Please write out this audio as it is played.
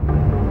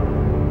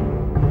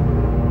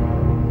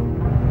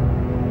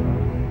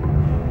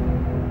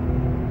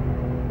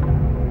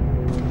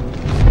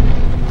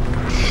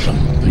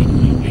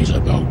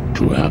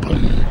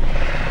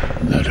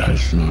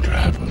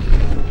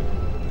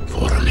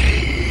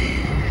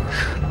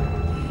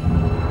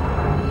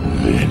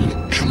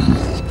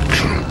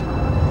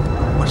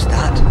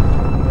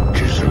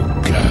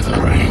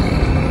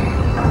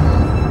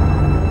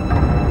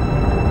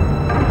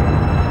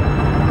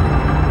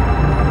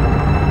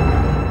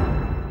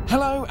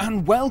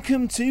and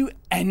welcome to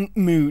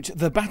Entmoot,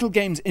 the Battle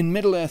Games in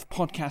Middle-earth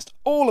podcast,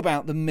 all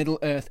about the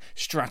Middle-earth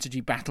strategy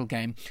battle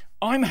game.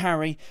 I'm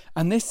Harry,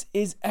 and this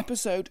is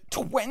episode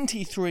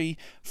 23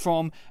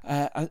 from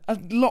a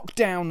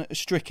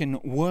lockdown-stricken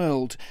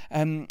world.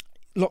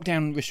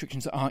 Lockdown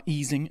restrictions are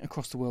easing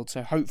across the world,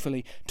 so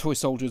hopefully Toy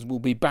Soldiers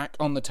will be back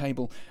on the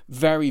table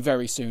very,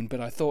 very soon.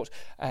 But I thought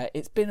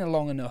it's been a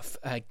long enough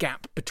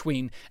gap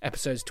between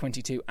episodes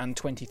 22 and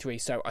 23,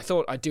 so I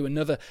thought I'd do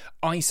another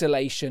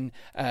isolation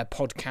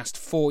podcast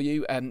for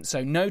you.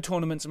 So no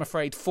tournaments, I'm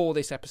afraid, for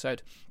this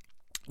episode.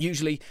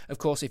 Usually, of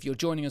course, if you're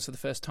joining us for the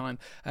first time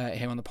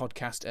here on the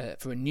podcast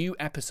for a new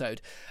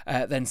episode,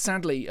 then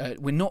sadly,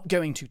 we're not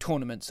going to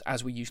tournaments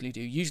as we usually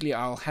do. Usually,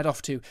 I'll head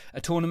off to a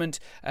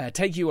tournament,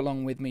 take you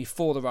along with me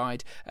for the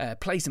ride,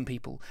 play some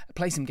people,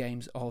 play some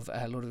games of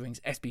Lord of the Rings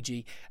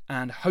SBG,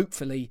 and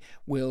hopefully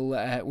we'll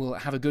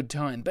have a good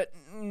time. But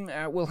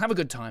we'll have a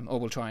good time, or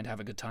we'll try and have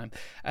a good time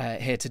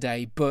here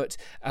today, but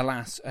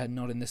alas,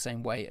 not in the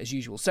same way as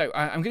usual. So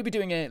I'm going to be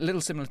doing a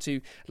little similar to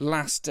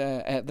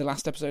the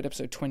last episode,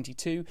 episode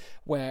 22,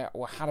 where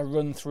I had a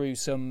run through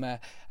some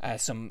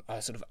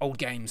sort of old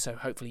games, so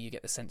hopefully you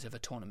get the sense of a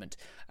tournament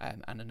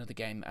and another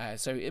game.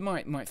 So it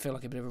might feel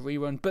like a bit of a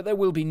rerun, but there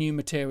will be new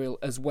material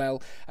as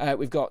well.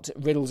 We've got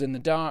Riddles in the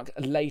Dark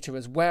later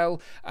as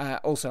well.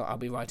 Also, I'll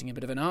be writing a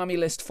bit of an army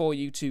list for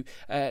you to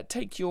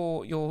take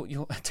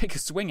take a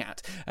swing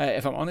at.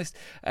 If I'm honest,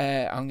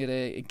 I'm going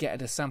to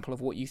get a sample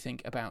of what you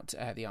think about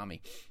the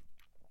army.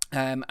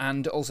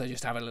 And also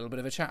just have a little bit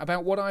of a chat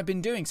about what I've been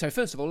doing. So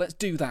first of all, let's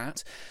do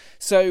that.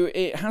 So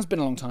it has been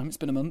a long time. It's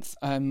been a month.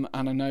 And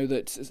I know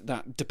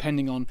that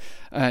depending on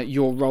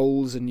your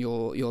roles and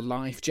your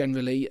life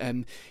generally,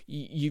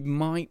 you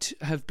might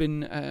have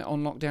been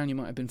on lockdown. You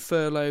might have been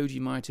furloughed. You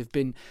might have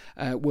been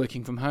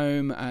working from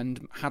home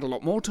and had a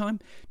lot more time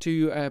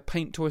to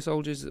paint toy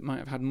soldiers. That might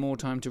have had more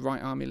time to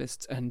write army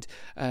lists and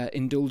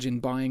indulge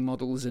in buying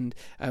models and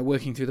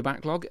working through the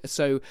backlog.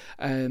 So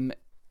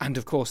and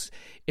of course,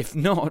 if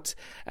not,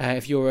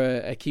 if you're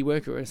a key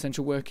worker or an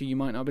essential worker, you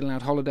might not have been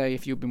allowed holiday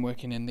if you've been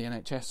working in the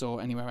NHS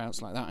or anywhere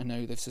else like that. I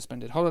know they've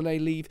suspended holiday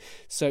leave,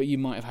 so you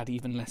might have had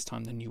even less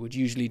time than you would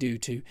usually do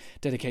to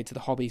dedicate to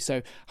the hobby.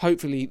 So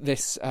hopefully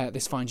this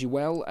finds you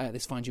well,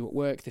 this finds you at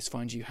work, this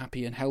finds you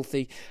happy and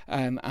healthy,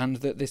 and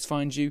that this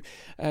finds you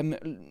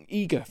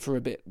eager for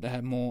a bit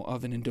more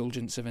of an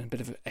indulgence, of a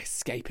bit of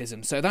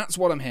escapism. So that's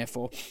what I'm here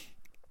for.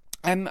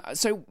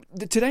 So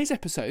today's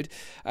episode,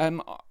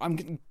 I'm going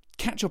to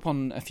catch up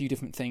on a few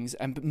different things,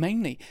 but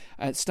mainly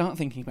start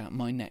thinking about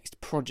my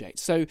next project.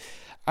 So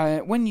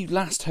when you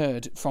last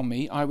heard from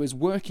me, I was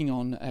working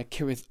on a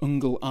Cirith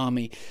Ungol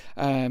army.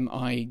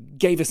 I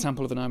gave a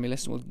sample of an army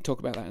list, and we'll talk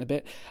about that in a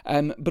bit.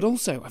 But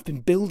also, I've been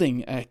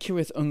building a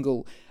Cirith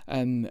Ungol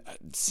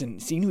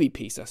scenery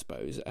piece, I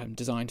suppose,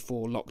 designed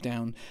for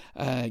lockdown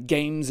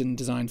games and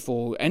designed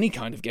for any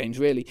kind of games,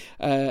 really,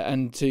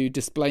 and to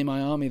display my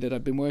army that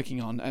I've been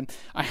working on.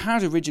 I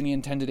had originally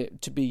intended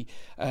it to be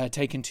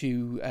taken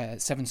to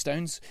Seven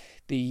Stones,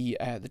 the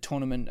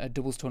tournament, a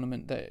doubles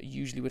tournament that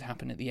usually would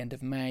happen at the end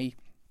of May.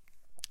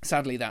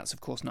 Sadly, that's,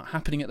 of course, not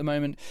happening at the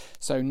moment,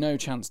 so no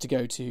chance to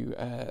go to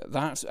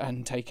that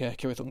and take a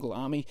Cirith Ungol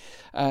army.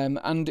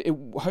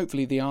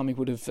 Hopefully the army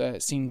would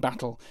have seen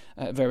battle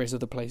at various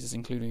other places,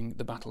 including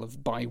the Battle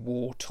of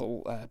Bywall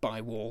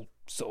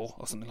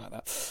or something like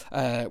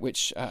that,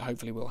 which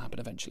hopefully will happen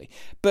eventually.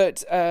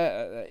 But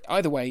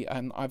either way,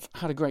 I've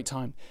had a great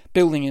time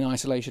building in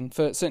isolation.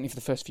 Certainly for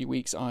the first few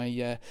weeks,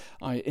 I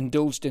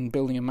indulged in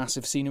building a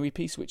massive scenery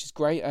piece, which is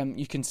great.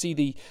 You can see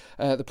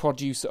the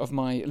produce of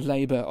my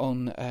labour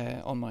on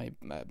my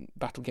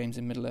Battle Games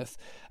in Middle-earth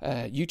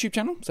YouTube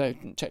channel, so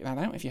check that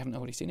out if you haven't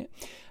already seen it.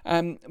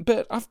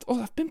 But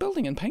I've been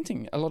building and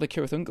painting a lot of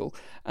Cirith Ungol,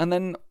 and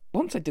then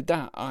once I did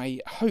that,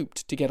 I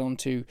hoped to get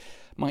onto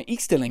my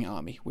Easterling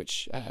army,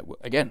 which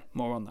again,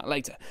 more on that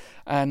later.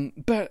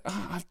 But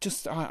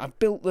I've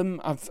built them.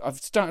 I've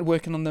started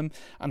working on them.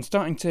 I'm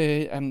starting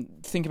to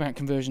think about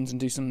conversions and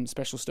do some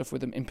special stuff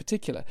with them. In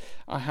particular,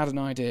 I had an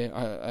idea.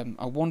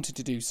 I wanted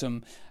to do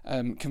some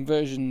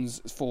conversions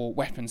for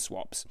weapon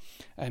swaps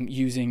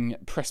using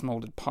press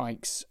molded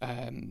pikes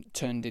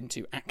turned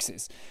into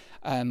axes.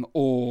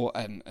 Or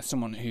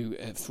someone who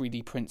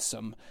 3D prints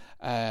some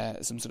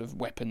sort of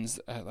weapons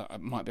that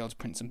might be able to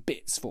print some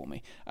bits for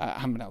me. I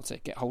haven't been able to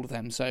get hold of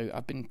them, so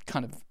I've been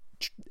kind of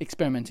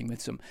experimenting with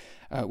some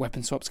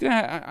weapon swaps.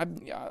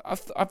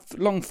 I've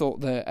long thought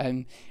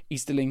that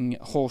Easterling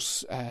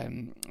horse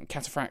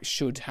cataphracts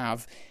should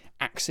have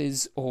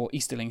axes, or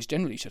Easterlings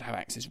generally should have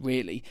axes,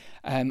 really.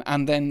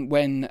 And then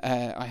when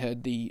I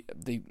heard the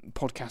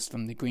podcast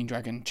from the Green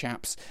Dragon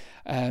chaps,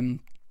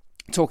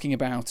 talking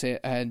about it,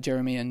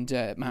 Jeremy and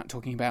Matt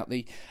talking about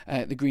the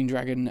Green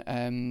Dragon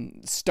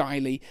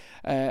styly,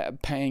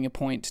 paying a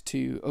point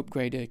to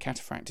upgrade a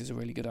cataphract is a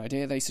really good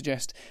idea, they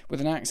suggest,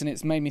 with an axe, and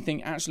it's made me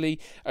think, actually,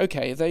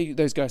 okay, if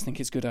those guys think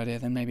it's a good idea,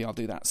 then maybe I'll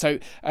do that. So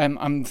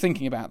I'm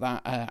thinking about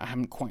that. I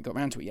haven't quite got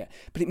around to it yet,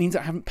 but it means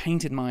I haven't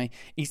painted my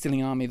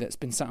Easterling army that's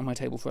been sat on my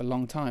table for a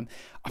long time.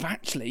 I've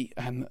actually,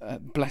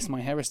 bless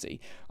my heresy,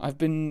 I've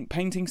been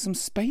painting some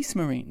Space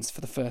Marines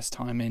for the first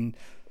time in...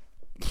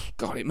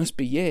 God, it must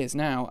be years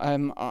now.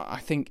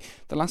 I think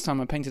the last time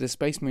I painted a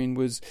Space Marine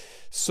was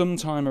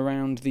sometime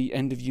around the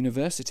end of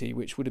university,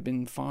 which would have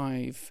been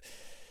 6,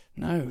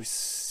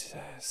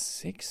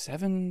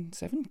 7.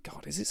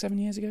 God, is it 7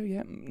 years ago?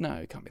 Yeah, no,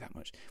 it can't be that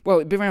much. Well,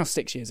 it'd be around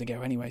 6 years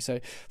ago anyway,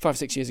 so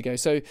 5-6 years ago.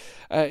 So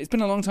it's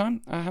been a long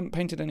time. I haven't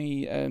painted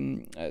any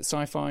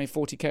sci-fi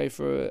 40k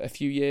for a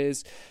few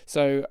years.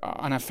 So,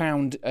 and I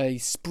found a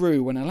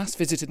sprue when I last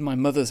visited my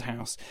mother's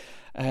house.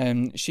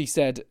 She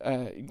said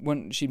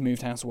when she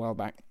moved house a while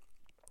back,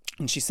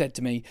 and she said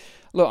to me,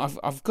 "Look,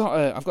 I've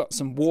got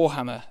some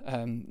Warhammer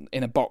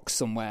in a box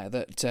somewhere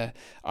that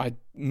I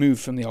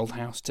moved from the old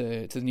house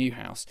to the new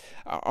house.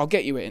 I'll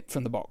get you it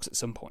from the box at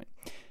some point."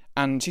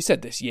 And she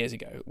said this years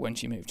ago when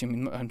she moved. I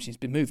mean, she's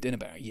been moved in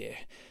about a year.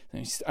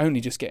 And she's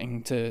only just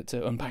getting to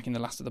unpacking the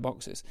last of the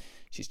boxes.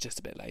 She's just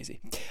a bit lazy.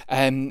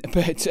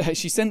 But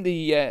she sent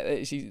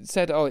she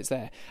said, "Oh, it's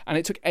there." And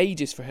it took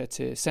ages for her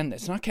to send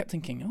this. And I kept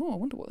thinking, "Oh, I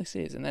wonder what this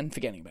is," and then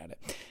forgetting about it.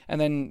 And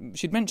then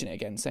she'd mention it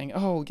again, saying,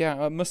 "Oh, yeah,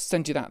 I must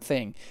send you that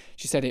thing."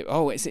 She said,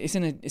 it's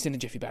in a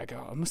jiffy bag.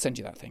 "Oh, I must send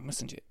you that thing, must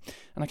send you it."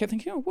 And I kept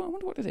thinking, "Oh, well, I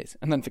wonder what it is."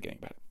 And then forgetting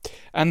about it.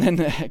 And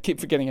then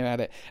keep forgetting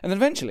about it. And then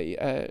eventually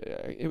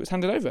it was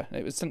handed over.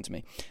 It was sent to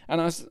me.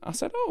 And I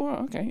said, "Oh,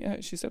 well, okay."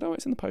 She said, "Oh,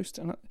 it's in the post."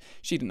 And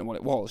she didn't know what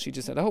it was. She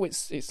just said, "Oh,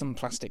 it's some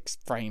plastic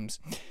frames."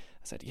 I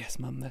said, "Yes,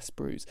 Mum, they're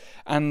sprues."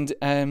 And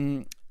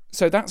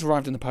so that's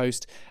arrived in the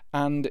post,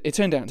 and it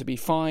turned out to be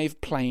 5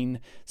 plain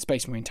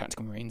Space Marine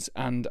Tactical Marines.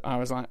 And I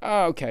was like,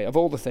 "Oh, okay, of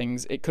all the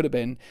things it could have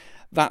been,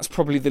 that's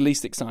probably the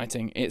least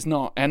exciting. It's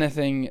not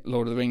anything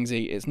Lord of the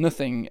Ringsy. It's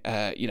nothing,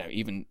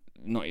 even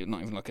not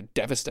even like a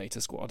Devastator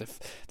squad, if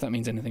that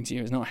means anything to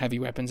you. It's not heavy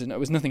weapons, and it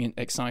was nothing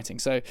exciting."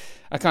 So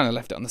I kind of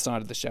left it on the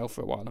side of the shelf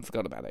for a while and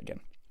forgot about it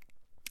again.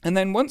 And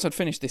then once I'd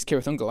finished this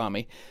Cirith Ungol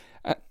army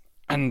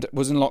and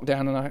was in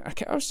lockdown, and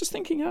I was just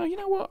thinking, oh, you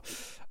know what?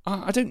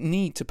 I don't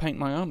need to paint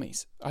my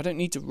armies. I don't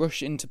need to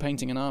rush into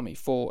painting an army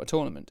for a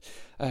tournament,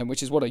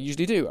 which is what I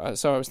usually do.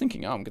 So I was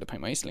thinking, I'm going to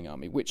paint my Easterling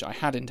army, which I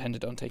had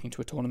intended on taking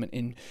to a tournament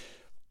in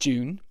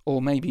June,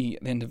 or maybe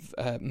at the end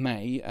of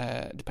May,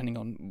 depending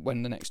on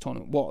when the next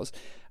tournament was.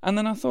 And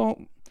then I thought,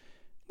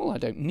 well, I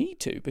don't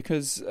need to,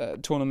 because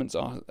tournaments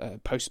are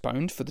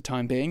postponed for the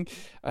time being.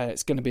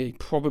 It's going to be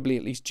probably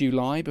at least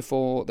July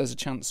before there's a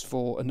chance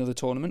for another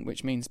tournament,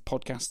 which means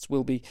podcasts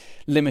will be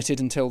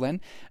limited until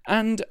then.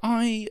 And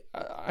I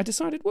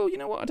decided, well, you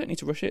know what, I don't need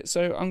to rush it,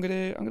 so I'm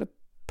gonna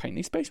paint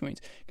these Space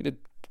Marines. I'm going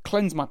to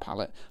cleanse my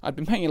palette. I'd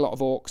been painting a lot of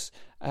orcs,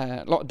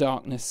 a lot of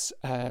darkness,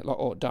 a lot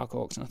of dark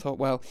orcs, and I thought,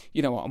 well,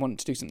 you know what, I wanted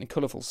to do something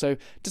colourful, so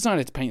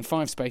decided to paint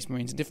 5 Space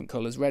Marines in different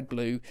colours: red,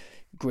 blue,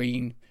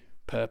 green,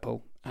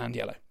 purple, and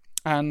yellow.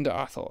 And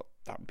I thought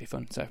that would be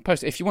fun. So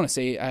post it if you want to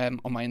see on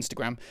my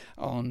Instagram,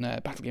 on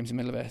Battle Games in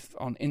Middle-earth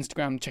on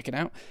Instagram. Check it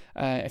out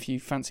if you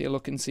fancy a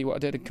look and see what I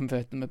did, and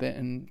convert them a bit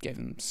and gave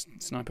them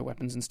sniper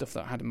weapons and stuff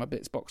that I had in my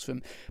bits box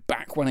from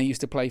back when I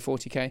used to play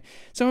 40k.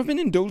 So I've been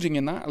indulging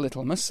in that a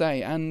little, I must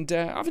say, and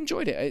I've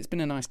enjoyed it. It's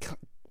been a nice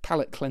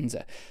palette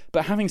cleanser.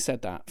 But having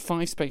said that,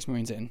 5 Space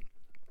Marines in.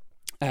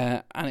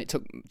 And it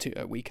took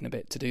a week and a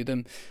bit to do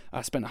them.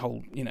 I spent a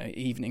whole,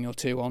 evening or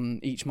two on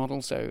each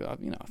model, so I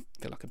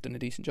feel like I've done a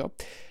decent job.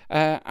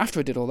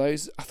 After I did all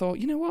those, I thought,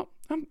 you know what,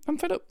 I'm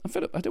fed up.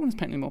 I don't want to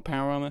paint any more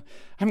power armor.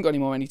 I haven't got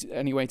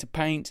any way to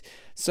paint.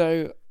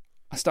 So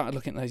I started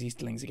looking at those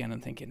Easterlings again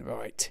and thinking,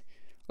 right,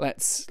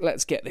 let's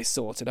get this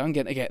sorted. I'm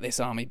going to get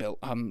this army built.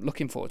 I'm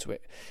looking forward to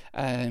it.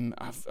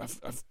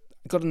 I've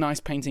got a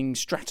nice painting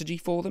strategy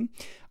for them.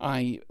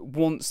 I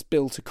once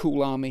built a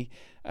cool army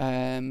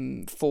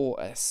for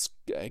a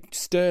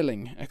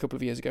Sterling a couple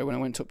of years ago when I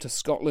went up to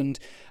Scotland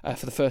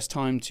for the first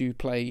time to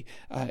play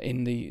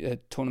in the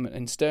tournament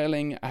in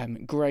Stirling.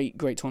 Great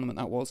tournament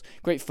that was.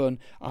 Great fun.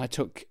 I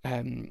took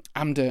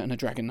Amdur and a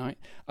Dragon Knight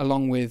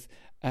along with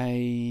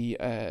a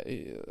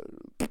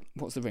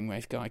what's the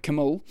Ringwraith guy?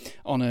 Kamul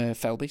on a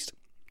Fellbeast,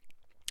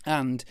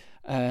 and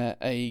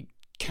a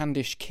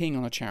Kandish King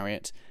on a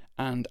chariot,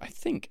 and I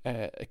think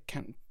a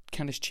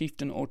Kandish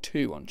Chieftain or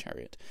 2 on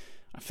chariot.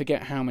 I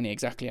forget how many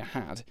exactly I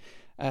had.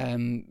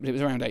 It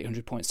was around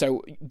 800 points.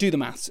 So do the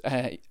maths.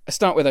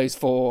 Start with those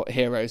 4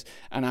 heroes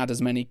and add as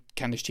many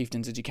Kandish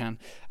Chieftains as you can.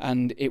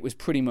 And it was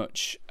pretty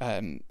much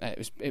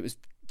it was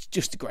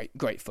just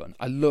great fun.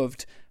 I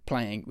loved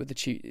playing with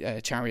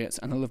the chariots,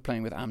 and I loved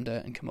playing with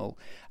Amdur and Kamul.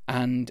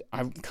 And I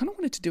kind of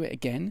wanted to do it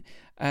again.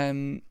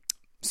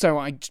 So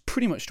I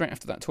pretty much straight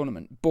after that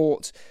tournament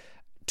bought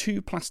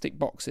 2 plastic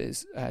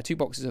boxes, 2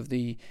 boxes of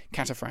the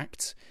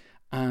cataphracts,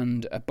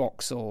 and a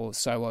box or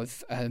so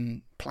of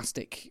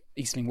plastic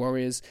Easterling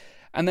Warriors,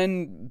 and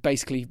then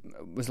basically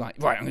was like,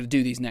 right, I'm going to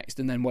do these next,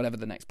 and then whatever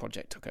the next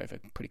project took over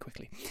pretty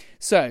quickly.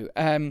 So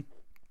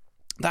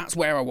that's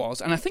where I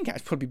was, and I think it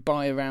was probably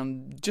by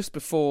around just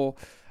before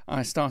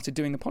I started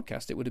doing the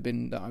podcast. It would have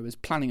been that I was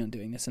planning on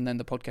doing this, and then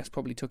the podcast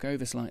probably took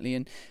over slightly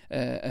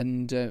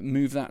and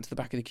moved that to the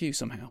back of the queue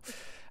somehow.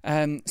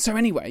 So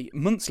anyway,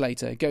 months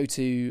later, go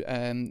to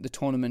the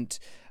tournament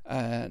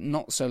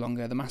not so long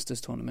ago, the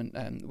Masters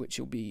tournament, which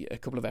will be a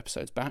couple of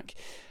episodes back,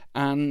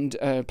 and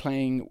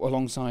playing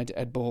alongside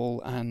Ed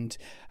Ball, and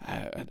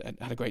had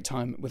a great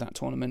time with that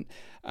tournament.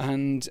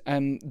 And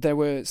there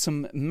were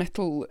some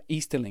metal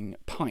Easterling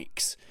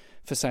pikes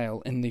for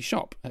sale in the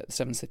shop at the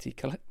Seven City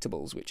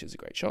Collectibles, which is a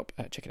great shop.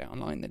 Check it out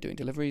online. They're doing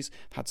deliveries.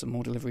 I've had some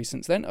more deliveries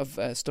since then of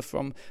stuff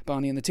from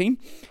Barney and the team.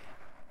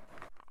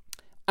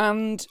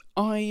 And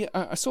I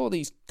saw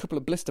these couple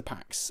of blister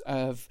packs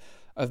of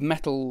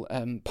metal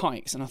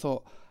pikes, and I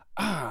thought,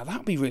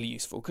 that'd be really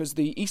useful, because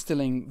the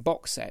Easterling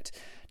box set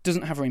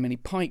doesn't have very many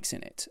pikes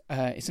in it.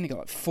 It's only got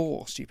like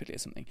 4, stupidly, or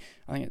something.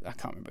 I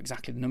can't remember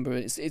exactly the number.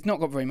 It's not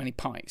got very many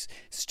pikes.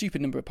 It's a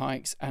stupid number of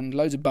pikes, and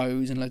loads of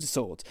bows and loads of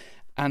swords.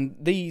 And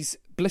these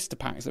blister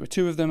packs, there were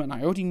 2 of them, and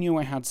I already knew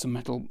I had some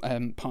metal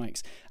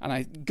pikes. And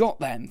I got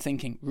them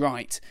thinking,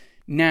 right,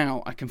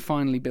 now I can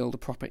finally build a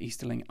proper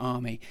Easterling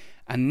army.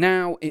 And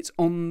now it's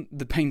on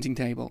the painting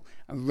table.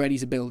 I'm ready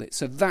to build it.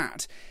 So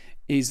that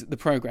is the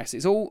progress.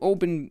 It's all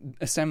been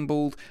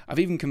assembled. I've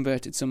even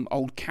converted some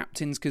old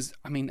captains, because,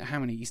 I mean, how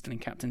many Easterling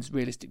captains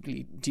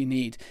realistically do you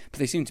need? But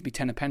they seem to be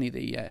 10 a penny,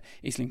 the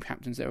Easterling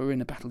captains that were in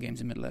the Battle Games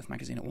in Middle-earth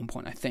magazine at one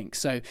point, I think.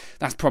 So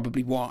that's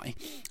probably why.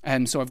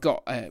 So I've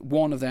got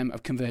one of them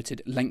I've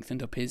converted,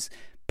 lengthened up his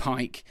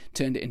pike,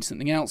 turned it into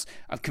something else.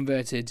 I've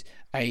converted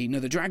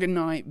another Dragon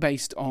Knight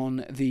based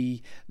on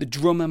the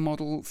drummer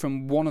model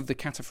from one of the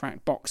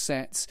Cataphract box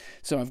sets.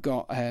 So I've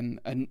got an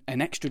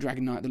extra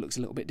Dragon Knight that looks a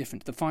little bit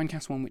different to the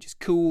Finecast one, which is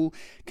cool.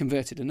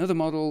 Converted another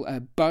model,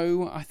 a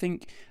bow, I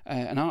think,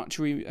 an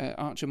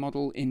archer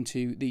model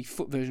into the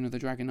foot version of the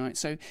Dragon Knight.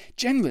 So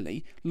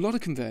generally, a lot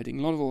of converting,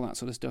 a lot of all that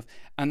sort of stuff.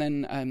 And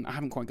then I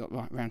haven't quite got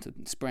around to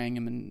spraying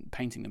them and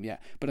painting them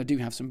yet, but I do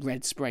have some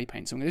red spray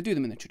paint. So I'm going to do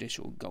them in the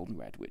traditional golden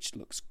red, which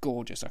looks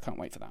gorgeous. I can't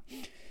wait for that.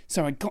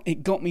 So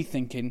it got me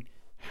thinking,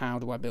 how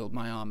do I build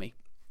my army?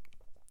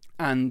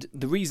 And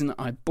the reason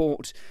I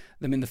bought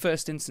them in the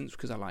first instance,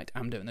 because I liked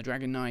Amdo and the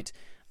Dragon Knight,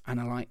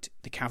 and I liked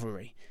the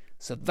cavalry.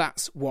 So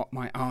that's what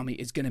my army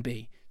is going to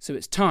be. So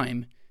it's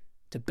time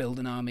to build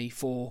an army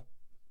for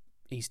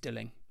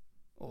Easterling,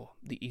 or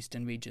the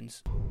Eastern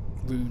regions.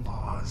 Rune.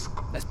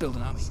 Let's build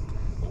an army.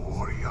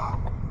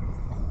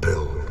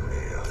 Build me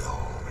an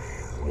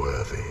army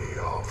worthy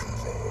of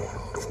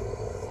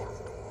Mordor.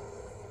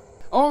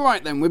 All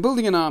right, then, we're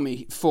building an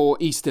army for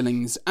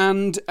Easterlings,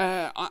 and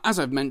as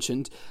I've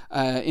mentioned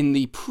in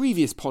the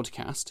previous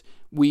podcast,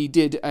 we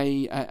did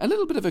a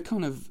little bit of a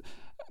kind of,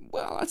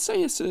 well, I'd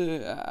say it's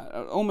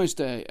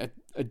almost a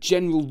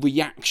general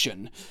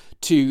reaction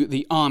to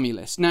the army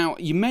list. Now,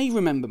 you may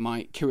remember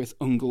my Cirith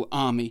Ungol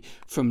army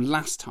from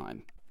last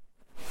time.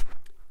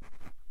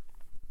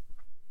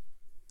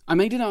 I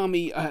made an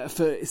army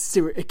for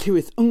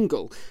Cirith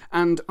Ungol,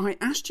 and I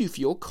asked you for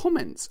your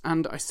comments,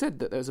 and I said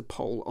that there was a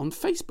poll on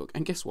Facebook,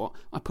 and guess what?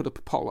 I put up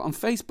a poll on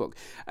Facebook,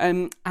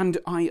 and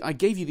I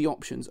gave you the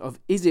options of,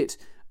 is it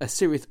a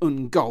Cirith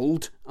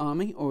Ungold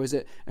army, or is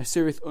it a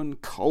Cirith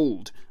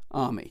Uncold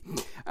army?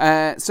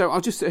 So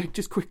I'll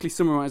just quickly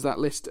summarise that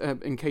list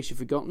in case you've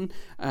forgotten,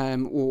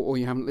 or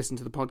you haven't listened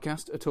to the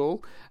podcast at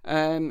all.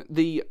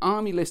 The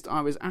army list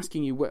I was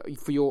asking you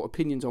for your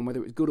opinions on whether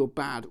it was good or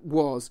bad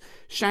was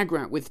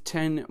Shagrat with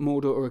 10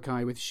 Mordor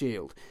Uruk-hai with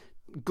shield,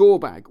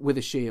 Gorbag with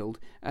a shield,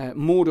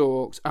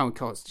 Mordor Orcs, of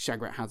course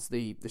Shagrat has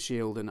the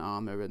shield and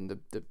armour and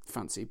the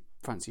fancy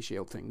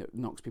shield thing that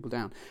knocks people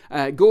down.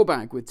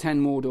 Gorbag with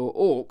 10 Mordor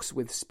Orcs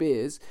with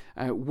spears,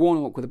 1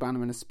 Orc with a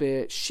banner and a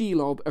spear,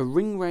 Shelob, a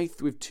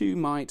Ringwraith with 2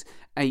 might,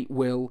 8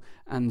 will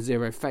and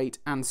 0 fate,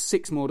 and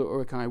 6 Mordor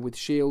Uruk-hai with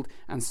shield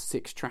and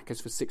 6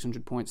 trackers for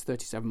 600 points,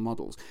 37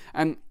 models.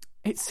 And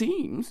it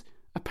seems,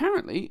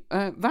 apparently,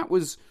 that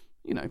was,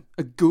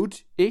 a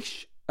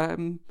good-ish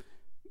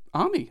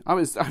army. I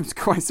was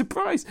quite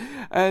surprised.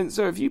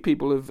 So a few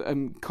people have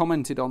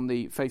commented on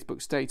the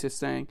Facebook status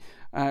saying,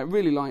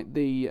 really like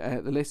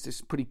the list.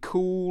 It's pretty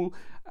cool.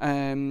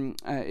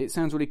 It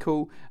sounds really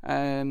cool.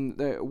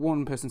 The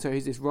one person, so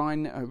who's this,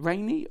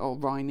 Rainy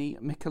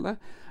Mikola,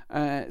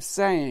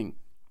 saying,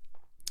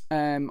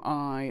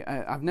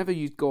 I've never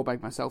used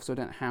Gorbag myself, so I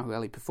don't know how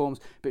well he performs,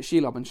 but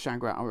Shelob and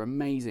Shagrat are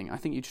amazing. I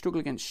think you'd struggle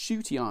against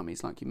shooty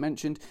armies, like you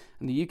mentioned.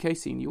 In the UK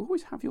scene, you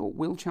always have your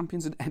Will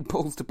champions and Ed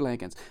Balls to play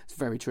against. It's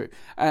very true.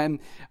 So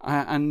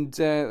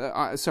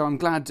I'm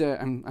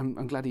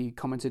glad he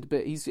commented,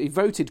 but he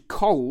voted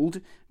cold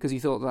because he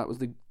thought that was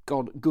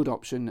good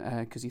option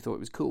because he thought it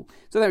was cool.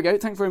 So there we go.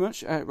 Thanks very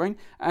much, Rain.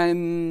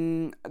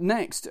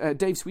 Next,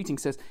 Dave Sweeting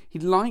says he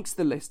likes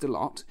the list a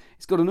lot.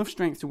 It's got enough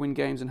strength to win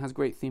games and has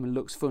great theme and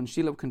looks fun.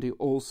 Shelob can do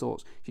all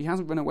sorts. She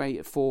hasn't run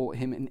away for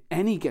him in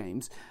any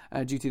games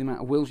due to the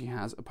amount of will she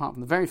has, apart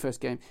from the very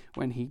first game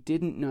when he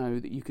didn't know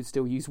that you could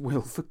still use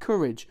will for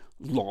courage.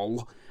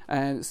 Lol.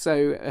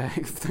 So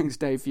thanks,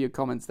 Dave, for your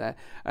comments there.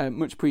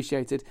 Much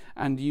appreciated.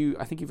 And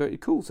I think you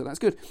voted cool, so that's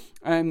good.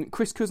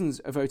 Chris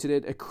Cousins voted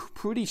it a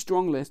pretty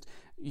strong list.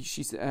 He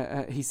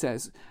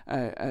says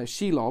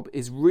Shelob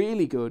is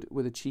really good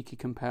with a cheeky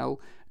compel.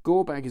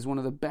 Gorbag is one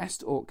of the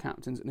best orc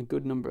captains and a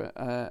good number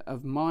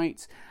of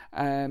might,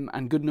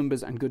 and good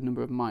numbers and good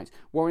number of might.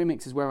 Warrior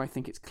Mix is where I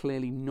think it's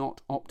clearly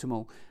not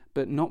optimal,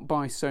 but not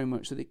by so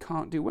much that it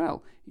can't do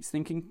well. He's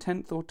thinking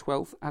 10th or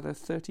 12th at a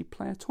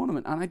 30-player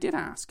tournament. And I did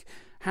ask,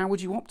 how would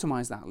you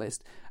optimise that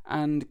list?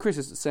 And Chris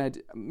has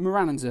said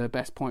Morannon's a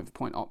best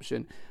point-for-point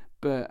option,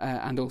 but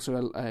and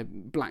also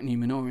Black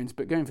Numenorians,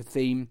 but going for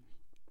theme,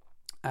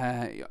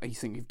 you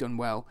think you've done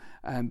well,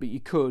 but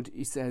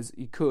he says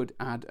you could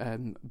add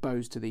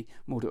bows to the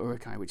Mordor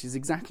Uruk-hai, which is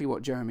exactly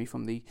what Jeremy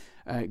from the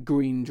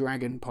Green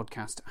Dragon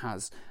podcast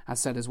has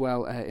said as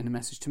well in a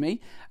message to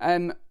me.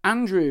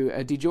 Andrew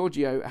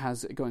DiGiorgio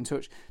has got in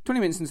touch. 20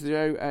 minutes into the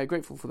show,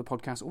 grateful for the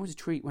podcast. Always a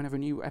treat whenever a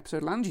new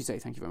episode lands, you say.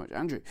 Thank you very much,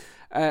 Andrew.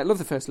 Love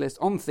the first list,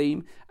 on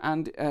theme,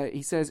 and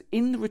he says,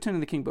 in the Return of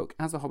the King book,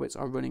 as the hobbits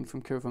are running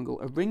from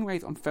Cirithungol, a ring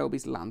wraith on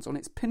Felbeast lands on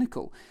its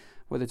pinnacle,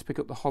 whether to pick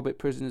up the Hobbit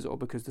prisoners or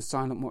because the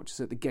Silent Watchers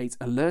at the gates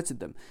alerted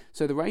them.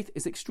 So the Wraith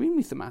is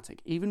extremely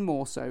thematic, even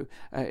more so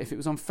if it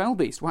was on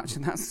Felbeast. Well,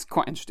 actually, that's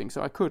quite interesting.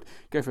 So I could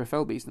go for a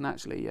Felbeast and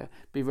actually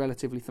be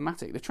relatively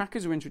thematic. The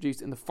trackers are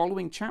introduced in the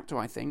following chapter,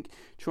 I think,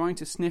 trying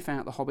to sniff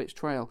out the Hobbit's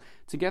trail.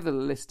 Together, the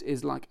list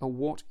is like a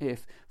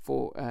what-if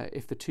for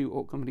if the two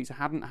orc companies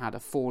hadn't had a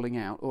falling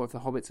out, or if the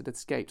Hobbits had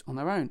escaped on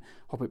their own.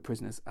 Hobbit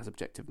prisoners as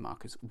objective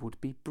markers would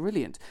be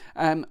brilliant.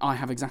 I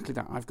have exactly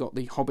that. I've got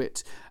the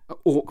Hobbit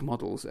orc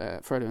models,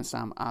 Frodo and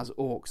Sam as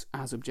orcs,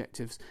 as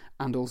objectives,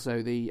 and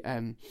also the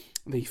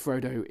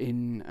Frodo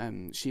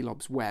in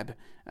Shelob's web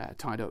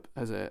tied up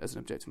as an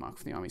objective marker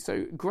for the army.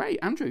 So great,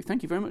 Andrew,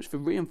 thank you very much for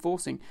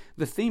reinforcing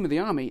the theme of the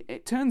army.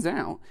 It turns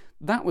out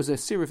that was a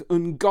Cirith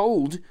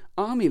Ungol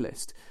army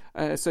list.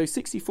 So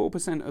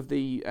 64% of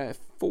the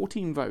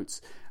 14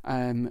 votes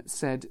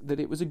said that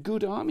it was a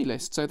good army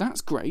list. So that's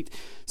great.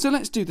 So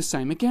let's do the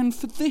same again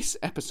for this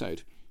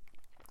episode.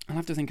 I'll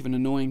have to think of an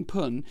annoying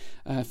pun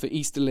for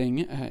Easterling.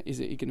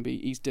 Is it going to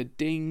be Easter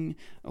Ding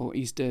or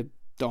Easter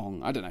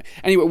Dong? I don't know.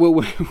 Anyway, we'll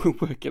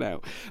work it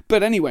out.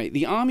 But anyway,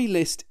 the army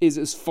list is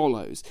as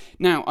follows.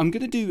 Now, I'm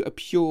going to do a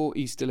pure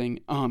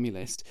Easterling army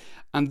list,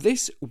 and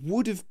this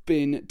would have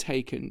been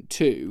taken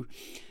to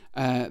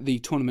the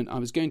tournament I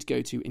was going to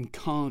go to in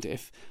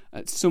Cardiff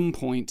at some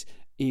point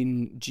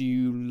in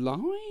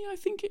July, I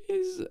think it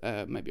is.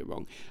 Maybe I'm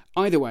wrong.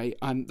 Either way,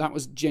 that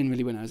was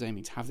generally when I was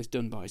aiming to have this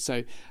done by.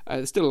 So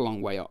there's still a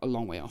long way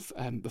off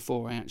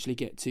before I actually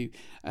get to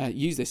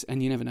use this,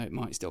 and you never know, it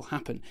might still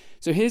happen.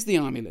 So here's the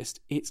army list.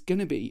 It's going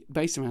to be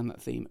based around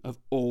that theme of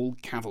all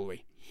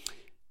cavalry.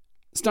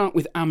 Start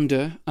with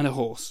Amdur and a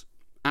horse.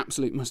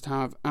 Absolute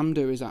must-have.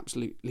 Amdur is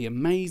absolutely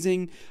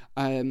amazing.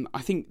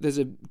 I think there's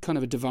a kind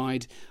of a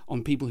divide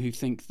on people who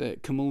think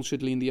that Khamûl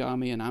should lead the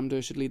army and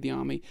Amdur should lead the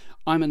army.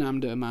 I'm an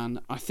Amdur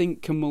man. I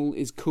think Khamûl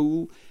is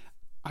cool.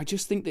 I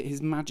just think that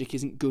his magic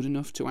isn't good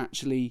enough to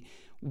actually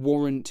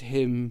warrant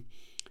him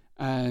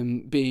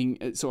being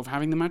sort of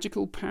having the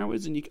magical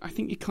powers, and I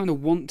think you kind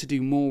of want to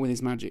do more with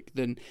his magic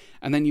and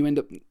then you end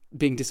up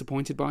being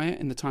disappointed by it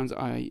in the times that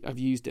I've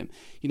used him.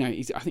 You know,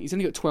 I think he's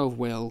only got 12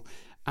 will.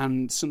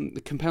 And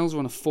the compels are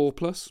on a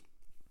 4+,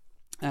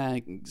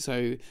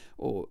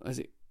 or as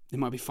it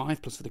might be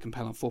 5+ for the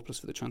compel and 4+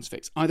 for the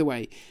transfix. Either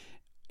way,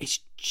 it's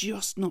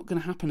just not going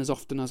to happen as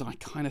often as I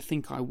kind of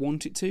think I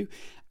want it to,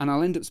 and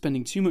I'll end up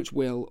spending too much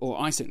will, or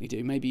I certainly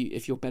do. Maybe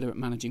if you're better at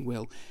managing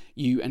will,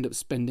 you end up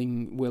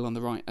spending will on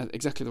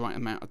exactly the right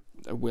amount of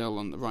will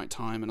on the right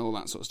time and all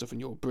that sort of stuff,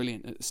 and you're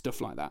brilliant at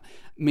stuff like that.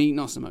 Me,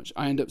 not so much.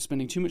 I end up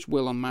spending too much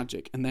will on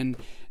magic and then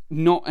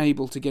not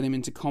able to get him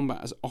into combat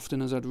as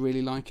often as I'd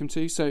really like him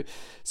to. So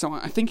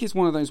I think it's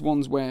one of those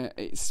ones where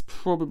it's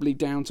probably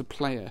down to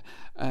player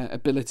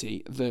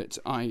ability that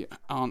I'm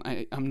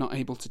not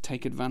able to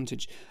take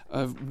advantage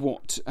of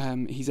what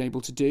he's able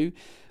to do.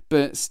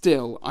 But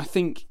still, I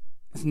think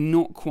it's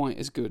not quite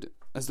as good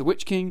as the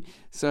Witch King,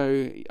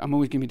 so I'm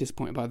always going to be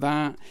disappointed by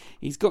that.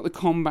 He's got the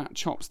combat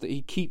chops that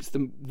he keeps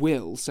the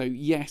will, so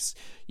yes,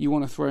 you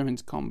want to throw him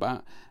into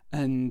combat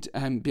and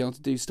be able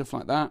to do stuff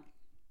like that.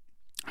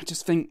 I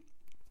just think,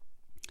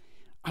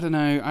 I don't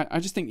know, I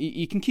just think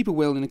you can keep a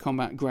will in a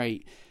combat,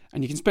 great,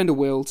 and you can spend a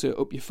will to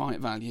up your fight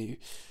value.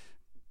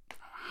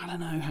 I don't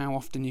know how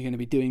often you're going to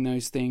be doing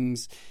those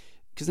things,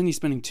 because then you're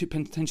spending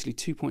potentially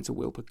 2 points of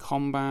will per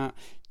combat.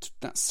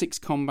 That's 6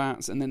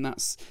 combats, and then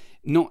that's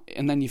not.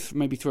 And then you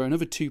maybe throw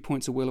another 2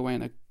 points of will away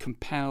in a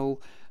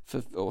compel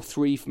or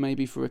 3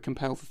 for a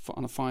compel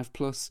on a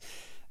 5+,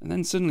 and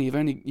then suddenly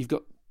you've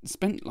got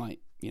spent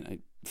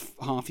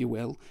half your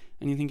will,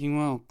 and you're thinking,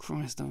 well,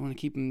 Christ, I want to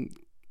keep them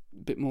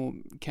a bit more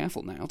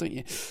careful now, don't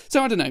you?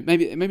 So I don't know.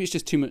 Maybe it's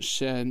just too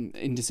much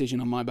indecision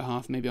on my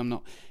behalf. Maybe I'm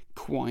not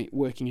quite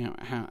working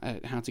out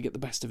how to get the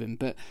best of him.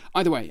 But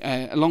either way,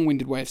 a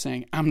long-winded way of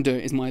saying Amdur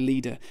is my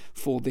leader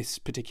for this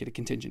particular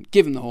contingent.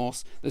 Given the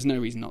horse, there's no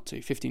reason not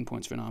to. 15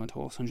 points for an armoured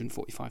horse,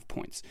 145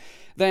 points.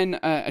 Then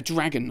a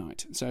Dragon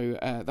Knight. So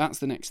that's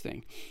the next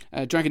thing.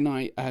 Dragon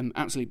Knight,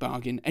 absolute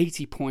bargain.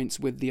 80 points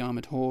with the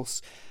armoured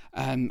horse.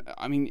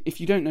 I mean, if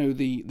you don't know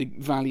the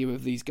value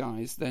of these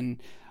guys, then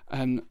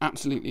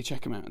absolutely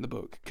check them out in the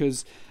book,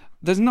 because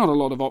there's not a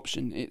lot of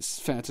option, it's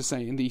fair to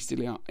say, in the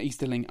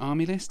Easterling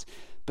army list.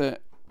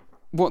 But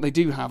what they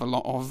do have a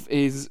lot of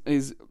is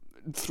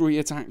 3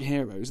 attack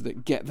heroes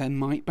that get their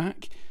might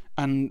back.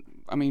 And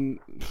I mean,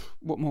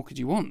 what more could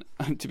you want?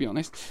 To be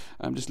honest,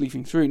 I'm just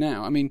leafing through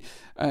now. I mean,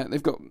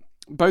 they've got,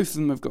 both of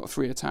them have got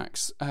 3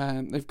 attacks.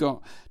 They've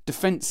got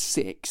defense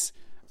 6,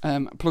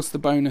 plus the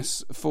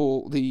bonus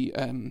for the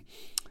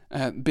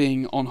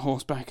being on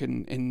horseback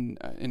and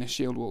in a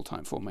shield wall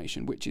type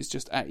formation, which is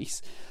just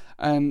ace.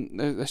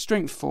 Their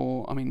strength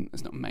 4, I mean,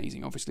 it's not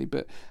amazing, obviously,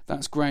 but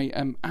that's great.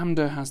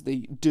 Amdur has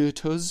the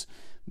Durtuz,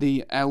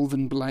 the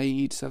Elven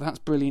Blade, so that's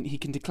brilliant. He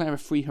can declare a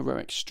free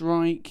heroic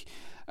strike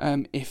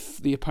if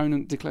the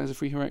opponent declares a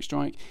free heroic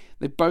strike.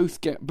 They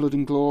both get Blood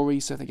and Glory,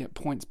 so they get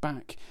points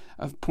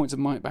of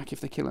might back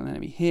if they kill an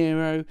enemy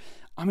hero.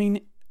 I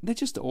mean, they're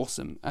just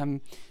awesome.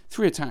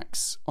 3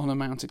 attacks on a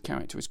mounted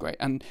character is great,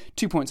 and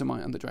 2 points of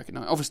might on the Dragon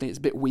Knight. Obviously, it's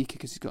a bit weaker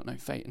because he's got no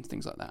fate and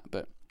things like that,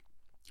 but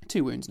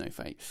 2 wounds, no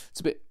fate.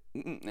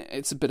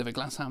 It's a bit of a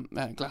glass hammer,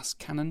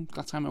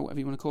 whatever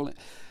you want to call it.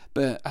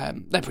 But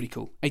they're pretty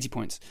cool. 80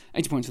 points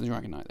for the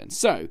Dragon Knight then.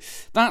 So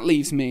that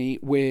leaves me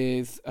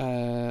with,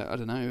 I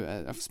don't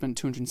know, I've spent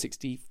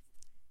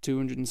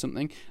 200 and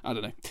something. I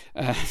don't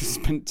know.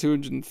 Spent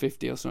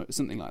 250 or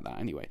something like that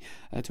anyway.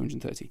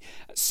 230.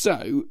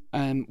 So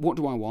what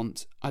do I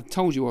want? I've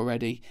told you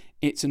already,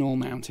 it's an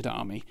all-mounted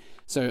army.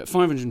 So at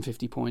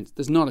 550 points,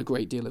 there's not a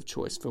great deal of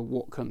choice for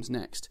what comes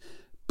next.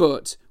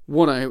 But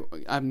what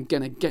I'm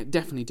going to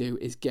definitely do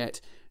is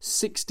get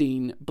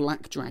 16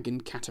 Black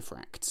Dragon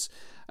Cataphracts.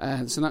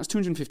 So that's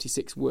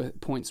 256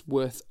 points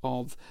worth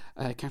of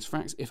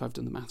Cataphracts, if I've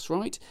done the maths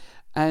right.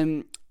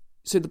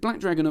 So the Black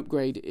Dragon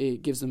upgrade,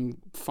 it gives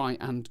them Fight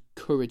and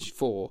Courage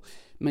 4,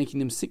 making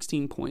them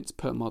 16 points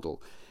per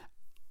model.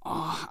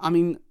 I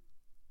mean,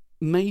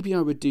 maybe I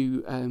would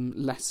do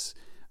less,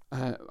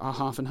 a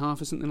half and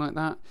half or something like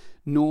that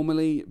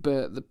normally,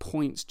 but the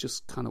points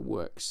just kind of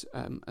works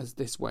as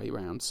this way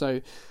around. So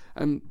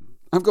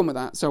I've gone with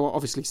that. So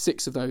obviously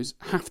 6 of those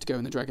have to go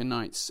in the Dragon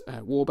Knight's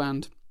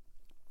warband,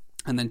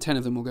 and then 10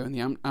 of them will go in the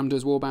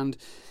Amdur's warband.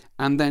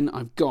 And then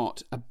I've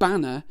got a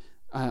banner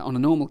on a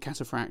normal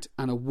cataphract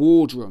and a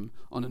wardroom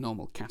on a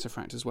normal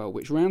cataphract as well,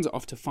 which rounds it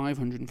off to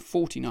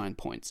 549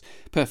 points.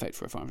 Perfect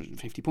for a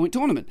 550 point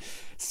tournament.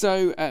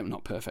 So,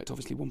 not perfect,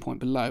 obviously 1 point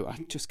below.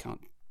 I just can't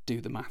do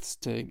the maths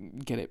to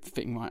get it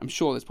fitting right. I'm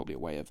sure there's probably a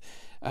way of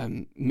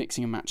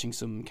mixing and matching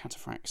some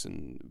cataphracts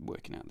and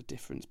working out the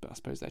difference, but I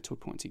suppose they're 2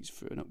 points each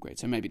for an upgrade,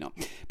 so maybe not.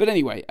 But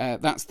anyway,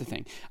 that's the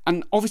thing.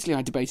 And obviously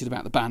I debated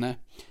about the banner.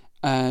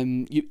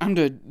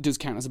 Amdur does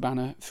count as a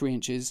banner, 3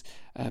 inches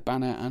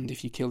banner, and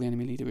if you kill the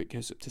enemy leader it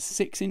goes up to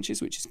 6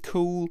 inches, which is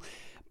cool,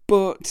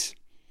 but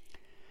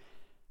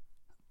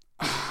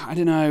I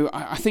don't know.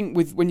 I think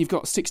when you've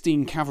got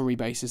 16 cavalry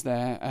bases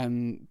there,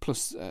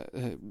 plus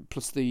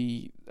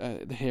the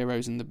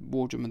heroes and the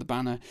wardroom and the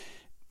banner,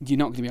 you're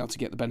not going to be able to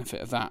get the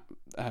benefit of that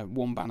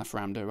one banner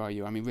for Amdur, are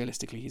you? I mean,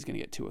 realistically, he's going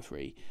to get 2 or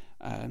 3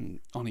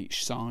 on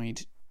each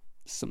side,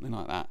 something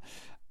like that,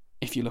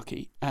 if you're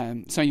lucky.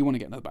 So you want to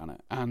get another banner,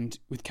 and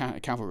with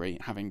cavalry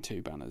having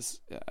 2 banners,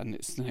 and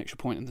it's an extra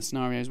point in the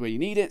scenarios where you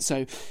need it.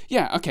 So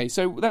yeah, okay,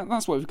 so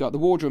that's what we've got. The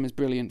wardroom is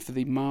brilliant for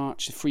the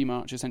march, free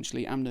march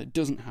essentially. Amdur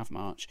doesn't have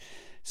march,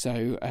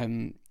 so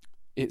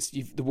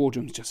the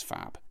wardroom's just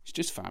fab. It's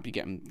just fab. You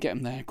get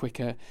them there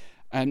quicker.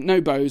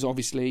 No bows,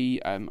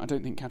 obviously. I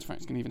don't think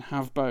cataphracts can even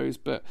have bows,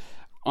 but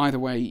either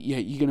way, yeah,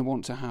 you're going to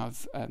want to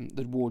have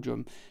the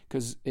wardroom,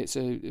 because it's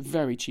a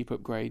very cheap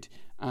upgrade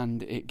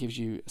and it gives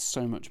you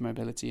so much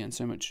mobility and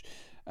so much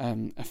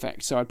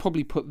effect. So I'd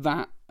probably put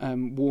that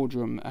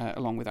wardroom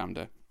along with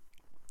Amdur,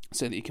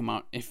 so that you can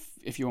mark,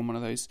 if you're on one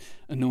of those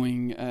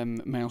annoying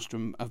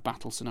maelstrom of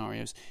battle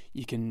scenarios,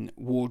 you can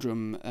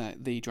wardroom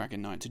the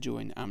Dragon Knight to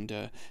join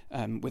Amdur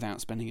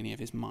without spending any of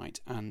his might,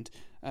 and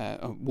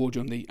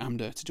wardroom the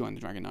Amdur to join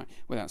the Dragon Knight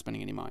without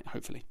spending any might,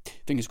 hopefully.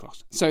 Fingers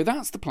crossed. So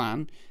that's the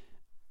plan.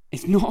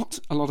 It's not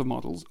a lot of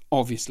models,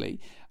 obviously.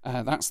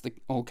 That's the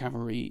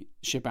all-cavalry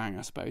shebang,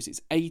 I suppose.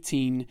 It's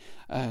 18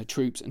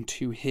 troops and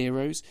 2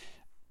 heroes.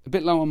 A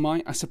bit low on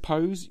might, I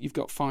suppose. You've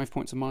got 5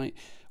 points of might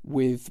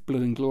with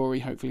Blood and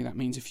Glory. Hopefully that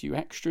means a few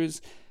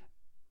extras.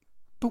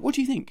 But what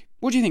do you think?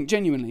 What do you think,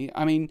 genuinely?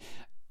 I mean,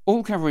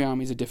 all cavalry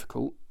armies are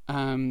difficult.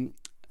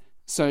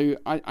 So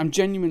I'm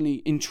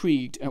genuinely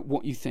intrigued at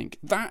what you think.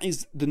 That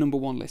is the number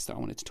 1 list that I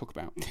wanted to talk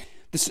about.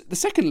 The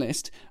second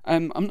list, I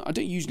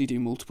don't usually do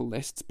multiple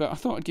lists, but I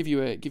thought I'd give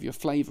you a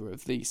flavour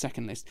of the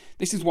second list.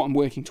 This is what I'm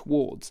working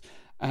towards.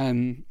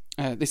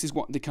 This is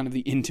what the kind of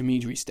the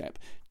intermediary step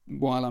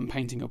while I'm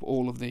painting up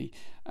all of the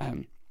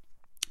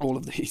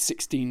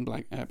 16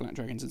 black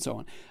dragons and so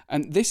on.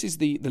 And this is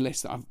the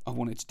list that I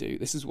wanted to do.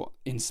 This is what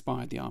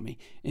inspired the army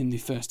in the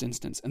first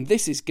instance. And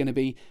this is going to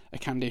be a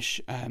Candish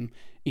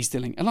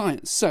Easterling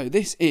alliance. So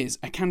this is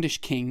a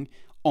Candish king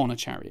on a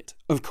chariot,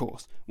 of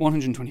course.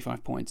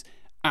 125 points.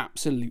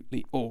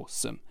 Absolutely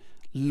awesome.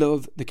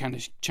 Love the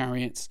Candish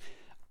chariots.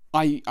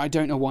 I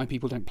don't know why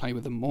people don't play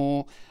with them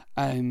more.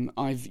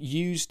 I've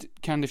used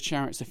Candish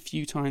chariots a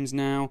few times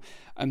now,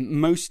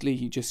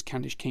 mostly just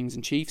Candish kings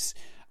and chiefs.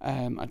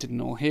 I did an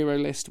all-hero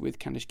list with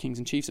Candish kings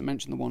and chiefs. I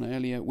mentioned the one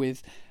earlier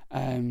with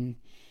the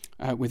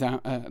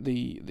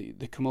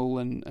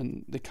Camul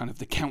and the kind of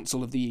the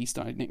Council of the East,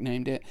 I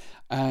nicknamed it.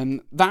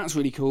 That's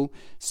really cool.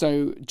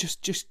 So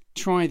just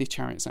try the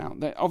chariots out.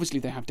 Obviously,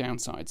 they have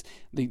downsides.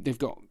 They've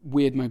got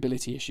weird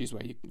mobility issues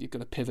where you've got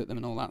to pivot them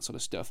and all that sort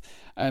of stuff.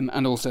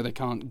 And also they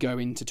can't go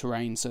into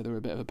terrain, so they're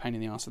a bit of a pain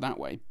in the arse for that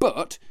way.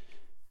 But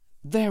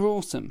they're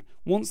awesome.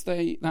 Once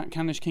that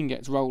Candish king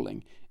gets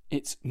rolling,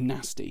 it's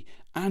nasty.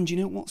 And you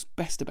know what's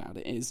best about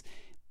it is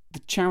the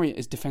chariot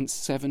is defense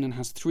 7 and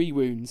has 3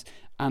 wounds,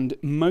 and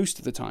most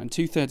of the time,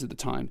 2/3 of the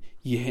time,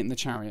 you're hitting the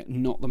chariot,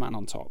 not the man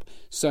on top.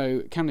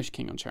 So Candish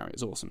king on chariot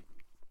is awesome.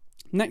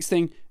 Next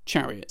thing,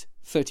 chariot,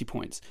 30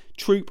 points.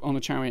 Troop on a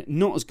chariot,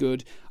 not as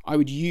good. I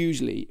would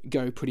usually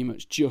go pretty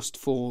much just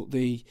for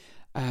the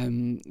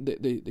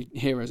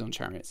heroes on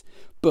chariots,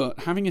 but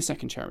having a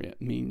second chariot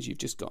means you've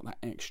just got that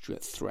extra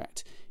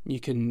threat.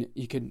 You can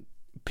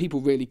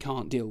people really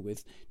can't deal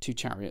with 2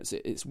 chariots.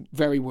 It's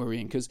very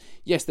worrying because,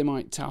 yes, they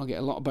might target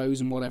a lot of bows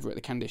and whatever at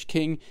the Candish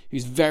king,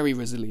 who's very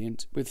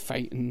resilient with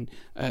fate and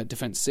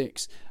defense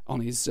 6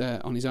 on his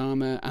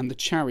armour, and the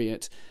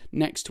chariot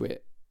next to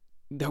it,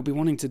 they'll be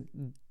wanting to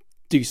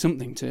do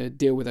something to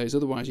deal with those.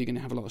 Otherwise, you're going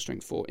to have a lot of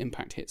strength 4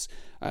 impact hits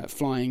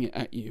flying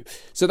at you.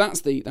 So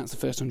that's the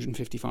first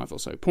 155 or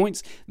so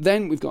points.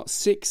 Then we've got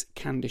 6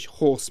 Candish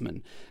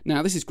horsemen.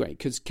 Now this is great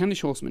because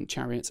Candish horsemen,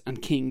 chariots,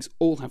 and kings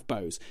all have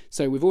bows.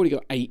 So we've already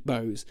got 8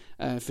 bows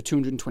for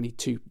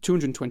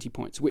 220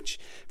 points, which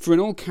for an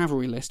all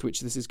cavalry list,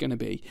 which this is going to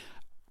be,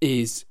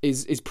 is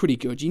pretty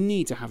good. You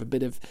need to have a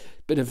bit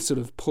of sort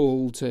of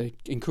pull to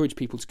encourage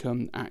people to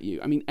come at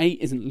you. I mean, 8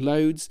 isn't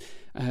loads.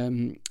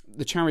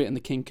 The chariot and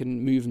the king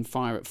can move and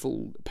fire at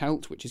full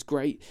pelt, which is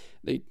great.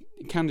 The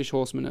Candish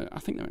horsemen, I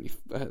think they're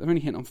only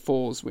hitting on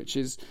 4s, which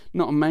is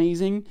not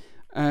amazing,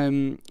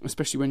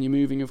 especially when you're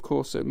moving, of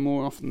course. So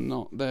more often than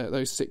not,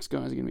 those 6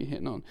 guys are going to be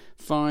hitting on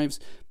 5s.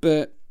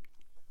 But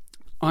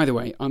either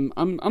way, I'm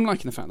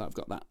liking the fact that I've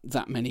got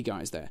that many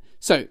guys there.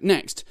 So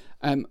next,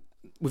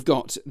 we've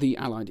got the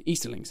allied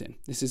Easterlings in.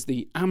 This is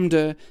the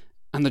Amdur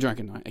and the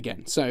Dragon Knight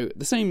again. So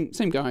the same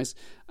guys.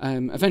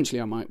 Eventually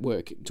I might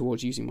work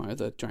towards using my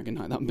other Dragon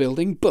Knight that I'm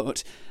building,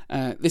 but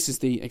this is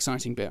the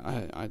exciting bit.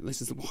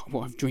 This is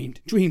what I've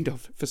dreamed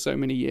of for so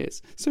many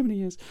years.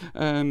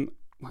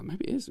 Well,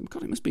 maybe it is.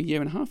 God, it must be a year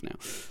and a half now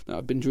that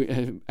I've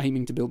been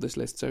aiming to build this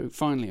list. So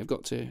finally, I've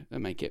got to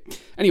make it.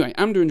 Anyway,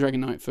 Amdur and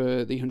Dragon Knight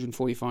for the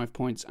 145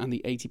 points and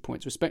the 80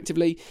 points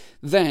respectively.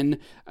 Then,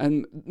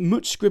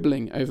 much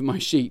scribbling over my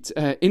sheet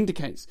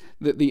indicates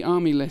that the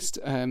army list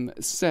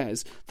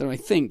says that I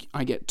think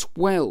I get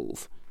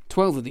 12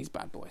 of these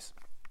bad boys.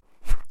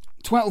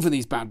 12 of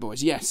these bad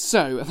boys, yes.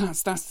 So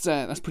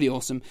that's pretty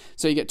awesome.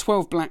 So you get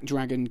 12 Black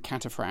Dragon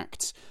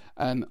Cataphracts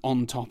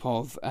on top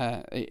of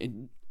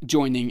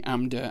joining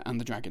Amdur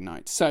and the Dragon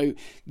Knight. So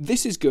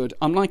this is good.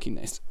 I'm liking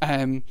this.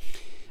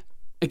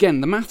 Again,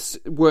 the maths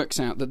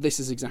works out that this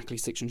is exactly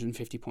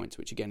 650 points,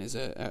 which again is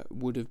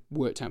would have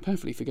worked out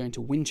perfectly for going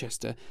to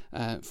Winchester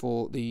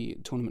for the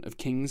Tournament of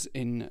Kings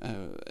in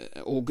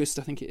August,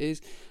 I think it is.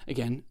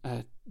 Again,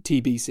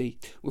 TBC.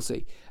 We'll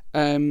see.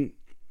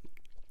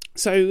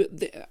 So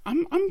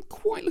I'm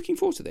quite looking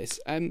forward to this.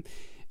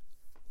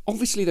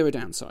 Obviously, there are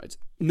downsides.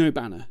 No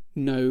banner,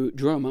 no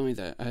drum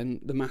either, and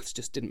the maths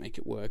just didn't make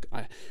it work.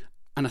 I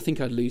think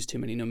I'd lose too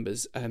many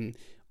numbers.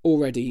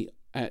 Already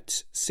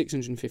at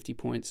 650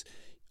 points,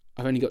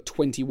 I've only got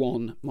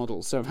 21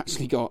 models, so I've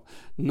actually got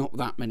not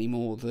that many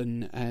more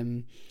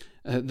than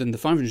the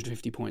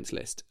 550 points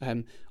list.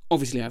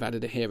 Obviously, I've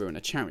added a hero and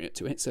a chariot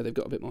to it, so they've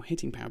got a bit more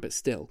hitting power, but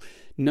still,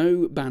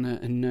 no banner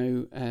and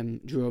no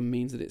drum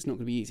means that it's not going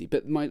to be easy.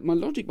 But my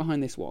logic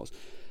behind this was,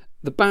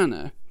 the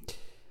banner,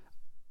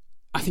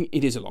 I think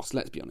it is a loss,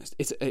 let's be honest.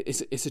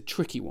 It's a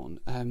tricky one.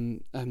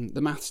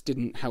 The maths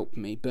didn't help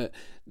me, but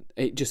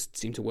it just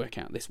seemed to work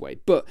out this way.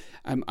 But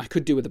I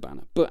could do with a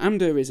banner. But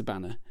Amdur is a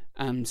banner,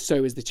 and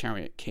so is the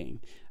Chariot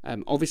King.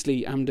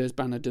 Obviously, Amdur's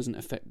banner doesn't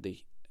affect the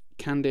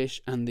Candish,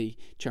 and the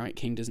Chariot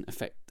King doesn't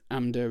affect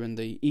Amdur and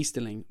the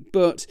Easterling.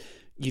 But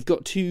you've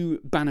got 2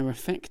 banner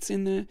effects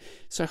in there,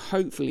 so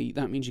hopefully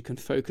that means you can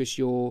focus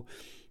your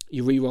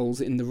your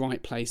rerolls in the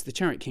right place. The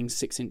Chariot King's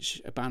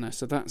 6-inch banner,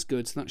 so that's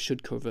good. So that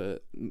should cover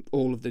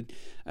all of the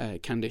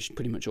Khandish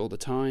pretty much all the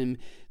time.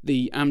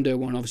 The Amdur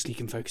one, obviously, you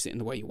can focus it in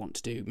the way you want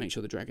to do. Make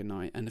sure the Dragon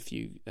Knight and a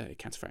few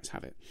Cataphracts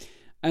have it.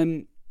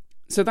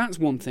 So that's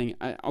one thing.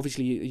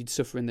 Obviously, you'd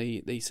suffer in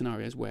the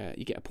scenarios where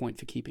you get a point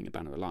for keeping a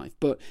banner alive.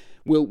 But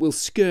we'll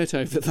skirt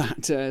over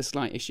that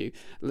slight issue.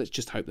 Let's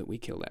just hope that we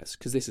kill theirs,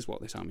 because this is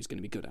what this army's going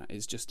to be good at,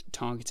 is just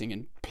targeting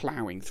and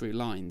ploughing through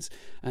lines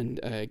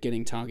and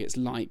getting targets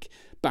like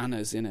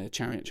banners in a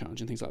chariot charge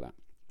and things like that.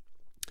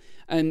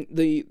 And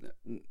the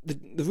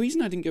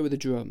reason I didn't go with a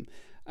drum,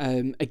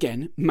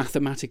 again,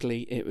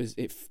 mathematically,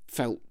 it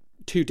felt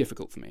too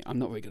difficult for me. I'm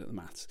not very good at the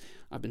maths.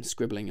 I've been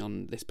scribbling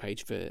on this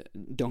page for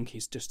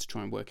donkeys just to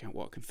try and work out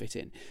what I can fit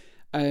in.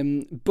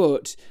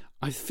 But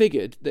I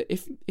figured that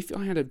if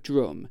I had a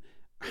drum,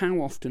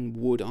 how often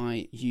would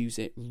I use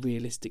it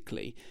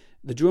realistically?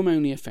 The drum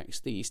only affects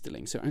the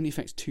Easterling, so it only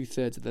affects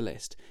 2/3 of the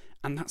list,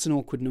 and that's an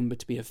awkward number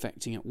to be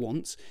affecting at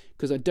once,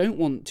 because I don't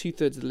want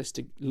 2/3 of the list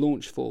to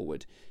launch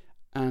forward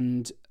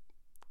and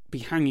be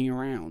hanging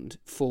around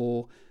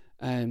for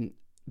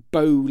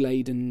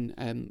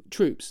bow-laden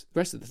troops, the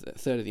rest of the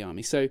third of the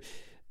army. So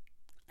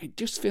it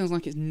just feels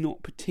like it's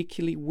not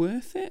particularly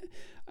worth it,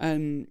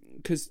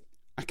 because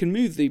I can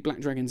move the Black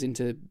Dragons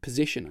into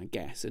position, I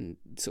guess, and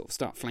sort of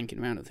start flanking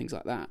around and things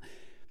like that.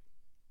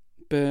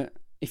 But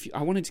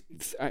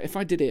if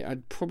I did it,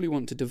 I'd probably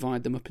want to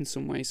divide them up in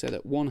some way so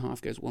that one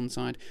half goes one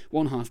side,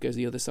 one half goes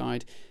the other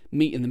side,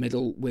 meet in the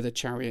middle with a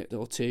chariot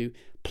or two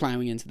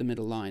ploughing into the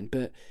middle line.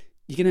 But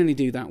you can only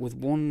do that with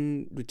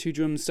two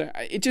drums. So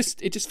it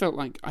just felt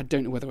like I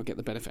don't know whether I'll get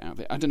the benefit out of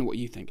it. I don't know what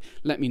you think.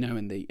 Let me know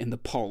in the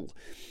poll.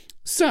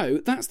 So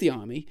that's the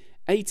army: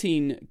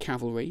 18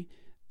 cavalry,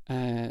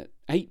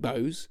 8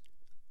 bows,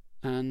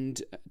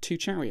 and 2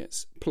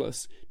 chariots,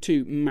 plus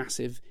 2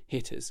 massive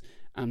hitters,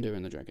 Amdur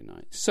and the Dragon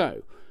Knight.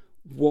 So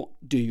what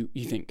do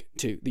you think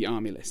to the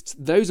army lists?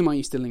 Those are my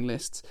Easterling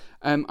lists.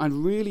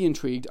 I'm really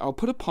intrigued. I'll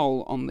put a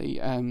poll on the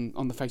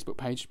Facebook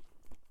page,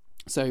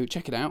 so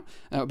check it out.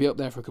 It'll be up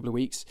there for a couple of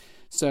weeks.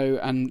 So,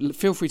 and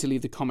feel free to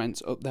leave the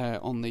comments up there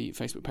on the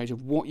Facebook page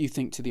of what you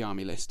think to the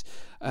army list,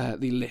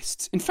 the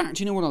lists. In fact,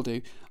 you know what I'll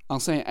do? I'll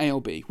say A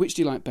or B. Which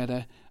do you like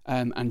better?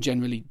 And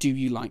generally, do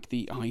you like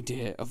the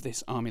idea of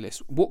this army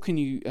list? What can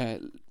you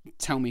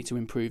tell me to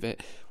improve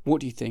it? What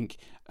do you think?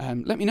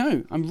 Let me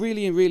know. I'm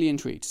really, really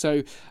intrigued.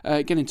 So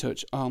get in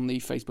touch on the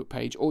Facebook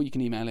page, or you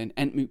can email in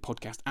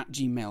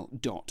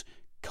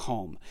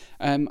entmootpodcast@gmail.com.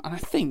 And I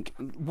think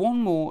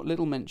one more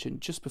little mention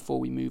just before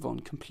we move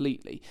on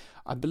completely.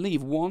 I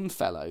believe one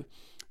fellow,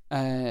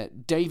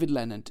 David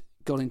Leonard,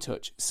 got in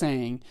touch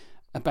saying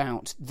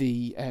about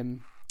the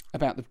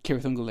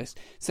Cirith Ungol list,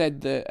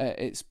 said that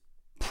it's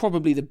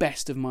probably the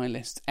best of my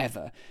lists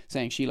ever,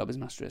 saying Shelob is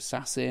Master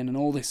Assassin and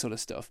all this sort of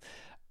stuff.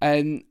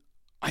 And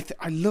I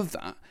love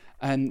that,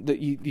 and that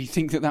you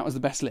think that was the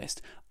best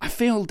list. I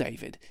feel,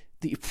 David,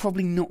 that you're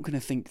probably not going to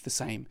think the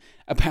same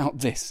about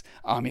this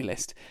army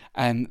list.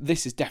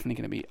 This is definitely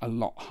going to be a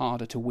lot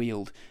harder to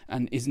wield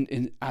and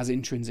isn't as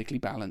intrinsically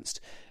balanced.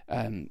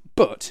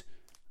 But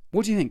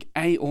what do you think,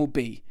 A or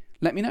B?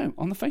 Let me know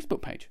on the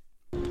Facebook page.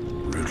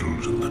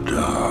 Riddles in the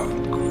dark.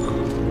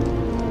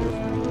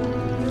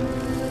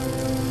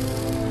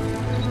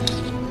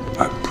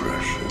 I'm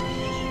precious.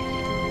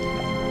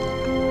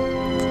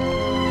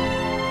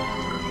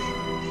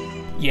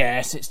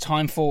 Yes, it's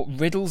time for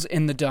Riddles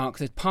in the Dark,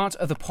 the part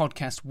of the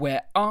podcast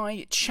where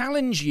I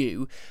challenge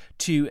you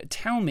to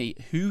tell me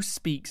who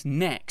speaks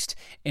next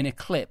in a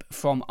clip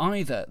from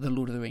either The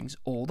Lord of the Rings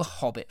or The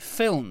Hobbit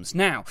films.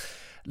 Now,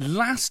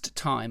 last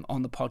time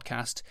on the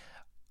podcast,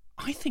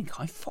 I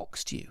think I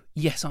foxed you.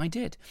 Yes, I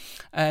did.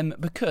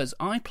 Because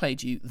I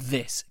played you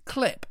this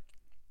clip.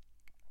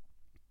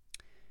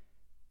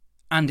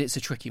 And it's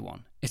a tricky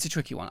one. It's a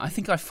tricky one. I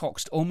think I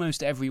foxed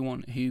almost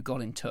everyone who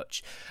got in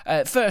touch.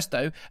 First,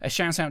 though, a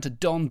shout out to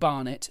Don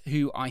Barnett,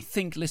 who I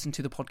think listened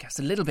to the podcast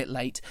a little bit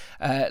late,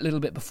 a little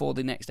bit before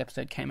the next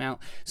episode came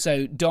out.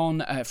 So,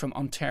 Don from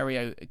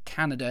Ontario,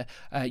 Canada,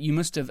 you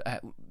must have...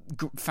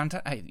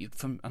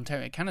 from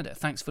Ontario, Canada,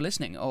 thanks for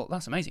listening. Oh,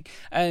 that's amazing.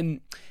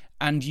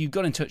 And you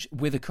got in touch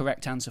with a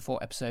correct answer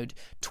for episode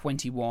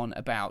 21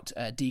 about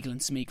Deagle and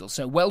Smeagol.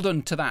 So well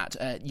done to that.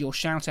 Your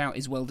shout-out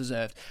is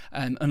well-deserved,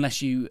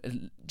 unless you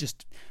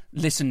just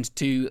listened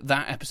to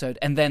that episode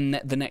and then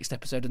the next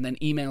episode and then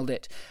emailed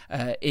it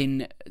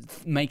in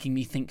making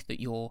me think that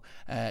you're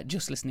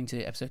just listening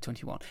to episode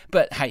 21.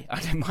 But hey,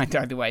 I don't mind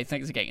either way.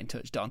 Thanks for getting in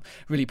touch, Don.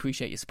 Really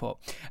appreciate your support.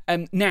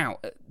 Now,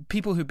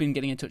 people who've been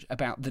getting in touch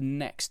about the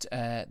next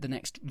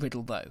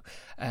riddle, though,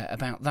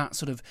 about that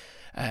sort of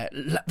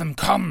let them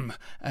come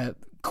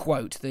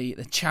quote, the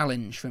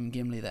challenge from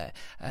Gimli there.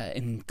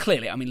 And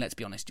clearly, I mean, let's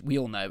be honest, we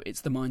all know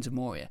it's the Mines of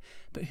Moria.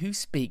 But who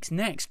speaks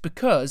next?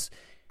 Because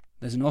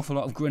there's an awful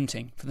lot of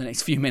grunting for the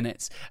next few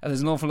minutes.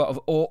 There's an awful lot of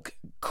orc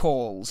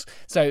calls.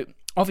 So,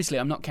 obviously,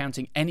 I'm not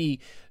counting any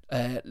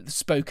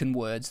spoken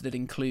words that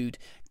include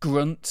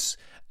grunts,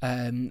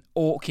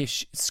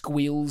 orcish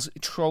squeals,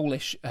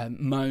 trollish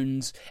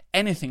moans,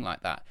 anything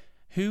like that.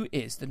 who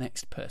is the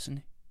next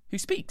person who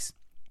speaks.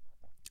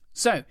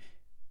 So,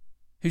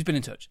 who's been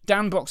in touch?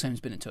 Dan Broxham's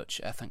been in touch.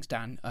 Thanks,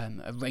 Dan.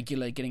 A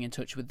regular getting in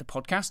touch with the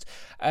podcast.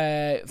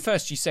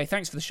 First, you say,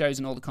 thanks for the shows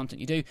and all the content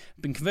you do.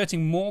 Been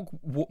converting Morg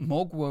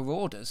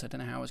Marauders, I don't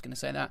know how I was going to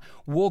say that,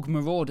 Warg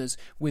Marauders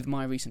with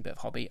my recent bit of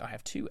hobby. I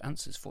have 2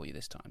 answers for you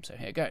this time, so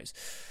here goes.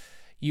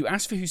 You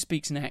asked for who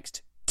speaks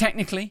next.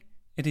 Technically,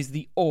 it is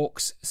the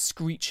orcs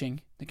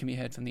screeching that can be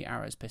heard from the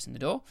arrows pissing the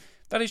door.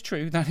 That is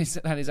true. That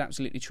is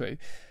absolutely true.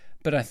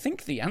 But I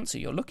think the answer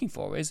you're looking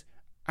for is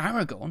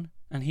Aragorn,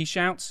 and he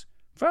shouts,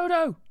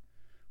 Frodo!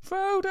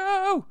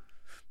 Frodo!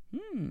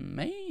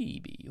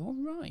 Maybe you're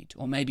right,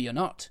 or maybe you're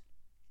not.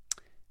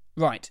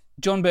 Right,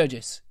 John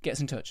Burgess gets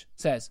in touch,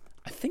 says,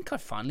 I think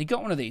I've finally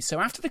got one of these. So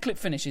after the clip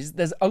finishes,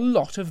 there's a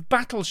lot of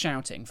battle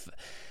shouting.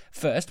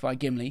 First by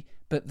Gimli,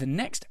 but the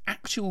next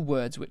actual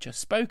words which are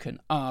spoken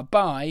are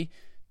by...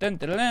 Dun,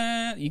 dun, dun,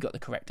 dun. You got the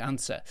correct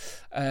answer.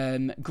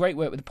 Great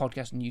work with the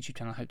podcast and YouTube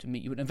channel. I hope to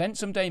meet you at an event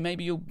someday.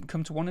 Maybe you'll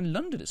come to one in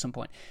London at some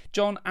point.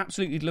 John,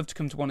 absolutely love to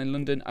come to one in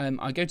London.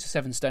 I go to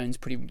Seven Stones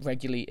pretty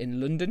regularly in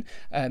London.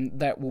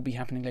 That will be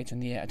happening later in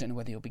the year. I don't know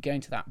whether you'll be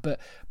going to that. But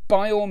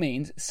by all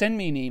means, send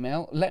me an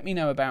email. Let me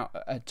know about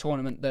a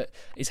tournament that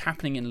is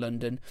happening in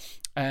London.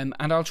 And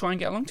I'll try and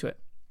get along to it.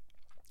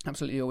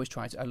 Absolutely, always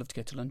try to. I love to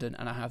go to London,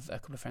 and I have a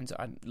couple of friends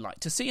that I'd like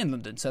to see in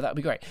London, so that would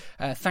be great.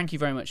 Thank you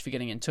very much for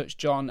getting in touch,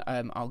 John.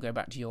 I'll go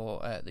back to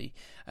your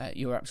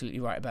you're absolutely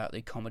right about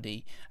the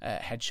comedy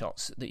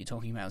headshots that you're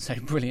talking about. So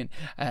brilliant.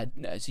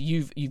 So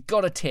you've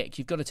got a tick.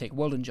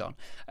 Well done, John.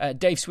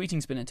 Dave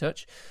Sweeting's been in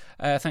touch.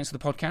 Thanks for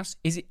the podcast.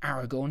 Is it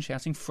Aragorn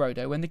shouting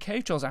Frodo when the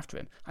cave troll's after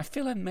him? I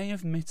feel I may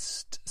have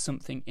missed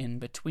something in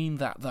between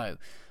that though.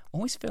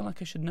 Always feel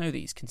like I should know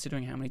these,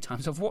 considering how many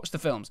times I've watched the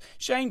films.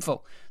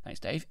 Shameful. Thanks,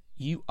 Dave.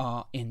 You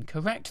are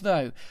incorrect,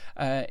 though.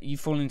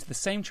 You've fallen into the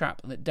same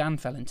trap that Dan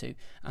fell into,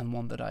 and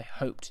one that I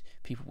hoped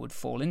people would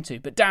fall into.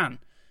 But Dan,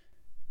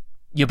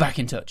 you're back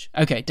in touch.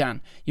 Okay,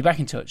 Dan, you're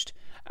back in touch,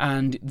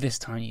 and this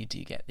time you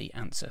do get the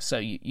answer. So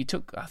you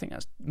took, I think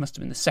that must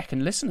have been the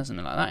second listen or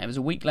something like that. It was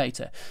a week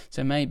later,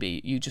 so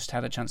maybe you just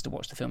had a chance to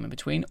watch the film in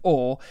between,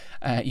 or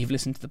you've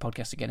listened to the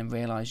podcast again and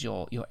realised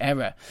your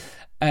error.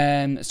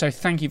 So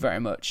thank you very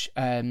much.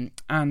 And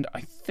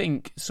I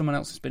think someone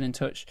else has been in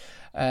touch.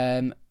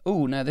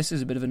 Now this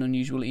is a bit of an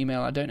unusual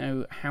email. I don't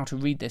know how to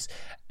read this.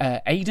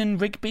 Aidan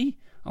Rigby,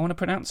 I want to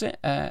pronounce it.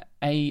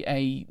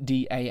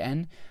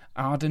 Aadan.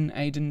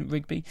 Aidan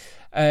Rigby.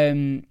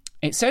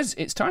 It says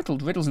it's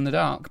titled Riddles in the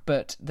Dark,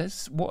 but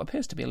there's what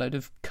appears to be a load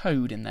of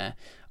code in there.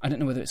 I don't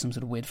know whether it's some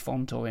sort of weird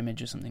font or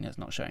image or something that's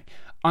not showing.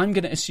 I'm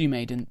going to assume,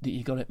 Aidan, that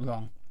you got it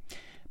wrong,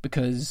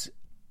 because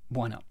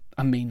why not?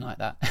 I'm mean like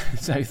that.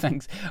 So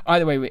thanks.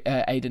 Either way,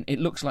 Aidan, it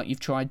looks like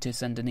you've tried to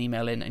send an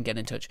email in and get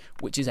in touch,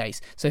 which is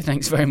ace. So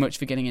thanks very much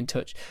for getting in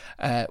touch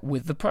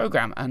with the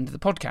programme and the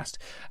podcast.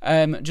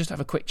 Just have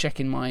a quick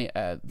check in my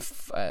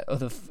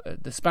the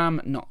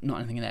spam, not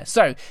anything in there.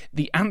 So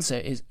the answer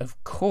is,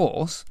 of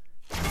course...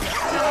 I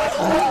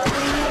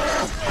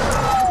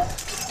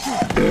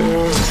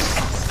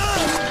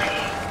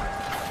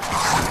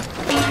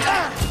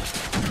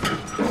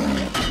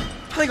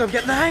think I'm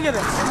getting the hang of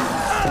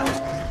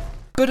this.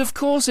 But of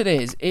course it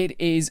is. It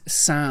is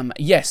Sam.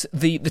 Yes,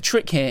 the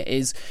trick here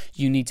is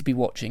you need to be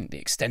watching the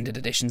extended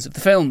editions of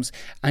the films,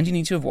 and you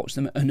need to have watched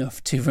them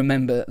enough to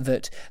remember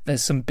that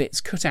there's some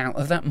bits cut out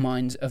of that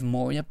Mines of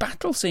Moria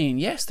battle scene.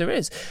 Yes, there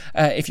is.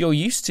 If you're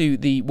used to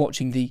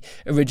watching the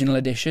original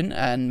edition,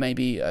 and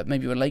maybe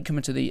you're a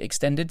latecomer to the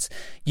extendeds,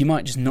 you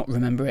might just not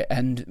remember it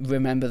and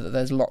remember that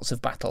there's lots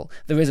of battle.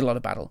 There is a lot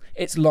of battle.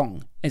 It's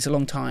long. It's a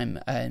long time,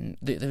 and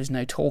there is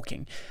no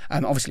talking.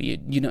 Obviously,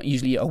 you're not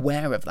usually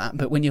aware of that,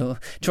 but when you're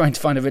trying to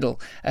find a riddle,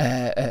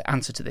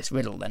 answer to this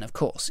riddle, then of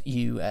course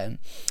you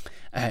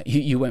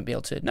won't be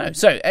able to know.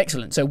 So,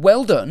 excellent. So,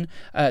 well done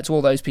to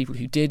all those people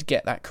who did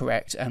get that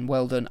correct, and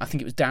well done. I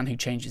think it was Dan who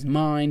changed his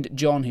mind,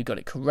 John who got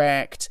it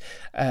correct.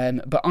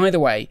 But either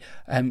way,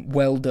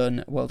 well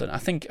done, well done. I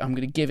think I'm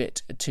going to give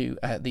it to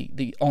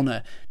the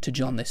honour to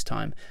John this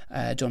time.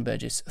 John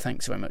Burgess,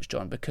 thanks very much,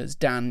 John, because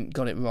Dan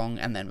got it wrong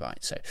and then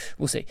right. So,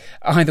 we'll see.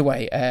 Either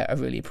way, I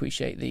really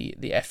appreciate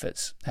the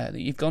efforts that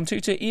you've gone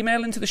to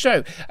email into the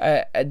show.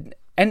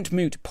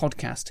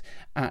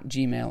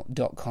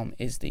 entmootpodcast@gmail.com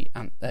is the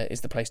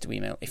place to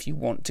email if you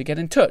want to get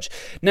in touch.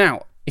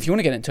 Now, if you want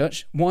to get in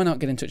touch, why not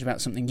get in touch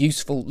about something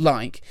useful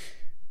like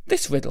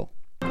this riddle?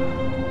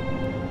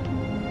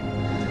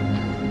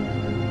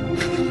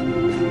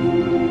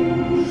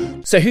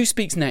 So who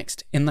speaks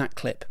next in that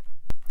clip?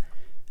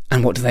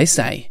 And what do they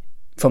say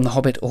from The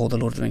Hobbit or the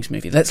Lord of the Rings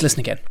movie? Let's listen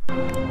again.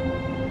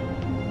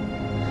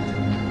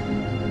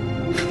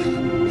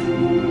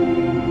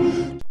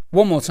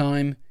 One more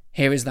time,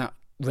 here is that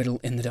riddle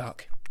in the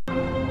dark.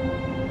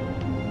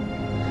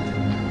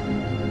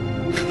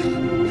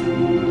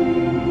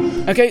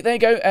 Okay, there you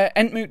go.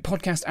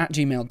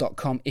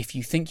 entmootpodcast@gmail.com if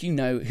you think you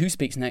know who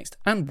speaks next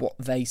and what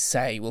they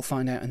say. We'll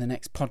find out in the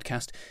next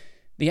podcast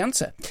the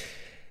answer.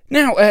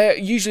 Now,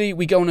 usually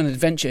we go on an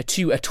adventure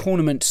to a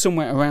tournament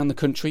somewhere around the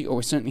country, or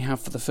we certainly have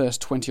for the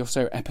first 20 or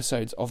so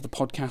episodes of the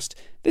podcast.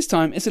 This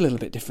time it's a little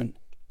bit different,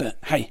 but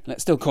hey,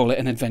 let's still call it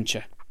an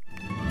adventure.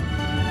 Here,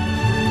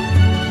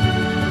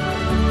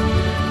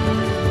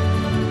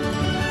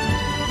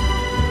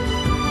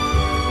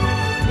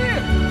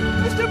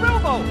 Mr.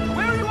 Bilbo,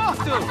 where are you off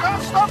to?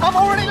 Can't stop, I'm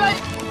already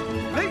late.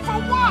 Late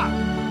for what?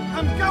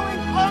 I'm going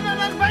on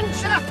an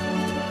adventure.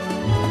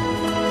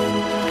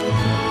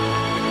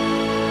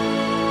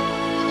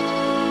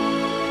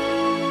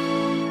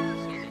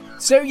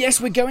 So yes,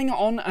 we're going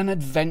on an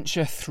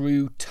adventure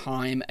through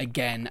time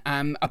again.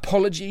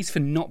 Apologies for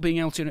not being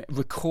able to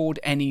record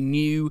any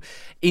new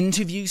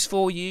interviews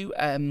for you.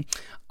 I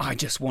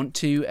just want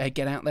to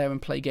get out there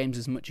and play games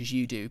as much as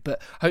you do. But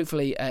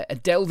hopefully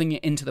delving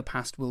into the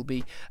past will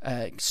be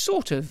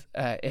sort of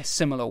a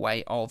similar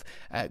way of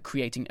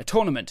creating a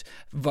tournament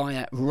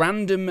via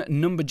random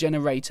number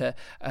generator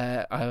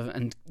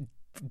and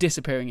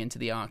disappearing into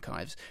the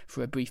archives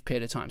for a brief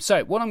period of time.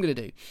 So what I'm going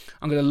to do,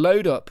 I'm going to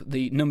load up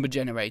the number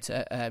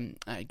generator,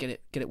 get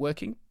it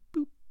working,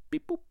 boop,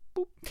 beep, boop,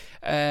 boop.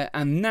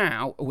 And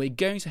now we're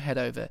going to head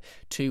over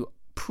to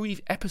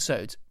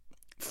episodes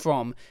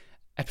from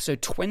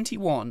episode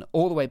 21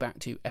 all the way back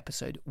to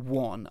episode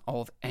 1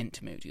 of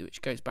Entmoot,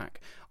 which goes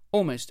back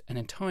almost an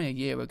entire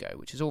year ago,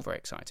 which is all very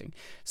exciting.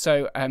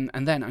 So and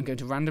then I'm going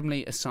to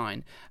randomly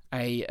assign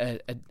a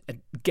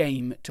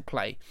game to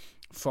play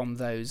from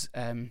those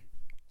episodes.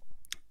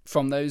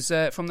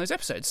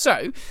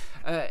 So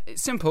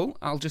it's simple.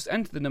 I'll just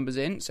enter the numbers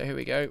in. So here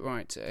we go.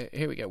 Right,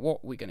 here we go.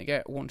 What we're going to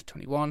get: 1 to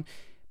 21.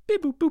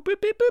 Beep, boop, boop,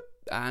 beep, beep, boop.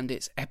 And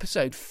it's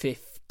episode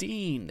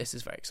 15. This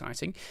is very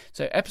exciting.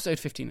 So episode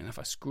 15. And if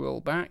I scroll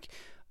back,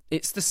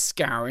 it's the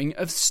Scouring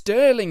of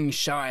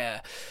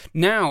Stirlingshire.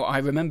 Now, I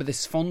remember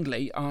this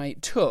fondly. I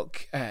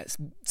took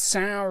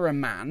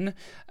Sauron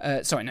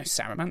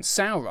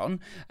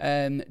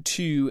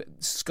to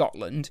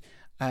Scotland.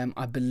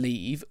 I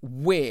believe,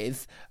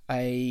 with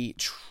I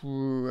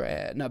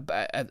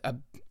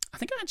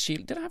think I had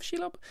Shelob. Did I have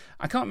Shelob?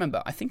 I can't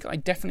remember. I think I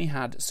definitely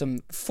had some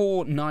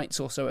 4 nights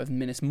or so of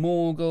Minas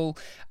Morgul,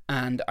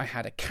 and I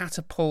had a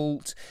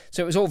catapult.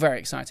 So it was all very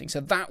exciting. So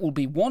that will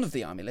be one of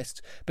the army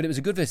lists, but it was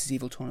a good versus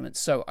evil tournament.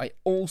 So I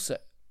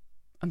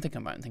think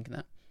I'm right in thinking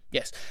that.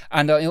 Yes,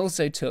 and I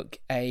also took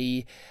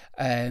an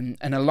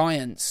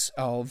alliance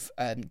of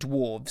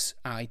dwarves.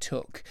 I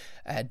took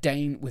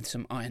Dane with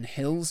some Iron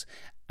Hills,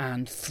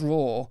 and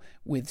Thror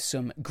with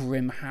some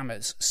Grim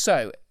Hammers.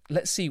 So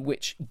let's see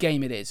which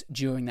game it is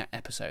during that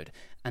episode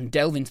and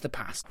delve into the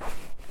past.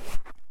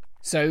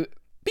 So,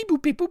 beep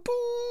boop beep boop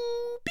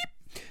boop beep.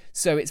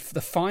 So it's the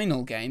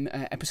final game,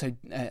 episode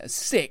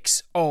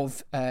 6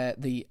 of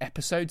the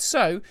episode.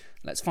 So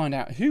let's find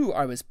out who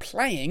I was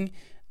playing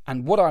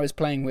and what I was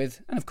playing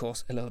with, and of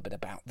course a little bit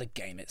about the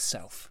game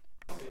itself.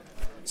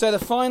 So the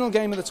final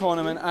game of the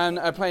tournament, and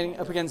playing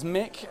up against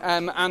Mick,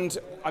 and I'm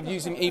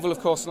using evil, of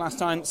course, last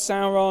time.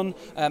 Sauron,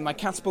 my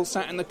catapult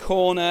sat in the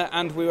corner,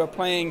 and we were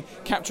playing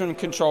Capture and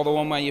Control, the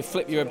one where you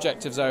flip your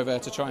objectives over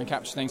to try and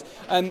capture things.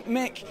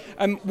 Mick,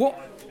 what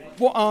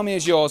army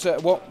is yours?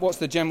 What's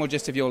the general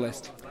gist of your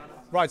list?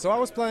 Right, so I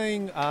was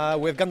playing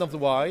with Gandalf the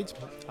White,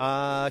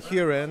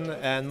 Hurin,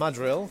 and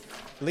Madril,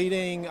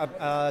 leading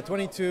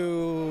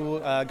 22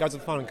 Guards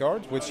of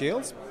Farnkard with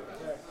shields.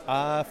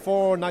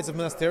 4 Knights of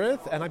Minas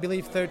Tirith, and I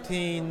believe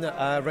 13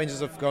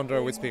 Rangers of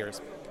Gondor with spears.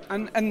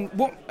 And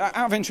what,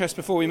 out of interest,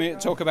 before we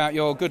talk about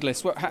your good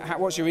list,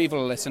 what's your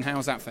evil list and how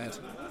has that fared?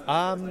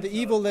 The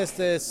evil list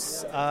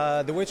is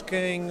the Witch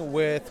King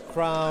with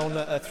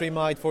Crown, 3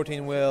 Might,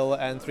 14 Will,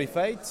 and 3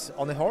 Fate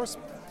on a horse.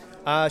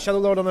 Shadow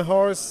Lord on a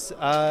horse,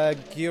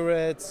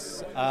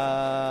 Gyret,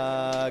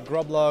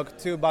 Groblog,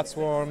 2 Bat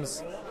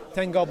Swarms,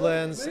 10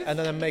 Goblins, and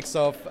then a mix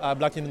of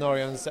Black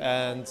Numenorians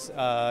and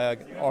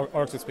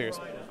Orcs with spears.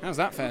 How's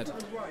that fared?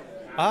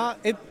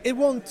 It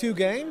won 2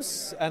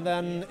 games, and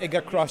then it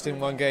got crushed in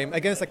 1 game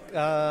against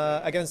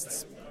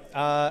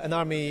an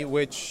army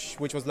which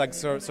was like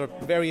sort of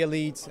very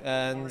elite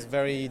and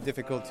very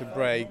difficult to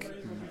break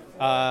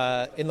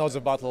in Lords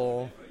of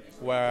Battle,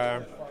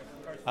 where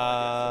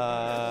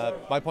my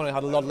opponent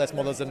had a lot less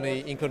models than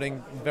me,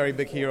 including very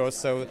big heroes.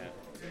 So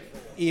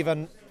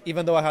even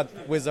though I had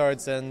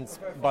wizards and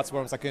bat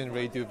swarms, I couldn't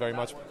really do very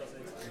much.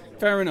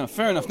 Fair enough.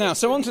 Now,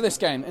 so into this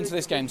game.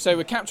 So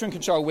we're Capture and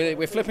Control.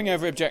 We're flipping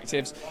over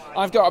objectives.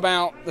 I've got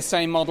about the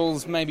same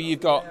models. Maybe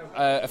you've got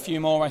a few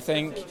more, I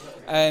think.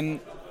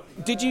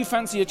 Did you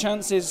fancy your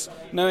chances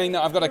knowing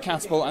that I've got a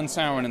Catapult and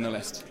Sauron in the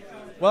list?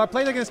 Well, I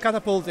played against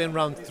Catapult in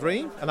round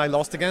 3, and I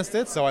lost against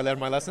it, so I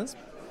learned my lessons.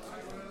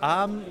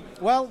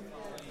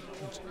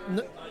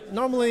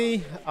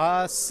 Normally,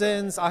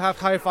 since I have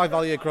higher 5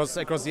 value across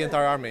the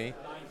entire army,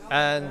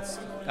 and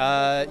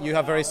you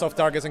have very soft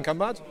targets in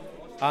combat,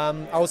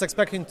 I was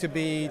expecting to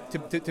be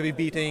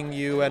beating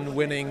you and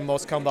winning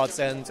most combats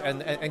and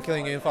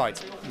killing you in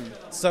fights.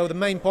 So the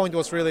main point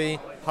was really,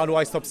 how do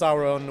I stop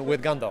Sauron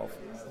with Gandalf?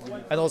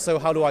 And also,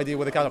 how do I deal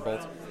with the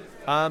Catapult?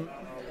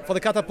 For the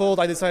Catapult,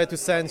 I decided to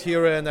send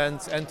Hurin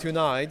and 2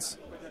 Knights,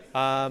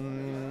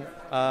 straight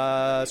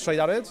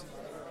at it,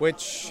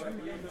 which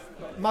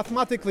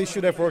mathematically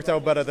should have worked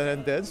out better than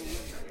it did.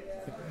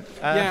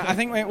 Yeah, I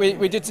think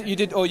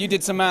you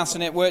did some maths,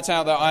 and it worked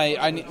out that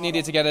I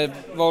needed to get a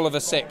roll of a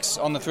 6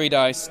 on the 3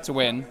 dice to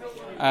win,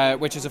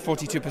 which is a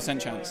 42%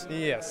 chance.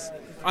 Yes.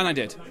 And I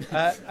did.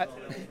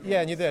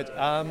 Yeah, and you did.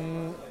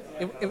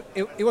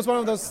 It was one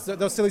of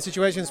those silly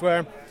situations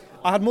where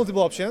I had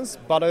multiple options,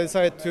 but I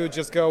decided to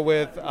just go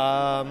with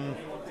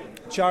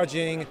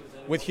charging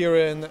with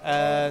Huron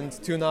and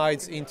 2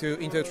 knights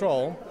into a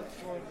troll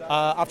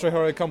after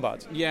heroic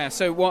combat. Yeah.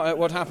 So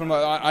what happened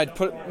was I'd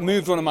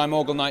moved one of my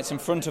Morgul knights in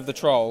front of the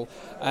troll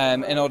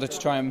in order to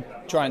try and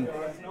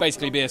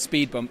basically be a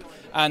speed bump.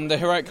 And the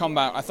heroic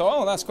combat, I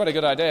thought, that's quite a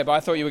good idea, but I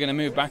thought you were going to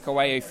move back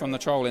away from the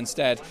troll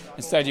instead.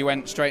 Instead, you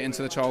went straight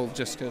into the troll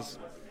just because.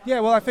 Yeah,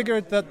 well, I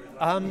figured that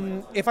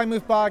if I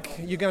move back,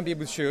 you're going to be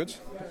able to shoot,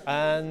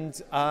 and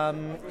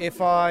if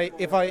I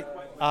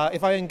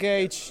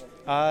engage,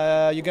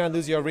 you're going to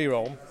lose your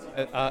reroll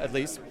at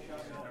least.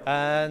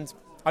 And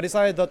I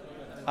decided that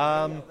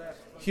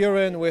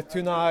Huron with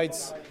 2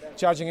 knights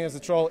charging against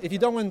the troll. If you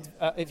don't win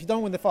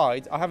the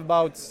fight, I have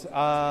about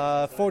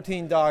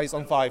 14 dice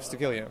on 5s to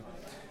kill you,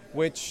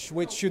 which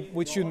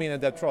should mean a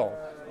dead troll.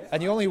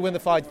 And you only win the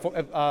fight for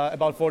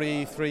about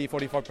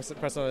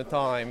 44% of the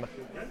time.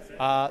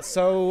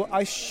 So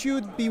I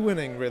should be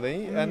winning,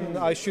 really, and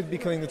I should be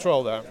killing the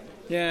troll there.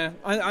 Yeah,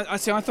 I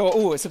see. I thought,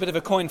 it's a bit of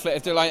a coin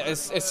flip. Like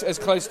it's as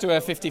close to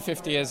a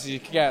 50-50 as you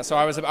could get. So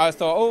I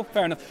thought,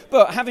 fair enough.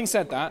 But having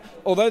said that,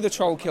 although the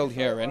troll killed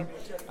Huron,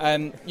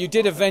 you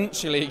did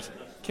eventually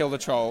kill the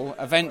troll.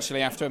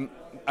 Eventually, after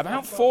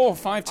about 4 or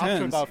 5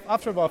 turns.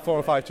 After about 4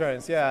 or 5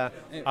 turns, yeah.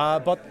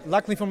 But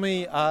luckily for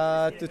me,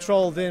 the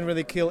troll didn't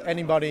really kill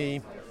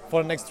anybody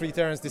for the next 3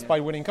 turns,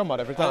 despite winning combat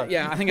every time.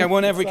 Yeah, I think I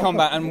won every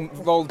combat and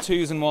rolled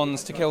 2s and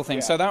 1s to kill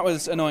things, so that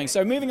was annoying.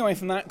 So moving away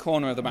from that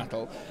corner of the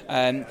battle,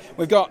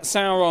 we've got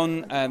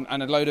Sauron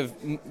and a load of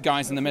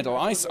guys in the middle.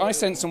 I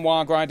sent some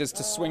Warg Riders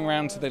to swing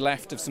round to the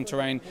left of some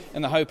terrain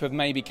in the hope of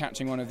maybe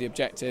catching one of the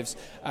objectives,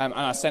 and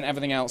I sent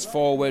everything else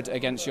forward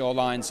against your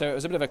line, so it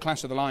was a bit of a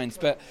clash of the lines.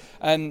 But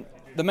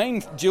the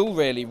main duel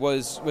really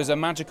was a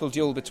magical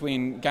duel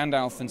between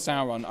Gandalf and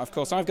Sauron. Of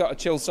course, I've got a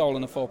Chill Soul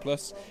on a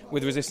 4+,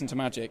 with resistant to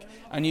magic,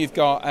 and you've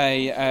got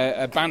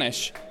a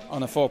Banish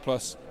on a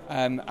 4+,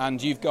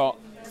 and you've got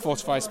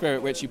Fortify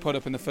Spirit, which you put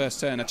up in the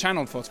first turn, a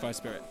channeled Fortify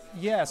Spirit.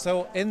 Yeah,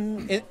 so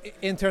in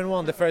turn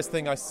 1, the first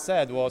thing I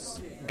said was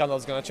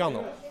Gandalf's going to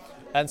channel.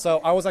 And so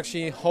I was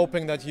actually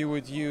hoping that you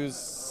would use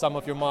some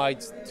of your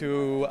might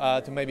to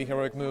maybe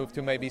heroic move,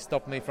 to maybe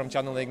stop me from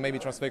channeling, maybe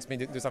transfix me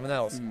to do something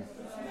else.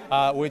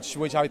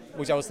 Which I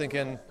was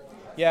thinking,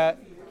 you're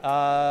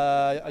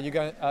gonna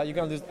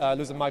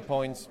lose a might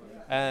point,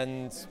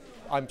 and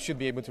I should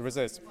be able to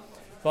resist.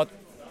 But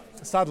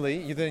sadly,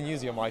 you didn't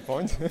use your might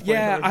point.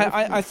 Yeah,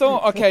 I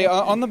thought, okay,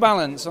 on the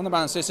balance,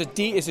 it's a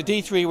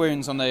D3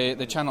 wounds on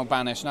the channel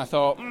Banish, and I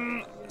thought,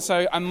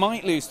 so I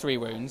might lose 3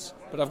 wounds,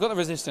 but I've got the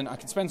resistant. I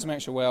can spend some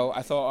extra will.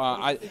 I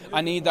thought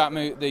I need that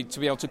move to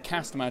be able to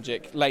cast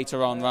magic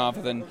later on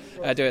rather than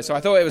do it. So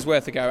I thought it was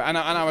worth a go, and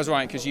I was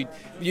right, because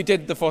you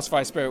did the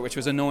Fortify Spirit, which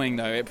was annoying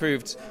though. It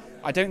proved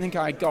I don't think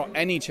I got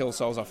any Chill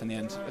Souls off in the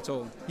end at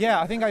all. Yeah,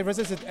 I think I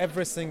resisted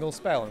every single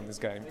spell in this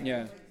game.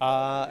 Yeah.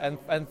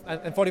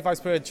 And 45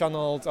 Spirit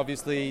channeled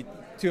obviously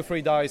 2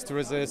 free dice to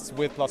resist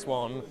with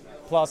 +1.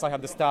 Plus I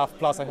had the staff,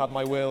 plus I had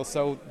my will,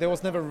 so there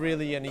was never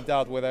really any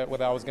doubt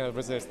whether I was going to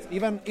resist.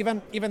 Even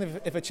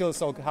if a Chill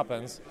Soul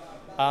happens,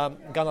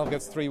 Gandalf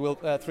gets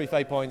 3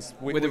 fate points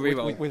with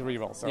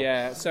reroll. So.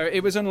 Yeah, so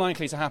it was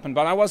unlikely to happen,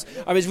 but I was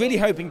really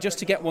hoping just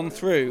to get one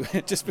through,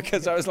 just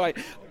because I was like,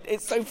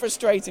 it's so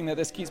frustrating that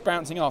this keeps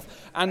bouncing off,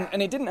 and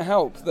it didn't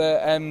help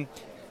that.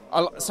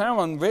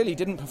 Sauron really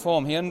didn't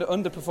perform. He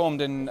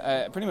underperformed in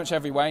pretty much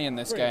every way in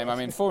this game. I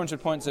mean,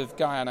 400 points of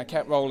Gaia, and I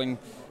kept rolling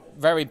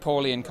very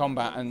poorly in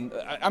combat, and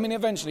I mean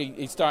eventually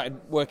he started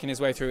working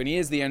his way through, and he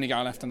is the only guy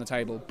left on the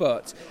table,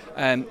 but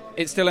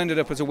it still ended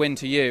up as a win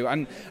to you.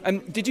 And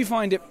did you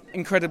find it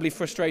incredibly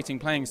frustrating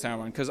playing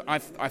Sauron? Because I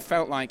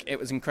felt like it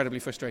was incredibly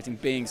frustrating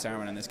being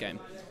Sauron in this game.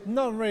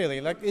 Not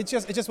really. Like it's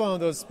just one of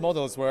those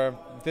models where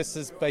this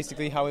is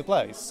basically how it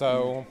plays,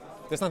 so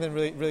there's nothing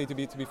really to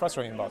be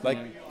frustrating about. Like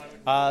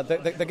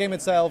the game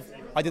itself,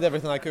 I did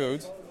everything I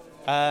could.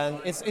 And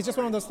it's just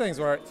one of those things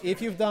where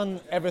if you've done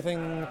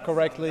everything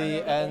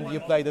correctly and you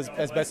played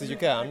as best as you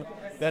can,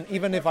 then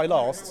even if I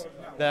lost,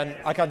 then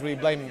I can't really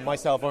blame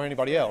myself or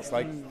anybody else.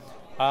 Like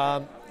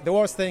the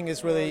worst thing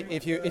is really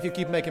if you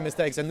keep making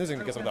mistakes and losing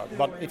because of that.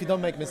 But if you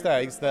don't make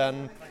mistakes,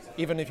 then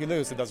even if you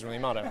lose, it doesn't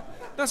really matter.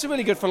 That's a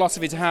really good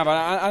philosophy to have,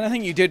 and I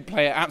think you did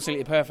play it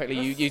absolutely perfectly.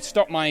 You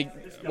stopped my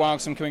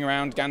Wargs from coming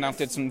around. Gandalf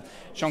did some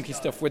shonky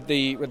stuff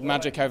with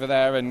magic over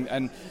there,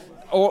 and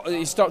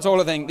he stopped all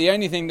of the things. The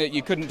only thing that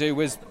you couldn't do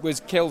was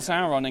kill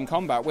Sauron in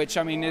combat, which,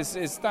 I mean,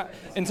 is that,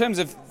 in terms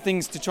of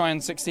things to try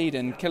and succeed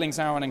in, killing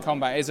Sauron in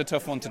combat is a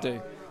tough one to do.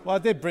 Well, I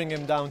did bring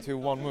him down to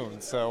 1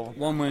 wound, so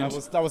 1 wound.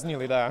 That was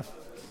nearly there.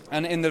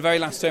 And in the very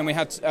last turn, we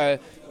had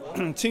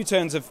 2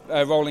 turns of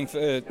rolling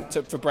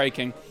for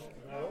breaking.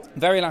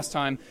 Very last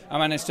time, I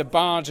managed to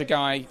barge a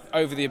guy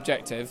over the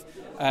objective,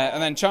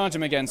 and then charge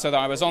him again so that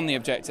I was on the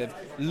objective,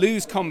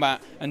 lose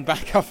combat, and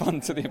back up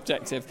onto the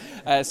objective.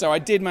 So I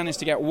did manage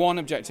to get one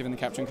objective in the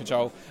capture and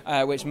control,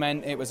 which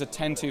meant it was a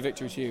 10-2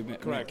 victory to you.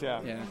 Correct,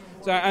 yeah.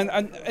 So,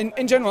 and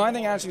in general, I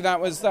think actually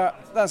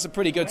that's a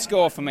pretty good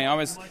score for me. I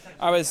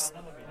was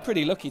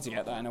pretty lucky to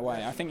get that in a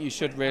way. I think you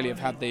should really have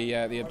had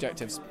the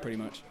objectives pretty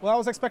much. Well, I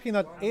was expecting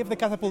that if the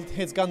catapult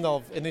hits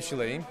Gandalf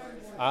initially,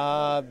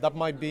 that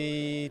might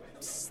be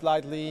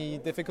slightly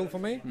difficult for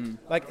me.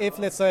 Like if,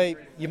 let's say,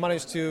 you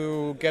manage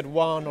to get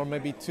one or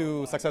maybe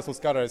two successful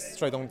scatters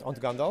straight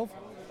onto Gandalf,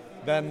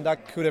 then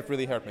that could have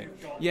really hurt me.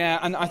 Yeah,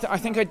 and I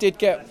think I did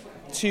get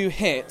 2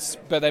 hits,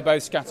 but they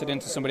both scattered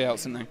into somebody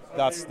else, didn't they?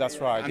 That's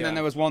right. And then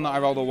there was one that I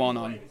rolled a 1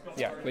 on.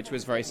 Yeah, which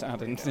was very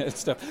sad and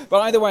stuff. But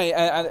either way,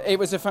 it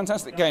was a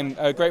fantastic game,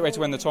 a great way to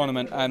win the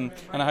tournament, and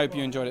I hope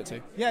you enjoyed it too.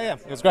 Yeah,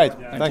 it was great.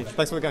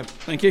 Thanks for the game.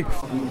 Thank you.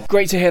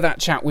 Great to hear that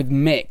chat with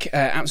Mick,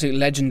 absolute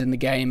legend in the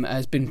game,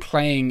 has been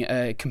playing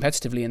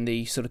competitively in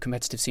the sort of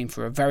competitive scene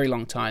for a very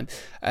long time.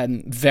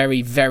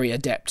 Very, very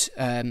adept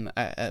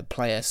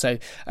player. So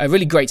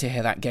really great to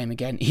hear that game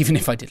again, even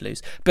if I did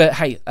lose. But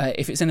hey,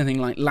 if it's anything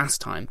like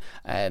last time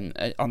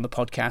on the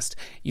podcast,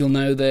 you'll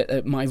know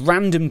that my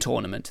random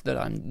tournament that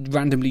I'm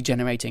randomly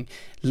generating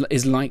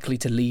is likely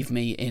to leave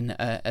me in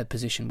a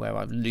position where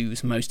I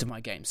lose most of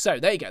my games. So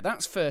there you go.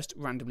 That's first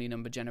randomly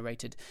number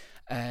generated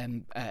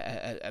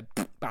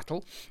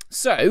battle.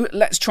 So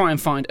let's try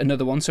and find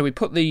another one. So we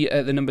put the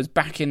numbers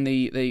back in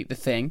the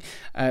thing.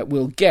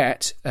 We'll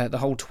get the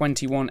whole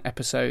 21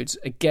 episodes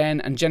again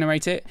and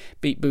generate it.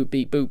 Beep, boop,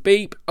 beep, boop,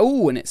 beep.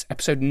 Oh, and it's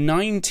episode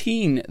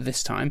 19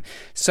 this time.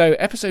 So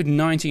episode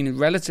 19 is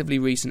relatively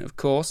recent, of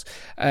course.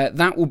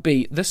 That will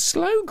be The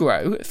Slow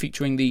Grow,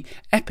 featuring the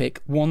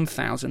epic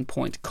 1,000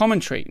 point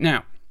commentary.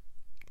 Now,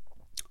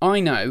 I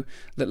know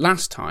that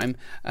last time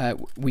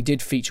we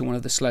did feature one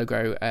of the Slow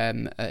Grow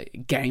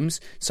games,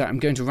 so I'm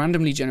going to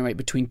randomly generate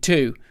between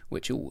 2.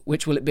 Which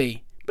will it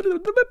be?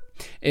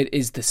 It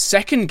is the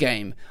second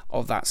game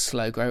of that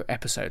Slow Grow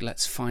episode.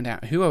 Let's find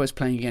out who I was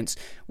playing against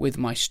with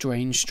my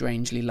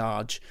strangely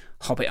large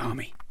Hobbit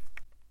army.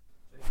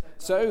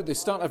 So, the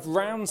start of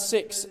round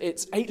 6,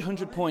 it's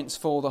 800 points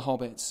for the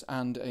Hobbits,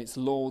 and it's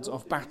Lords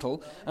of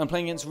Battle. I'm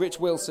playing against Rich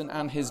Wilson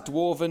and his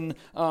Dwarven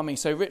army.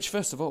 So, Rich,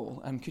 first of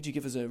all, could you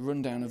give us a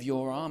rundown of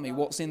your army?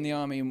 What's in the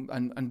army,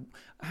 and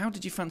how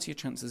did you fancy your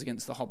chances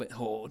against the Hobbit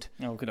Horde?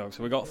 Okay,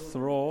 so we got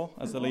Thror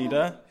as the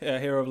leader,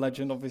 hero of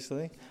legend,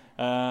 obviously.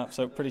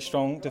 So, pretty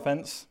strong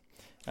defence.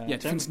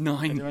 Defence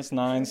 9. Defence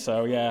 9,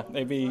 so yeah,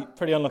 they'd be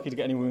pretty unlucky to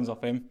get any wounds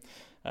off him.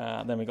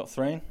 Then we got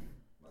Thrain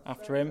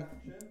after him.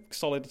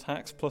 Solid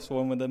attacks,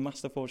 +1 with the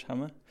Master Forge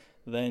Hammer.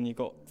 Then you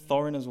got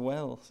Thorin as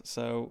well.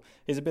 So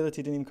his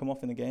ability didn't even come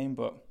off in the game,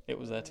 but it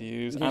was there to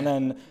use. Yeah. And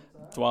then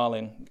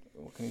Dwalin,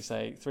 what can you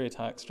say? 3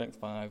 attacks, strength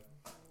 5.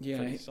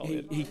 Yeah,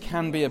 he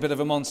can be a bit of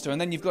a monster. And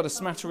then you've got a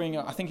smattering,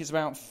 I think it's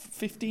about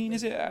 15,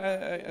 is it,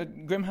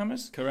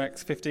 Grimhammers?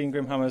 Correct, 15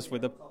 Grimhammers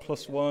with a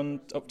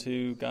 +1 up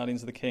to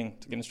Guardians of the King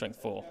to give them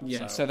strength 4.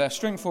 Yeah, so they're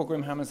strength 4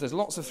 Grimhammers. There's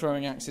lots of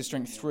throwing axes,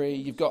 strength 3.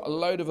 You've got a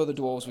load of other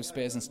dwarves with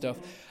spears and stuff.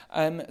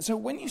 So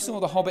when you saw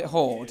the Hobbit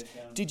Horde,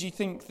 did you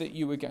think that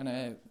you were going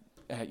to...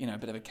 a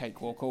bit of a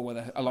cakewalk, or were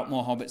there a lot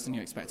more hobbits than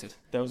you expected?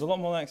 There was a lot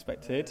more than I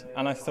expected,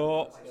 and I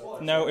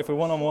thought, no, if we're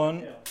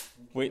one-on-one,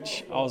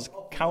 which I was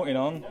counting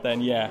on,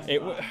 then yeah,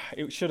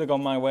 it should have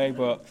gone my way,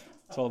 but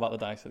it's all about the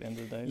dice at the end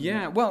of the day.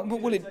 Yeah, well,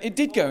 it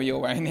did go your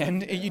way in the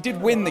end. You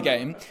did win the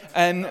game,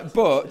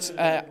 but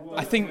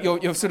I think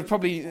you're sort of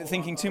probably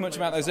thinking too much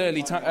about those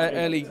early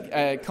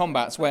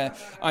combats where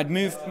I'd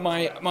moved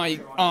my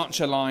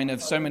archer line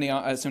of so many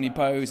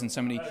bows and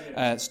so many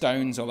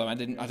stones. Although I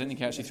don't think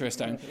he actually threw a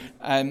stone,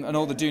 and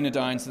all the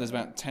Dunedain. So there's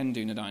about 10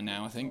 Dunedain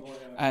now, I think.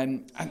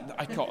 And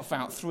I got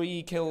about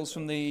 3 kills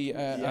from the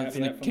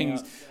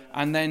kings,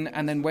 and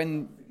then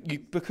when.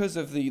 Because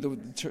of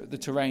the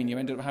terrain, you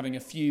ended up having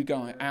a few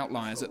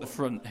outliers at the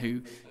front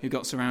who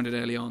got surrounded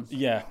early on.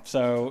 Yeah,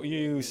 so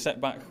you set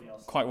back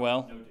quite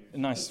well. A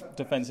nice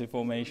defensive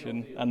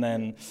formation, and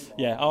then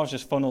I was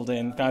just funneled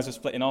in. Guys were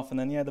splitting off, and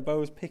then the bow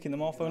was picking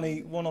them off.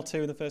 Only 1 or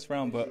 2 in the first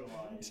round, but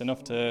it's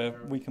enough to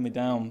weaken me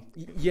down.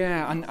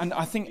 Yeah, and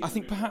I think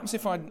perhaps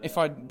if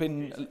I'd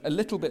been a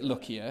little bit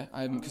luckier,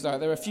 because there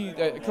were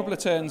a couple of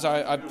turns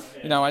I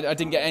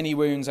didn't get any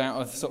wounds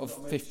out of sort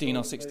of 15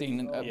 or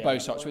 16 bow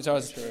shots, which I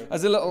was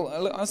a little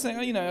I was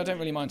saying I don't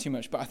really mind too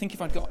much, but I think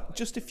if I'd got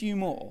just a few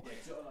more,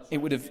 it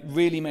would have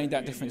really made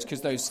that difference,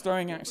 because those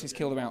throwing axes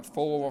killed about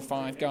 4 or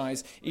 5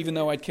 guys, even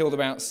though I'd killed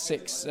about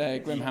 6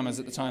 Grimhammers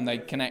at the time they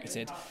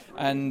connected.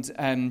 And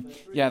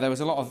there was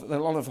a lot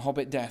of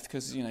Hobbit death,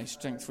 because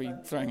strength 3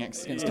 throwing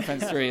axes against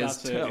defense 3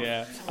 is tough.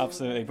 Yeah,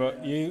 absolutely.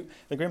 But the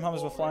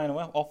Grimhammers were flying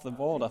off the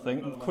board, I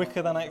think,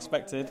 quicker than I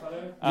expected.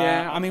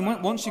 I mean,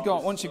 once you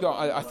got,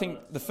 I think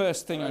the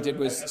first thing I did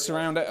was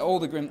surround all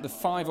the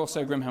 5 or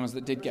so Grimhammers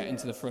that did get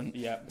into the front.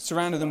 Yeah.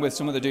 Surrounded them with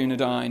some of the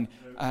Dunedain,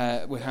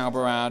 with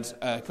Halbarad,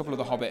 a couple of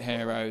the Hobbit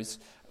heroes,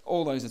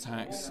 all those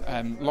attacks,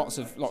 lots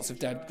of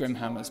dead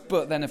Grimhammers.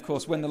 But then, of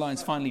course, when the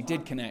lines finally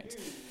did connect,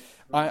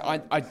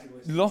 I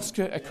lost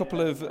a couple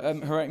of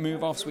heroic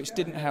move-offs, which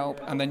didn't help,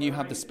 and then you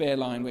had the spear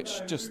line,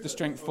 which just the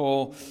strength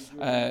 4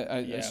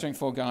 strength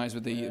 4 guys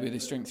with the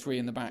strength 3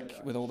 in the back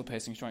with all the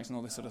piercing strikes and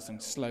all this sort of thing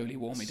slowly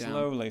wore me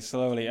down.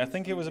 Slowly. I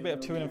think it was a bit of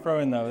to and fro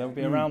in though. There would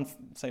be around,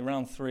 say,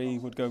 round 3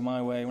 would go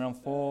my way, round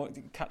 4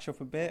 catch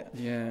up a bit.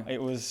 Yeah.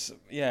 It was,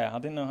 I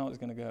didn't know how it was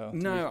going to go.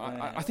 No,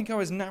 I think I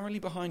was narrowly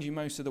behind you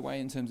most of the way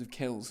in terms of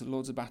kills.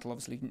 Lords of Battle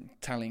obviously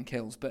tallying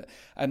kills, but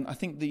I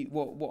think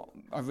what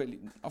I really,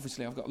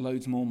 obviously I've got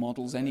loads more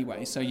models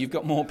anyway, so you've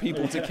got more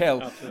people to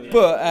kill.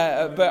 But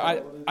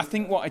I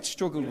think what I'd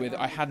struggled with,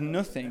 I had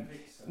nothing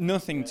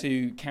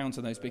to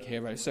counter those big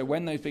heroes. So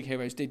when those big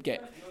heroes did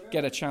get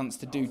a chance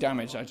to do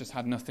damage, I just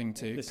had nothing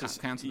to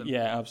counter them.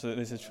 Yeah,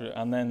 absolutely, this is true.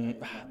 And then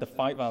the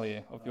fight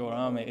value of your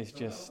army is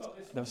just,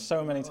 there were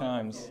so many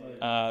times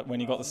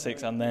when you got the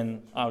 6 and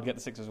then I would get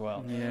the 6 as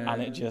well. Yeah.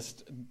 And it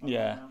just,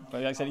 But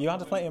like I said, you had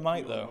plenty of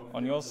might though,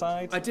 on your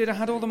side. I did, I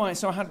had all the might,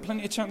 so I had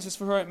plenty of chances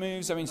for heroic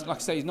moves. I mean, like I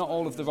say, not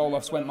all of the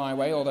roll-offs went my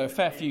way, although a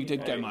fair few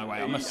did go my way,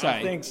 I must say.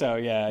 I think so,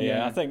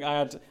 yeah. I think I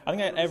had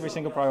every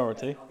single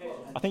priority.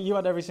 I think you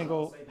had every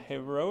single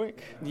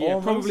heroic. Yeah,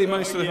 probably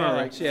most of the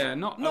heroics. Yeah,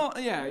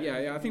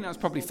 I think that's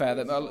probably fair.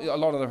 That a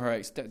lot of the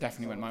heroics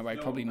definitely went my way,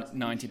 probably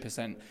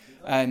 90%.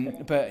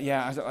 But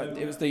yeah,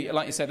 it was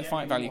like you said, the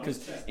fight value.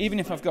 Because even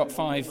if I've got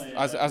 5,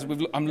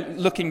 I'm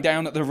looking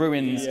down at the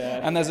ruins,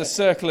 and there's a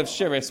circle of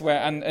Shiris where,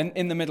 and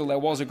in the middle there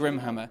was a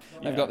Grimhammer.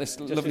 They've got this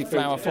lovely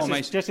flower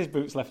formation. Just his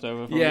boots left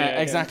over. Yeah,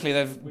 exactly.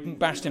 They've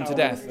bashed him to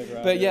death.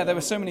 But yeah, there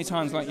were so many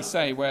times, like you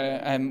say,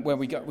 where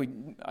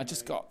I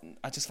just thought,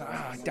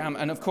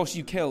 damn. And of course,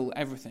 you kill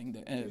everything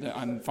that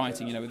I'm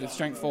fighting. With the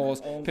strength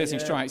 4s, piercing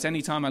strikes.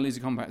 Any time I lose a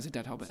combat, it's a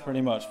dead hobbit.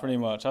 Pretty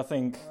much. I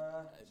think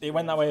it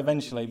went that way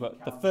eventually,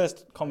 but the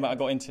first combat I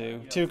got into,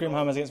 2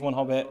 Grimhammers against 1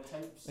 Hobbit,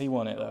 he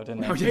won it though,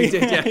 didn't he? Oh, he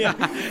did,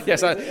 yeah.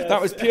 Yes, that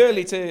was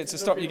purely to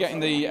stop you getting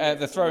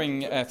the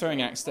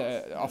throwing axe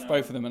off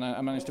both of them, and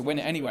I managed to win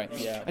it anyway.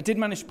 Yeah. I did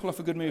manage to pull off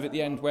a good move at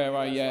the end where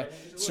I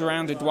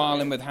surrounded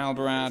Dwalin with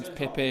Halbarad,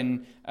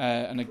 Pippin,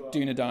 and a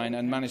Dunedain,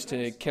 and managed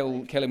to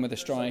kill him with a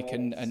strike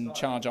and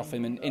charge off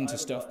him and into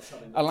stuff.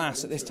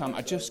 Alas, at this time,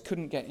 I just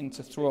couldn't get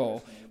into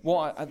Thrall.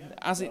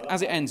 As it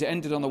ends, it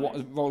ended on the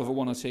roll of a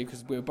 1 or 2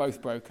 because we were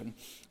both broken.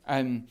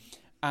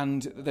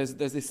 And there's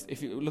this,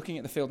 if you're looking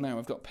at the field now,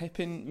 I've got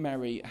Pippin,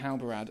 Merry,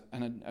 Halbarad,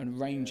 and a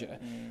Ranger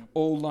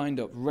all lined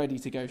up, ready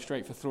to go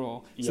straight for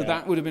Thrall. Yeah. So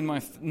that would have been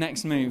my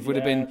next move, would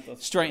have been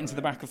straight into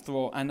the back of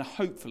Thrall, and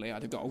hopefully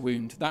I'd have got a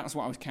wound. That's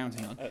what I was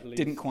counting on.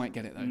 Didn't quite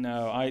get it, though.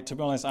 No, to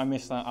be honest, I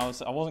missed that.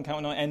 I wasn't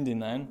counting on ending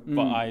then,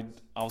 but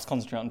I was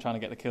concentrating on trying to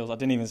get the kills. I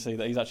didn't even see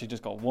that he's actually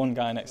just got one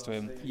guy next to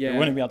him. Yeah. Who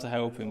wouldn't be able to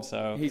help him,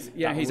 so... He's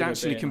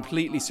actually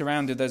completely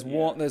surrounded. There's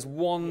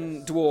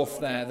one dwarf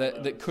there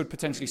that could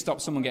potentially stop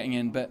someone getting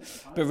in, but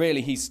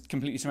really he's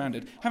completely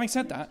surrounded. Having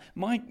said that,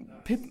 my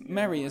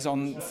Merry is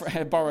on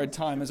borrowed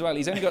time as well.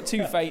 He's only got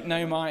 2 fate,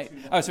 no might.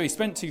 Oh, so he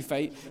spent 2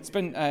 fate,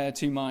 spent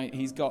 2 might.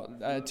 He's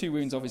got 2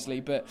 wounds, obviously,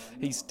 but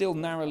he's still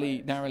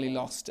narrowly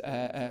lost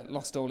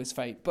all his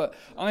fate. But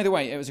either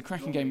way, it was a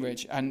cracking game,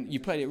 Rich, and you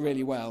played it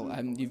really well,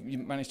 and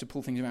you managed to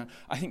pull things around.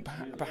 I think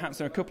perhaps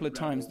there are a couple of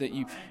times that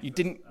you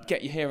didn't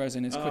get your heroes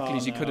in as quickly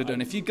as you could have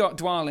done. If you got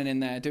Dwalin in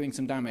there doing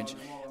some damage,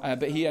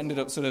 but he ended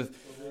up sort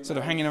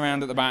of hanging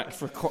around at the back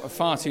for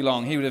far too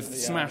long, he would have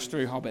smashed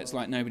through hobbits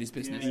like nobody's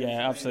business.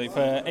 Yeah, absolutely.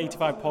 For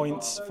 85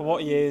 points, for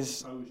what he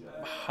is,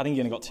 I think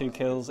he only got 2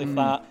 kills, if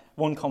that.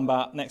 1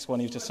 combat, next one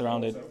he was just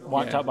surrounded,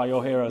 wiped out by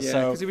your heroes.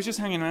 Yeah, because he was just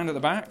hanging around at the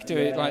back,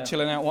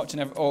 chilling out,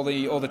 watching all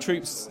the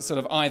troops sort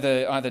of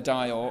either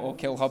die or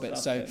kill hobbits.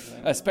 So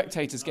a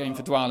spectator's game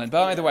for Dwalin.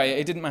 But either way,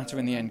 it didn't matter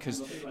in the end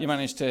because you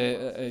managed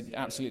to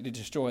absolutely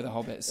destroy the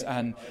hobbits,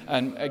 and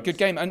a good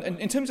game. And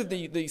in terms of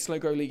the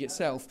Slowgrow League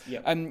itself,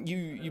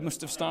 you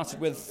must have started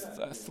with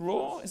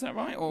Thrall, is that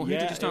right? Or who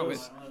did you start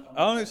with?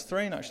 Oh, it's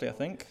Thrain actually, I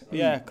think.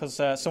 Yeah,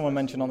 because someone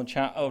mentioned on the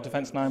chat,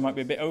 Defence 9 might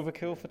be a bit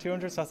overkill for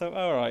 200, so I thought,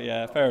 all right,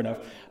 yeah, fair enough.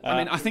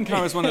 I think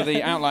I was one of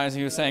the outliers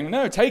who was saying,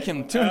 no, take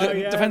him,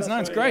 200, Defence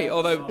 9's great,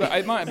 although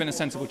it might have been a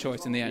sensible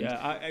choice in the end.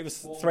 Yeah, it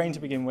was Thrain to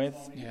begin with,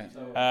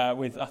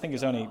 with, I think it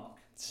was only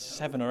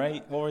 7 or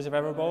 8 Warriors of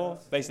Erebor,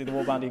 basically the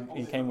warband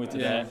he came with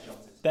today. Yeah.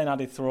 Then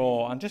added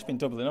Thrall, and just been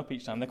doubling up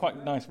each time. They're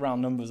quite nice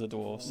round numbers of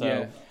dwarves.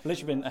 So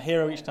literally been a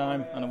hero each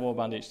time and a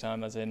warband each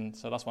time,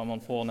 so that's why I'm on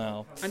 4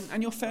 now.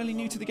 And you're fairly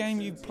new to the game.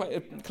 You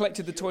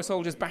collected the toy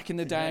soldiers back in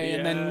the day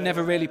and then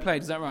never really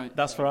played, is that right?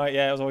 That's right,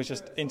 I was always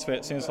just into it.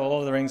 As soon as I saw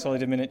Lord of the Rings,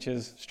 Solid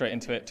Miniatures, straight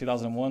into it,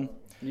 2001.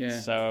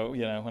 Yeah. So,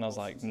 when I was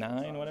like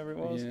 9, whatever it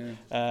was.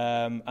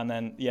 Yeah. And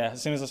then,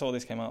 as soon as I saw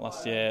this came out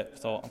last year, I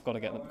thought, I've got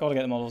to get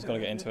the models, got to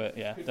get into it.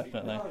 Yeah,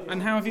 definitely.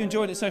 And how have you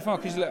enjoyed it so far?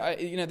 Because,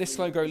 this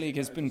Slowgrow League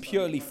has been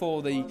purely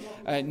for the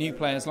new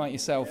players like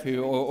yourself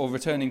or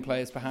returning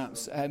players,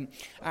 perhaps. How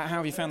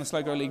have you found the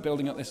Slowgrow League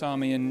building up this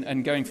army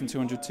and going from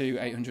 200 to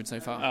 800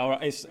 so far?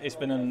 It's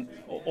been an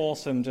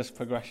awesome just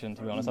progression,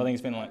 to be honest. I think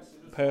it's been,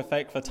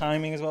 perfect for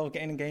timing as well,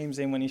 getting games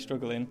in when you're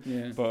struggling.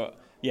 Yeah. But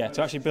Yeah,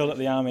 to actually build up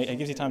the army, it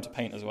gives you time to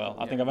paint as well.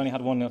 I think I've only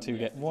had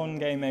one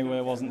game maybe where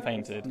it wasn't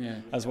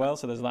painted as well,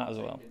 so there's that as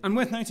well. And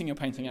worth noting your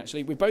painting,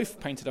 actually. We both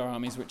painted our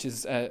armies, which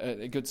is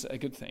a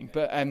good thing.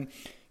 But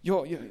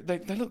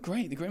they look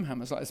great, the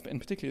Grimhammers, like, in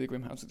particular the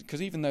Grimhammers,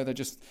 because even though they're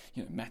just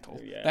metal,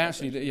 they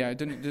actually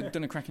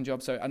done a cracking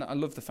job. So, and I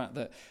love the fact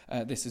that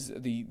this is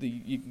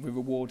we're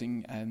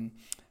rewarding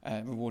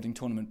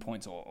tournament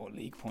points or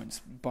league points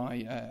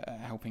by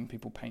helping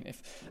people paint.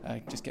 If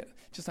just get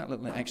that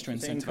little extra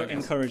incentive,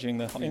 encouraging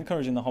the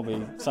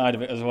hobby side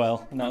of it as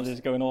well, not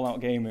just going all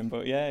out gaming.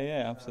 But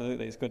yeah,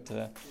 absolutely, it's good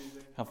to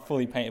have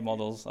fully painted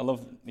models. I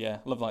love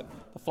like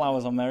the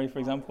flowers on Mary, for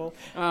example.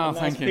 Oh,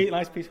 thank you.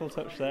 Nice peaceful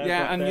touch there.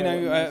 Yeah,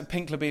 and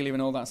pink lobelia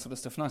and all that sort of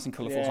stuff. Nice and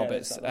colourful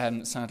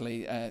hobbits.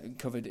 Sadly,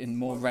 covered in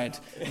more red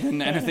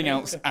than anything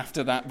else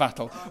after that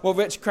battle. Well,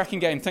 Rich, cracking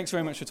game. Thanks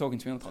very much for talking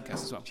to me on the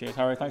podcast as well. Cheers,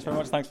 Harry. Thanks very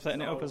much. Thanks for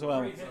setting it up as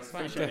well.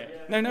 Appreciate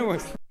it. No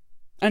worries.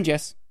 And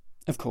yes,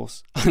 of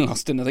course, I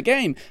lost another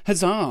game.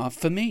 Huzzah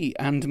for me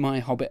and my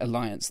Hobbit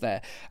alliance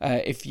there.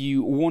 If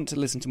you want to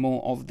listen to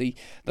more of the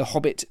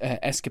Hobbit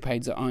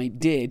escapades that I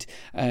did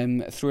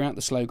throughout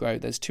the Slow Grow,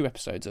 there's 2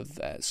 episodes of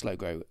Slow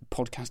Grow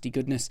podcasty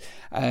goodness,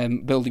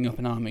 building up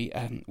an army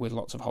with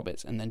lots of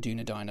hobbits, and then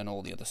Dunedain and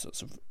all the other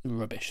sorts of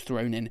rubbish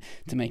thrown in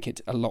to make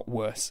it a lot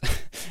worse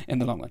in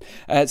the long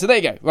run. So there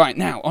you go. Right,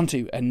 now on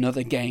to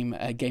another game,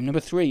 game number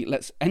 3.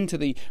 Let's enter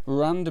the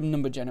random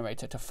number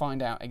generator to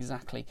find out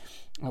exactly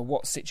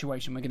what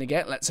situation we're going to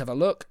get. Let's have a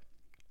look.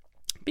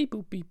 Beep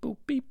boop, beep boop,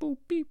 beep boop,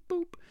 beep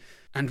boop.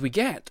 And we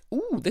get,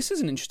 this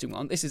is an interesting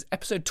one. This is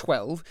episode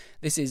 12.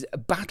 This is a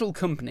Battle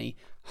Company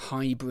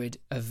hybrid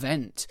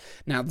event.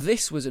 Now,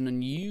 this was an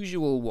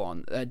unusual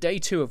one, day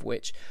 2 of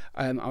which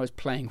I was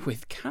playing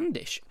with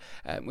Candish,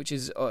 which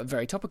is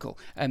very topical.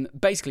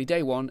 Basically,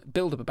 day 1,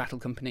 build up a Battle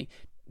Company.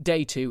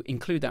 Day 2,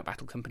 include that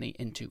Battle Company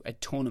into a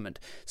tournament.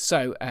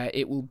 So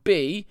it will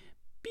be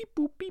beep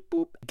boop, beep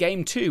boop.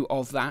 Game 2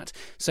 of that.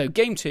 So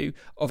game 2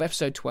 of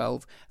episode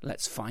 12.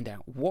 Let's find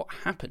out what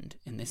happened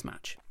in this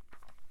match.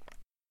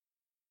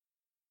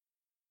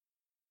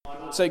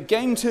 So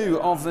game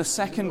 2 of the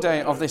second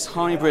day of this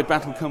hybrid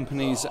Battle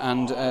Companies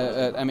and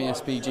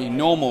MESBG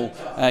normal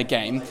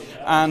game,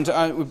 and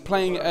we're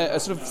playing a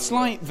sort of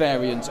slight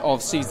variant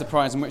of Seize the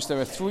Prize, in which there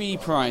are 3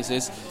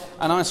 prizes,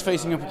 and I was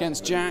facing up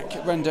against Jack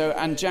Rendo,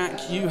 and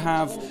Jack, you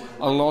have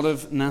a lot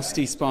of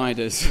nasty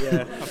spiders.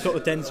 Yeah, I've got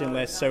the Denizen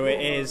list, so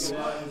it's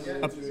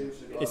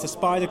a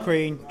Spider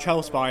Queen,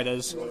 12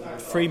 spiders,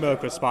 3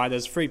 Murkwood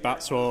spiders, 3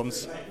 Bat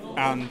Swarms,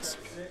 and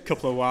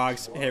couple of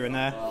wags here and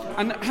there.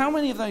 And how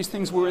many of those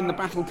things were in the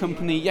Battle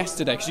Company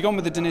yesterday? Because you've gone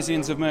with the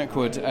Denizians of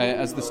Mirkwood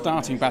as the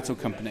starting Battle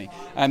Company.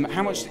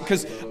 How much?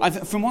 Because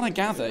from what I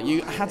gather,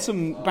 you had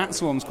some Bat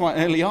Swarms quite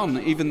early on,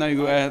 even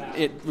though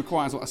it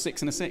requires a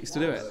 6 and a 6 to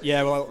do it.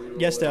 Yeah, well,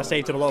 yesterday I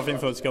saved up a lot of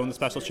info to go in the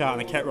special chat,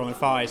 and I kept rolling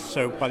 5.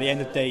 So by the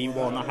end of day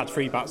 1, I had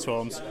 3 Bat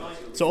Swarms.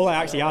 So all I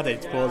actually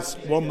added was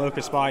 1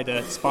 Murkwood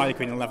spider, Spider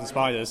Queen, and 11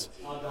 spiders.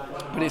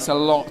 But it's a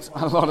lot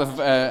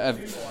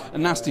of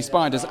nasty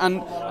spiders,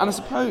 and I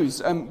suppose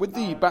with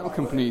the Battle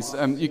Companies,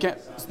 you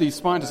get these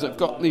spiders that have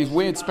got these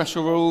weird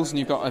special rules, and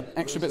you've got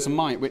extra bits of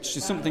might, which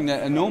is something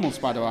that a normal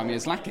spider army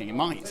is lacking in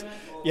might.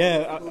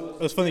 Yeah, it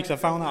was funny because I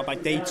found out by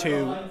day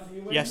 2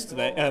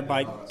 yesterday,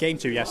 by game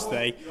 2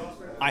 yesterday,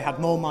 I had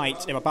more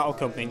might in my Battle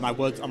Company than I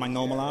would on my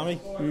normal army.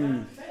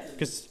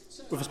 Because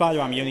with a spider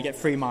army, you only get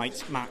 3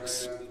 might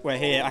max. Where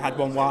here I had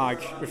 1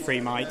 wag with 3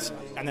 might,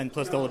 and then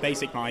plus all the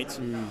basic might,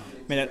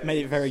 made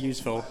it very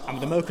useful. And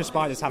with the Murkwood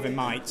spiders having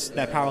might,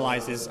 their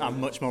paralyzers are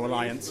much more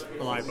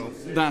reliable.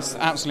 That's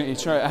absolutely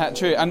true.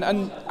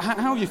 And how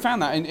have you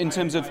found that in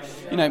terms of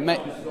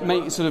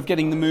sort of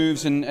getting the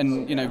moves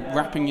and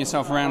wrapping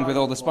yourself around with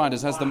all the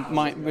spiders? Has the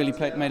might really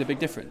made a big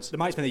difference? The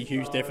might's made a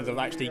huge difference of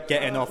actually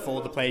getting off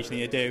all the plays you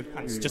need to do,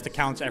 and it's just to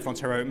counter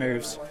everyone's heroic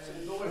moves.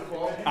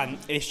 And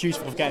it's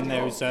useful for getting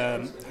those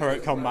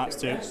heroic combats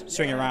to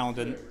swing around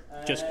and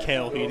just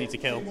kill who you need to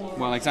kill.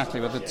 Well, exactly.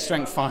 With the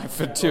strength 5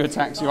 for 2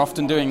 attacks, you're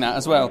often doing that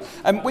as well.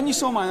 When you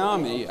saw my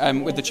army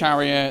with the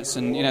chariots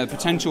and the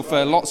potential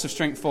for lots of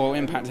strength 4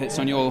 impact hits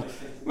on your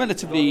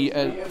relatively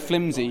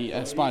flimsy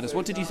spiders,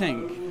 what did you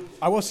think?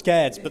 I was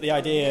scared, but the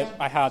idea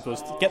I had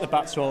was to get the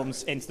Bat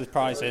Swarms into the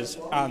prizes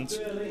and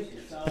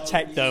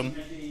protect them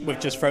with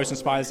just frozen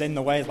spiders in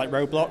the way, like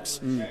roadblocks.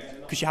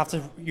 Because you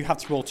have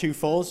to roll 2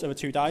 4s over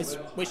 2 dice,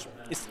 which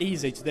is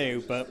easy to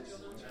do, but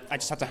I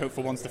just have to hope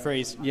for 1s to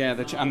freeze. Yeah,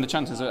 and the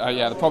chances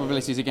are, the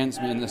probability is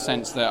against me in the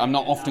sense that I'm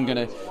not often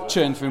going to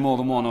churn through more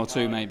than 1 or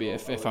 2, maybe,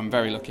 if I'm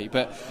very lucky.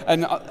 But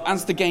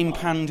as the game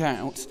panned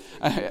out,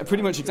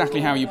 pretty much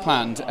exactly how you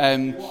planned,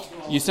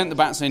 you sent the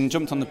bats in,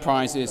 jumped on the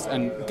prizes,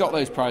 and got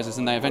those prizes,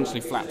 and they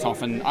eventually flapped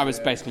off, and I was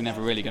basically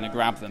never really going to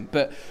grab them.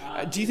 But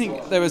do you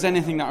think there was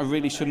anything that I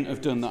really shouldn't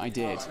have done that I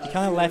did? You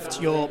kind of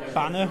left your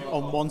banner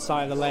on one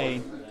side of the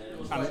lane,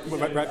 and the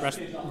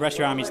rest of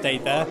your army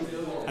stayed there.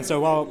 And so,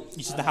 well,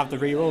 you just have the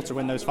reroll to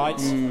win those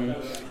fights.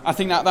 I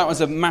think that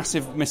was a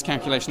massive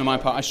miscalculation on my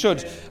part.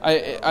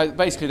 I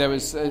basically there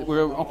was we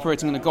were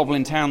operating on a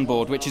Goblin Town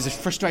board, which is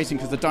frustrating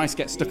because the dice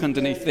get stuck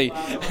underneath the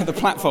the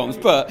platforms.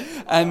 But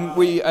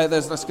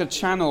there's like a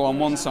channel on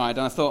one side,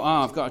 and I thought,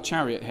 I've got a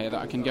chariot here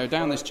that I can go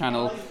down this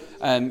channel.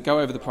 Go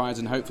over the prize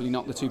and hopefully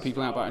knock the two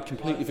people out, but I'd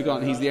completely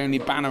forgotten he's the only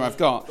banner I've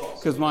got,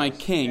 because my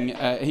king,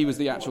 he was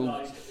the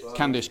actual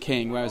Candish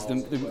king, whereas the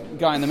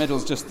guy in the middle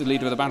is just the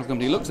leader of the battle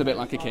company. He looks a bit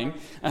like a king,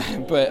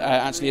 but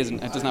actually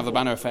isn't. It doesn't have the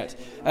banner effect.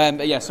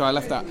 But yeah, so I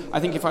left that. I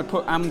think if I'd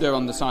put Amdur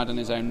on the side on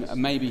his own,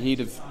 maybe he'd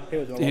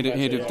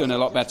have done a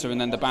lot better,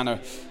 and then the banner,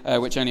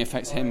 which only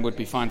affects him, would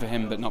be fine for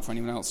him, but not for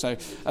anyone else. So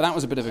that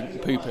was a bit of a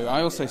poo-poo.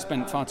 I also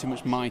spent far too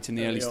much might in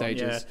the early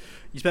stages. Yeah.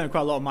 You spent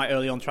quite a lot of might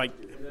early on try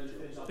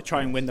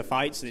and win the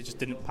fights, and it just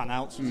didn't pan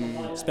out.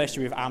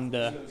 Especially with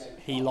Amdur,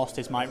 he lost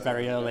his might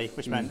very early,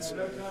 which meant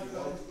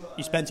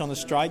you spent on the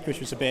strike, which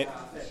was a bit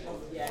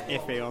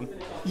iffy on.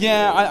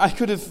 Yeah, I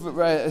could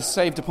have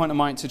saved a point of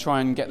might to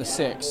try and get the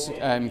 6,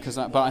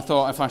 but I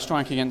thought if I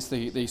strike against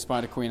the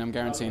Spider Queen, I'm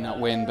guaranteeing that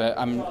win. But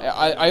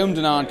I ummed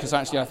and ahed because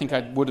actually I think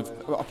a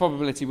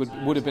probability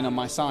would have been on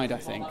my side, I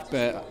think,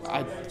 but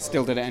I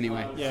still did it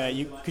anyway. Yeah,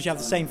 because you have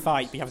the same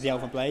fight, but you have the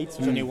Elven Blades,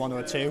 which only a 1 or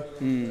a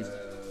 2.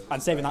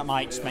 And saving that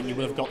might just meant you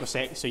would have got the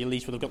 6, so you at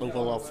least would have got the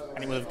Wolof,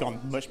 and it would have gone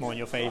much more in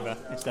your favour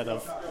instead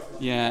of...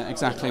 Yeah,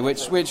 exactly,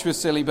 which was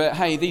silly, but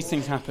hey, these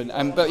things happen.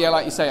 But yeah,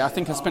 like you say, I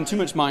think I spent too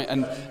much might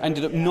and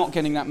ended up not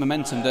getting that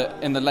momentum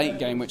that in the late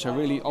game, which I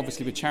really,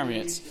 obviously with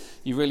chariots,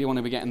 you really want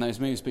to be getting those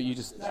moves, but you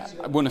just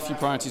won a few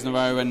priorities in a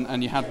row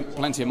and you had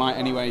plenty of might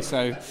anyway,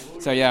 so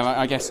yeah,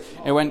 I guess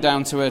it went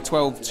down to a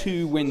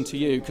 12-2 win to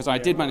you, because I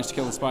did manage to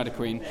kill the Spider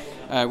Queen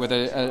with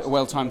a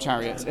well-timed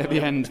chariot at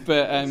the end,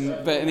 but in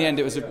the end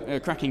it was a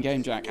cracking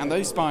game, Jack. And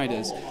those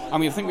spiders, I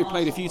mean, I think we've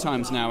played a few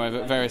times now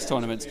over various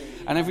tournaments,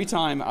 and every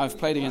time I've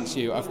played against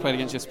you, I've played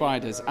against your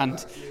spiders,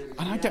 and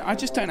I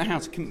just don't know how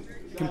to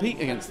compete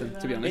against them,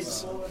 to be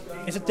honest.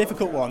 It's a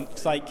difficult one.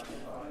 It's like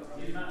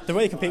the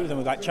way you compete with them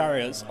with like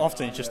chariots,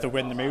 often it's just to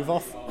win the move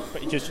off,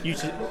 but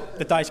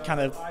the dice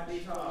kind of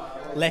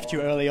left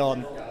you early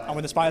on, and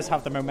when the spiders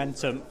have the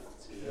momentum,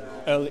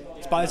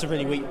 spiders are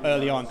really weak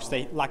early on because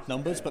they lack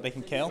numbers, but they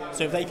can kill.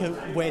 So if they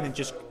can win and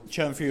just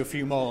churn through a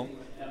few more,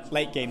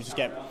 late games just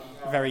get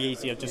very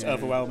easy or just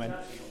overwhelming.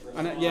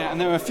 And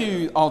there were a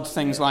few odd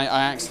things, like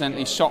I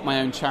accidentally shot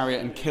my own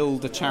chariot and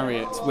killed the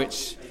chariot,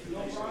 which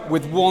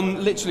with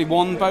literally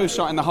one bow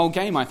shot in the whole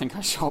game I think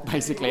I shot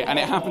basically, and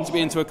it happened to be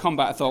into a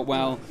combat. I thought,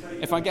 well,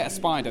 if I get a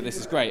spider, this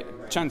is great.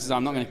 Chances are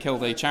I'm not going to kill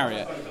the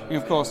chariot. And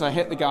of course I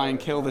hit the guy and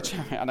killed the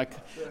chariot, and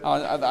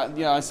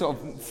I sort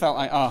of felt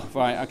like, oh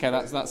right, okay,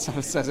 that sort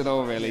of says it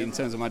all really in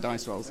terms of my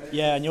dice rolls.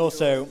 Yeah, and you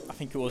also, I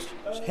think it was,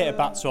 hit a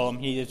bat swarm,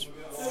 he did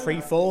 3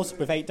 4s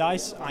with 8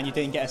 dice, and you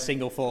didn't get a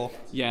single 4.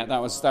 Yeah, that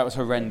was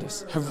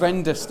horrendous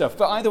stuff.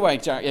 But either way,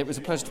 Jack, it was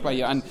a pleasure to play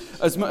you. And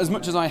as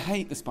much as I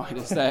hate the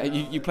spiders,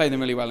 you play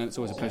them really well, and it's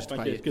always a pleasure to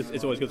play you.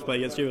 It's always good to play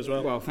against you as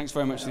well. Well, thanks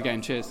very much for the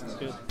game. Cheers.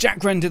 Jack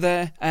Grender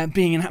there,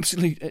 being an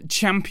absolute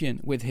champion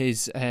with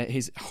his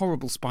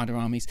horrible spider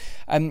armies.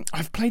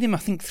 I've played him, I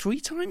think, 3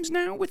 times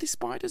now with his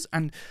spiders,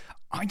 and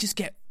I just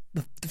get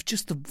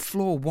just the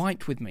floor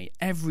wiped with me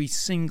every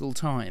single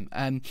time.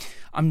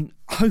 I'm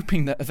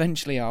hoping that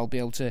eventually I'll be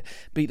able to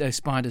beat those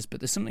spiders, but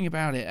there's something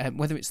about it,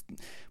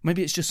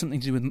 maybe it's just something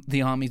to do with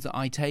the armies that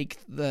I take,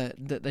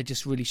 that they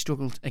just really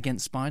struggled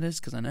against spiders,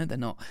 because I know they're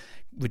not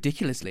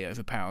ridiculously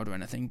overpowered or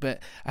anything,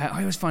 but I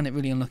always find it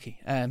really unlucky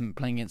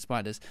playing against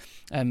spiders.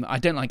 I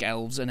don't like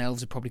elves, and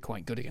elves are probably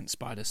quite good against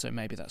spiders, so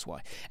maybe that's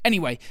why.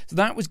 Anyway, so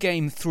that was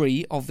game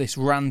 3 of this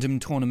random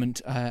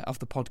tournament of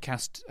the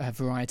podcast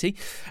variety.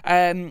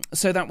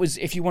 So that was,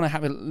 if you want to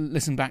have a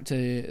listen back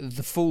to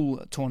the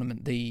full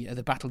tournament, the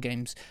Battle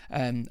Games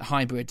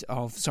hybrid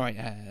of,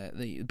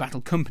 the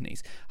Battle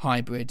Companies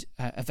hybrid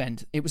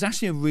event, it was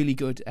actually a really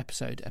good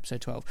episode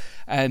 12.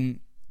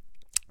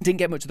 Didn't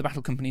get much of the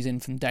battle companies in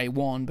from day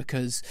one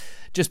because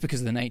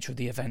of the nature of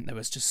the event, there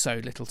was just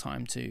so little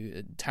time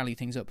to tally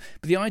things up.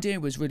 But the idea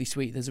was really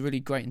sweet. There's a really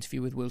great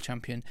interview with Will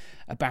Champion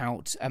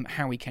about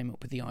how he came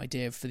up with the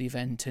idea for the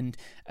event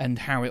and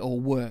how it all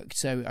worked.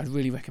 So I'd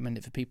really recommend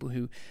it for people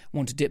who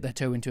want to dip their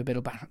toe into a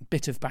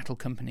bit of battle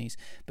companies,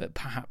 but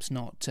perhaps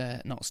not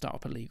start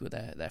up a league with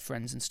their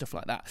friends and stuff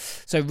like that.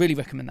 So really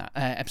recommend that,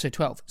 episode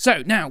 12.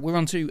 So now we're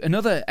on to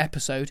another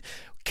episode.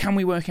 Can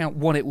we work out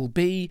what it will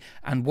be,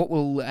 and what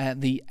will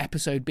the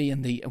episode be,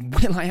 and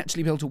will I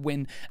actually be able to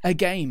win a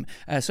game?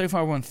 So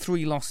far I've won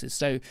 3 losses,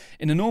 so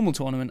in a normal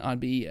tournament I'd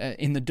be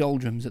in the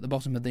doldrums at the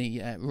bottom of the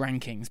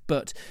rankings,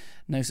 but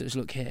no such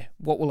luck here.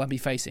 What will I be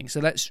facing? So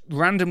let's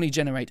randomly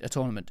generate a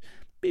tournament.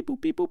 Beep boop,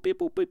 beep boop, beep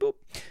boop, beep boop.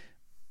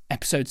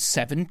 Episode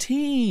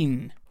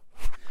 17.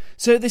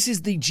 So this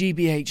is the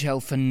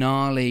GBHL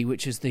finale,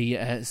 which is the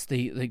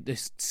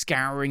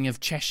scouring of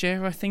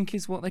Cheshire, I think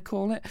is what they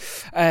call it.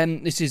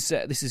 This is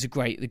a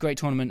great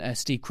tournament.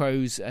 Steve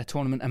Crow's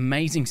tournament,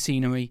 amazing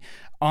scenery.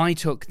 I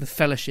took the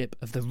Fellowship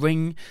of the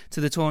Ring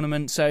to the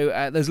tournament.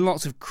 So there's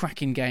lots of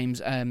cracking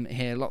games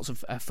here, lots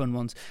of fun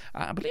ones.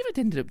 I believe I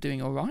ended up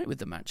doing all right with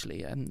them,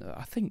 actually.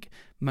 I think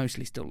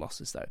mostly still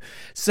losses, though.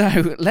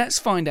 So let's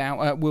find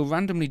out. We'll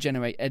randomly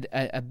generate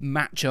a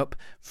matchup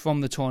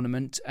from the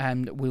tournament,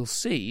 and we'll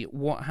see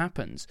what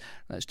happens.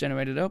 Let's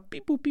generate it up.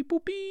 Beep, boop, beep,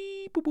 boop,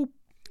 beep, boop, boop.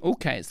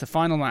 Okay, it's the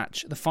final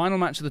match of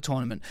the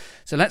tournament.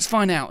 So let's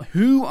find out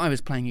who I was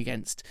playing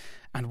against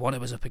and what I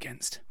was up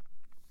against.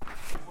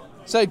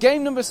 So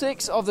game number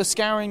 6 of the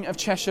Scouring of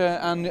Cheshire,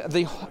 and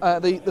the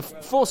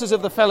forces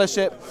of the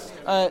Fellowship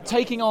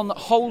taking on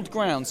Hold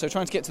Ground. So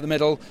trying to get to the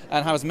middle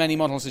and have as many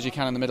models as you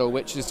can in the middle,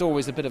 which is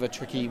always a bit of a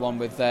tricky one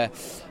with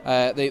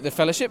the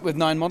Fellowship with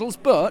 9 models,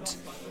 but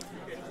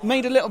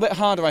made a little bit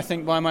harder, I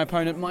think, by my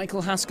opponent,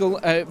 Michael Haskell.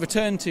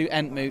 Returned to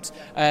Entmoot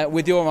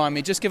with your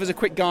army. Just give us a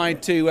quick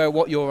guide to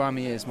what your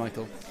army is,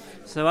 Michael.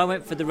 So I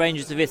went for the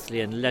Rangers of Italy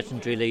and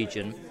Legendary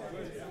Legion.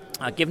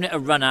 I've given it a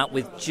run out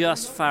with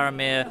just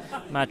Faramir,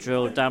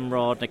 Madril,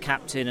 Damrod, a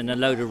captain and a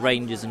load of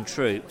rangers and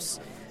troops.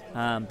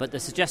 But the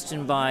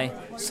suggestion by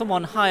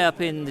someone high up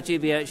in the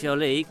GBHL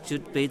League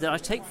should be that I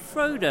take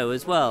Frodo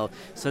as well.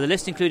 So the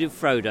list included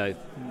Frodo.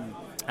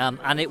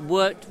 And it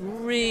worked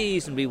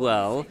reasonably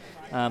well.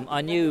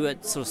 I knew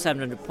at sort of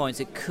 700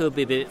 points it could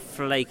be a bit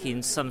flaky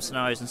in some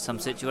scenarios and some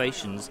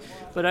situations,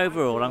 but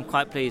overall I'm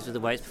quite pleased with the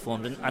way it's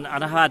performed, and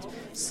I had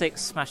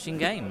 6 smashing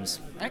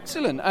games.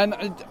 Excellent. And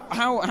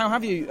how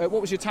have you?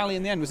 What was your tally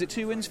in the end? Was it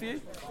 2 wins for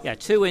you? Yeah,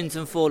 2 wins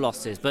and 4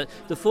 losses, but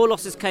the 4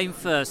 losses came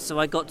first, so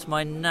I got to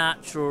my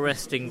natural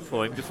resting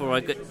point before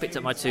I picked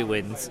up my 2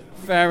 wins.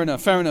 Fair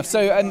enough. So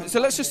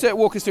let's just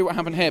walk us through what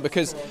happened here,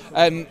 because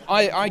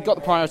I got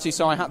the priority,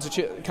 so I had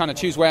to kind of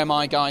choose where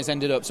my guys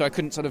ended up, so I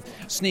couldn't sort of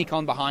sneak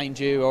on behind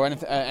you or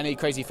any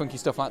crazy funky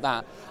stuff like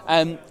that.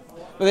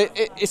 But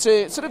it's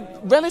a sort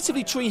of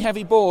relatively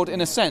tree-heavy board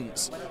in a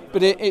sense,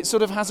 but it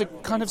sort of has a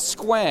kind of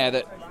square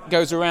that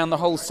goes around the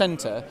whole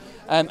centre,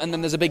 and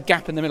then there's a big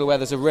gap in the middle where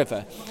there's a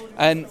river.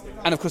 And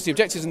of course the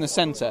objective's in the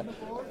centre,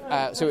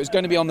 so it was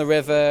going to be on the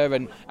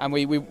river, and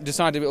we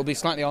decided it will be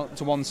slightly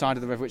to one side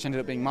of the river, which ended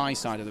up being my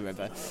side of the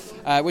river,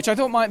 which I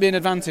thought might be an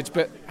advantage,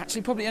 but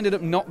actually probably ended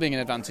up not being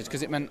an advantage,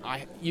 because it meant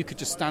you could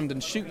just stand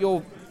and shoot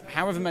your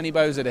however many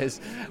bows it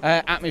is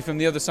at me from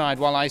the other side,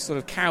 while I sort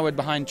of cowered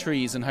behind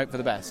trees and hoped for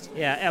the best.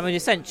 Yeah, I mean,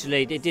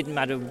 essentially it didn't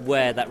matter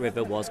where that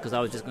river was, because I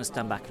was just going to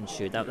stand back and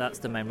shoot. That's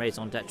the main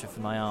raison d'etre for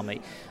my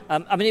army.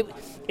 I mean,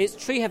 it's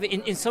tree heavy.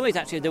 In some ways,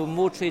 actually, there were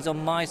more trees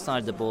on my side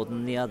of the board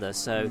than the other,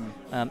 so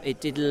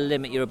it did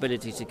limit your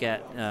ability to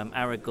get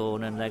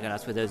Aragorn and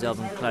Legolas with those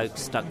elven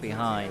cloaks stuck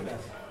behind.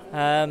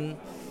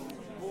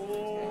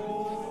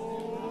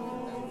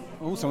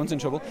 Oh, someone's in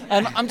trouble.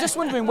 I'm just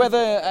wondering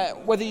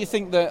whether you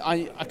think that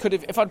I could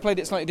have, if I'd played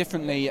it slightly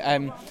differently,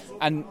 and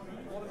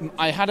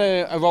I had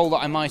a roll that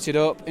I mighted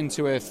up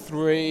into a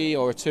 3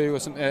 or a 2 or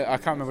something, I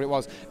can't remember what it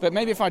was, but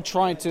maybe if I'd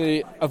tried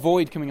to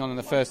avoid coming on in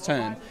the first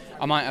turn,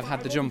 I might have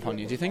had the jump on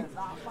you, do you think?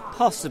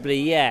 Possibly,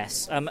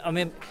 yes. I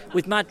mean,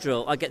 with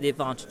Madril, I get the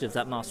advantage of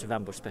that Master of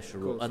Ambush special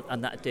rule,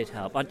 and that did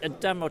help. And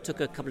Damrod took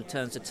a couple of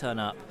turns to turn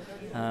up,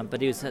 but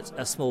he was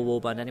a small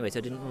warband anyway, so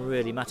it didn't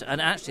really matter.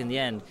 And actually, in the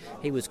end,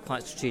 he was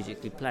quite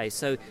strategically placed.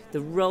 So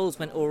the rolls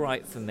went all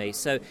right for me.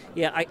 So,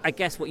 yeah, I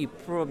guess what you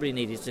probably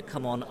need is to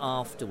come on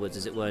afterwards,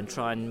 as it were, and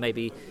try and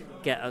maybe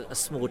get a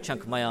small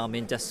chunk of my army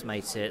and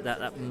decimate it.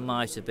 That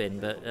might have been,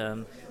 but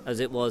as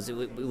it was,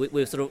 we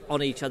were sort of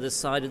on each other's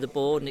side of the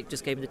board, and it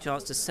just gave me the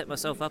chance to set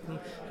myself up and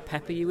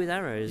pepper you with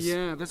arrows.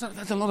 Yeah, there's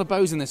a lot of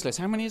bows in this list.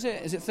 How many is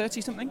it? Is it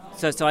 30 something?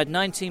 So I had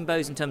 19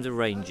 bows in terms of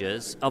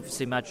rangers.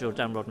 Obviously, Madril,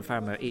 Damrod and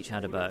Faramir each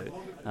had a bow.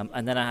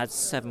 And then I had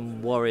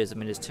 7 warriors of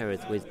Minas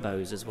Tirith with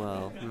bows as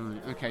well.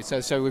 Right, okay,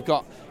 so we've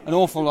got an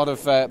awful lot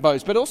of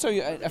bows, but also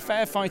a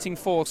fair fighting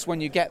force when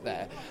you get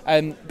there.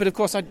 But of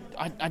course, I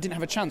didn't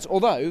have a chance,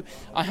 although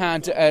I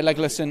had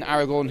Legolas and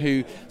Aragorn,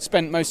 who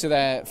spent most of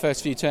their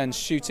first few turns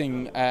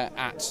shooting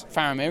at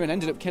Faramir and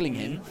ended up killing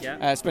him,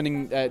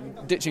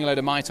 ditching a load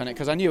of might on it,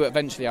 because I knew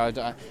eventually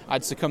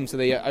I'd succumb to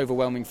the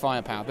overwhelming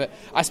firepower. But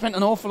I spent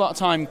an awful lot of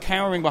time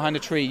cowering behind a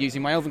tree,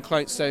 using my elven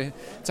cloaks to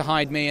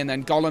hide me, and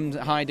then Gollum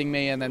hiding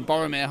me, and then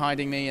Boromir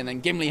hiding me, and then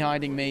Gimli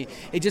hiding me.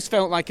 It just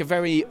felt like a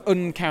very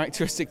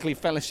uncharacteristically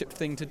Fellowship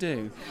thing to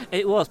do.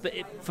 It was, but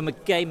from a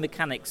game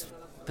mechanics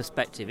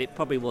perspective, it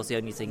probably was the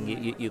only thing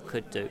you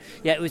could do.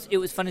 Yeah, it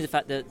was funny the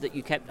fact that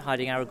you kept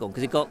hiding Aragorn,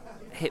 because he got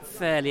hit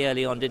fairly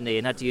early on, didn't he,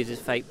 and had to use his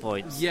fate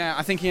points. Yeah,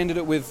 I think he ended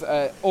up with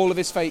all of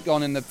his fate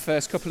gone in the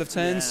first couple of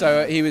turns,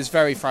 so he was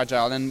very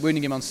fragile, and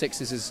wounding him on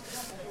 6s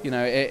is,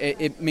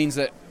 it means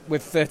that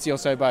with 30 or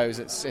so bows,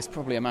 it's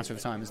probably a matter of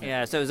time, isn't it?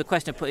 Yeah, so it was a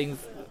question of putting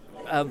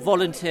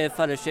volunteer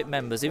fellowship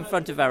members in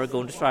front of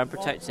Aragorn to try and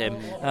protect him.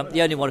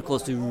 The only one, of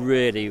course, who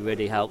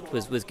really helped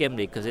was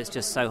Gimli, because it's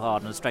just so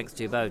hard on a strength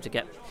 2 bow to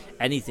get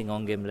anything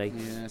on Gimli.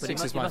 Yeah, but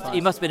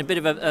he must have been a bit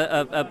of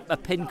a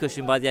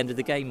pincushion by the end of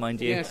the game,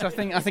 mind you. Yes, I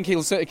think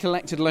he'll certainly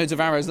collected loads of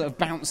arrows that have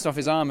bounced off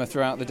his armour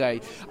throughout the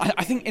day.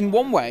 I think in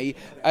one way,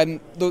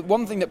 the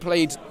one thing that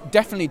played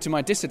definitely to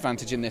my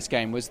disadvantage in this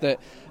game was that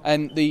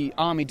the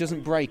army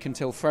doesn't break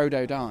until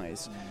Frodo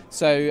dies.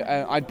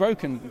 So I'd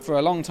broken for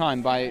a long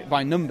time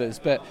by numbers,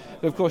 but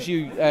of course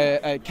you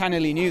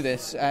cannily knew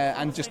this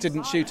and just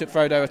didn't shoot at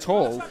Frodo at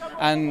all.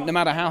 And no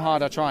matter how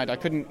hard I tried, I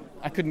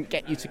couldn't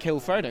get you to kill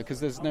Frodo because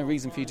there's no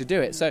reason for you to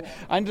do it. So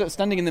I ended up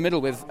standing in the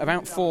middle with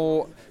about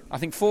four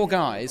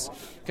guys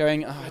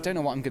going, I don't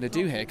know what I'm going to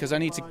do here because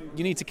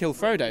you need to kill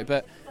Frodo,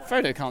 but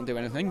Frodo can't do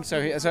anything.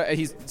 So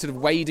he's sort of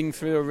wading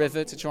through a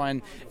river to try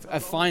and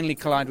finally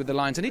collide with the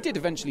lions, and he did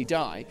eventually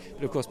die.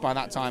 But of course, by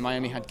that time, I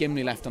only had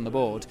Gimli left on the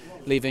board,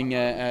 leaving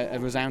a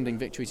resounding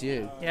victory to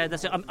you. Yeah,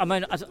 that's it.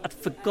 I'd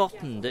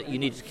forgotten that you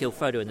needed to kill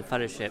Frodo in the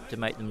Fellowship to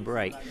make them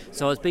break.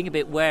 So I was being a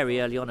bit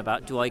wary early on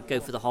about, do I go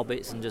for the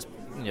hobbits and just,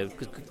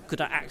 could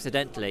I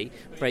accidentally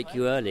break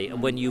you early?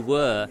 And when you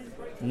were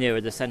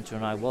nearer the centre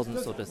and I wasn't,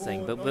 sort of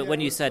thing. But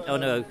when you said, oh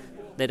no,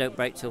 they don't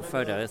break till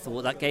Frodo, I thought,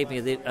 well, that gave me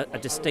a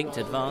distinct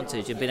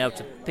advantage in being able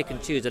to pick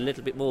and choose a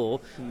little bit more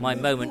my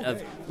moment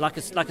of, like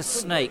a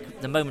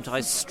snake, the moment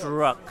I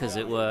struck, as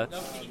it were.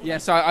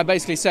 Yes, I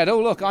basically said,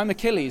 oh look, I'm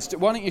Achilles,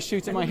 why don't you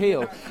shoot at my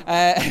heel?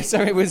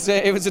 So it was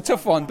a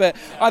tough one, but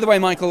either way,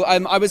 Michael,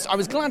 I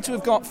was glad to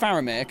have got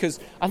Faramir, because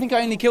I think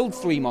I only killed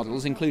 3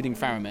 models, including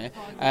Faramir,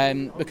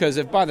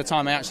 because by the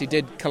time I actually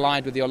did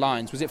collide with your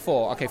lines, was it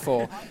 4? Okay,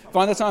 4.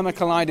 By the time I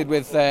collided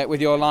with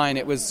your line,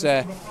 it was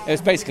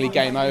basically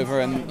game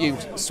over, and you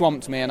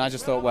swamped me, and I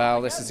just thought,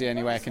 well, this is the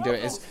only way I can do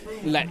it, is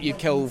let you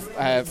kill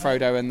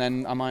Frodo, and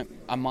then I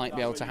might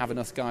be able to have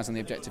enough guys on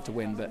the objective to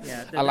win, but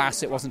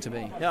alas, it wasn't to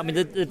be. Yeah, I mean,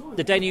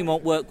 the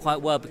denouement worked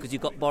quite well because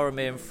you've got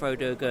Boromir and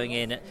Frodo going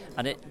in,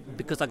 and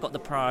because I got the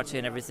priority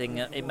and everything,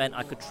 it meant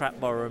I could trap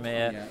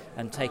Boromir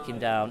and take him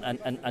down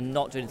and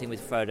not do anything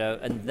with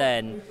Frodo, and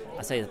then,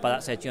 by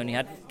that stage, you only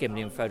had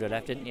Gimli and Frodo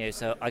left, didn't you?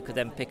 So I could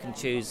then pick and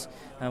choose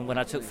when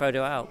I took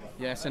Frodo out.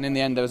 Yes, and in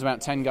the end, there was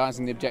about 10 guys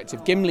on the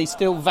objective. Gimli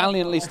still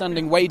valiantly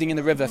standing, wading in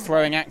the river,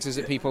 throwing axes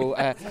at people,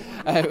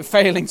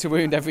 failing to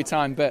wound every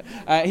time, but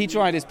he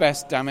tried his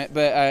best, damn it,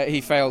 but he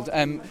failed.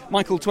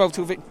 Michael,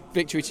 12-2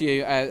 victory to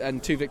you,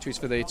 and 2 victories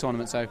for the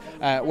tournament, so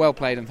well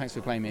played, and thanks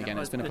for playing me again.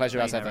 It's been a pleasure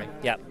as ever.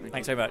 Yeah,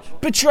 thanks very much.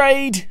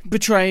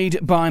 Betrayed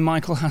by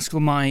Michael Haskell,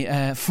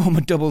 my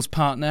former doubles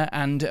partner,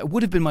 and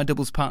would have been my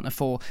doubles partner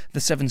for the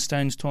Seven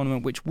Stones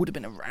tournament, which would have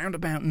been around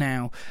about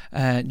now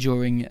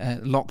during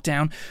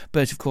lockdown,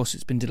 but of course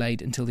it's been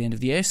delayed until the end of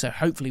the year, so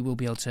hopefully we'll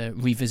be able to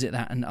revisit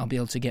that, and I'll be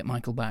able to get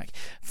Michael back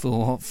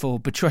for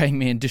betraying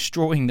me and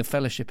destroying the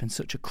Fellowship in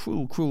such a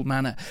cruel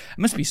manner. It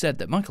must be said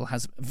that Michael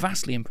has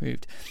vastly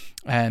improved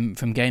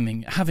from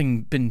gaming,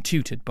 having been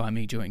tutored by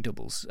me during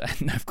doubles.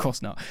 No, of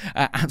course not.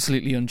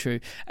 Absolutely untrue.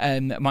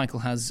 Michael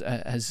has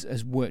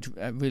worked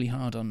really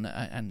hard on,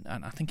 and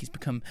I think he's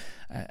become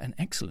an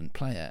excellent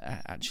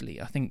player. Actually,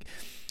 I think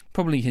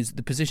probably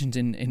the positions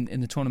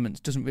in the tournaments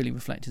doesn't really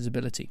reflect his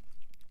ability.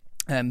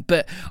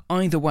 But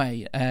either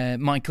way,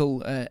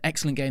 Michael,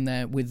 excellent game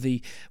there with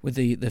the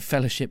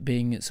Fellowship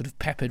being sort of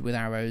peppered with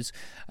arrows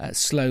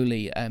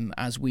slowly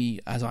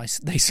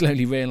they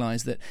slowly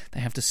realise that they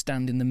have to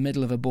stand in the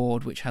middle of a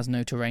board which has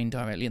no terrain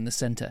directly in the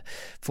centre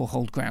for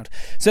hold ground.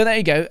 So there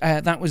you go.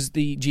 That was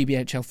the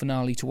GBHL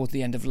finale towards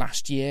the end of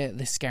last year.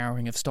 The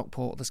Scouring of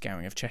Stockport, the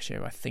Scouring of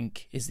Cheshire, I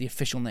think, is the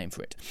official name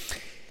for it.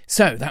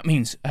 So that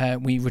means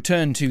we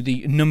return to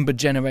the number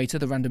generator,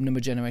 the random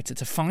number generator,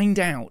 to find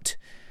out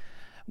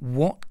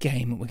what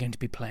game we're going to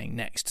be playing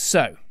next.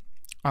 So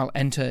I'll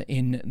enter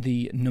in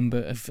the number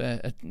of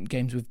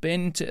games we've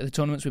been to, the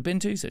tournaments we've been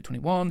to, so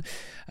 21,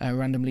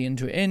 randomly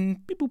enter it in,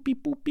 beep, boop,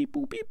 beep, boop, beep,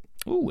 boop, beep.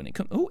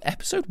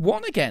 Episode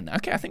 1 again.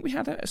 Okay, I think we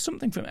had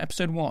something from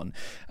episode 1.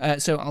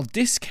 So I'll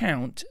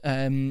discount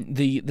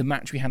the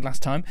match we had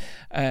last time.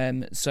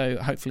 So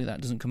hopefully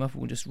that doesn't come up.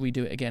 We'll just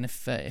redo it again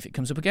if it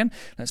comes up again.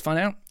 Let's find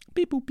out.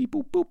 Beep, boop, beep,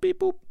 boop, boop, beep,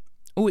 boop.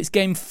 Oh, it's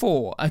game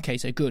 4. Okay,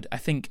 so good. I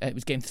think it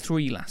was game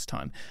 3 last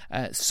time.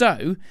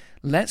 So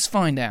let's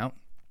find out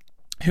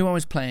who I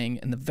was playing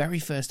in the very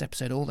first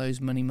episode, all those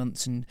many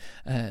months and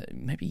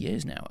maybe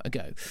years now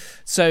ago.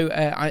 So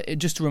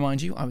just to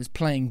remind you, I was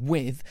playing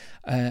with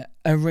a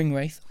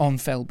Ringwraith on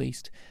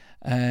Fellbeast,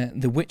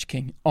 the Witch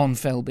King on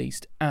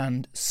Fellbeast,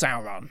 and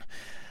Sauron,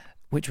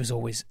 which was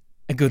always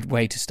a good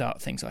way to start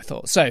things, I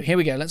thought. So here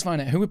we go. Let's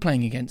find out who we're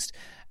playing against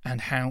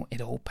and how it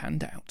all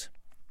panned out.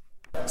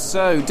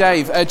 So,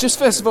 Dave, just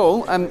first of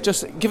all,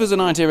 just give us an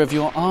idea of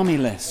your army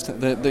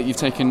list that you've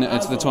taken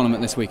to the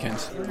tournament this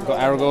weekend. We've got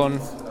Aragorn,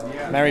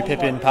 Merry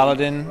Pippin,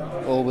 Paladin,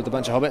 all with a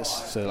bunch of hobbits,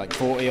 so like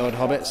 40-odd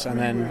hobbits, and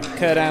then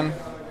Círdan,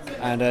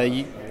 and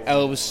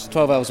elves,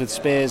 12 elves with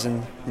spears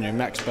and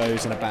max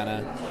bows and a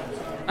banner.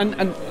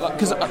 And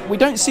because we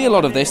don't see a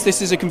lot of this.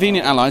 This is a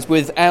convenient allies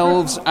with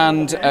elves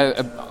and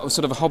a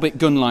sort of a hobbit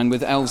gun line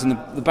with elves in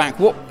the back.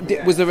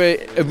 Was there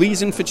a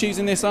reason for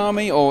choosing this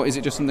army, or is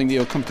it just something that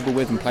you're comfortable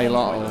with and play a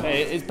lot? Or?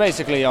 It's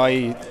basically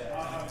I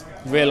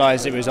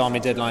realised it was Army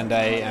Deadline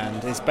Day,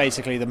 and it's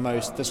basically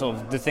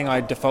the thing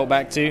I default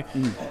back to.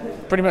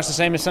 Pretty much the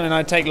same as something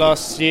I'd take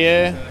last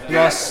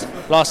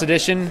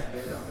edition,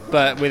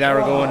 but with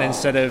Aragorn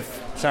instead of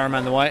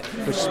Saruman the White,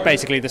 which is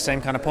basically the same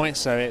kind of points,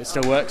 so it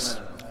still works.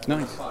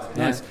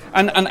 Nice.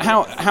 And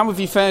how have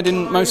you fared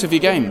in most of your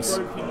games?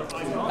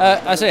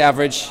 I say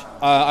average.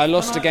 I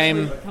lost a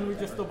game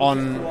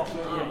on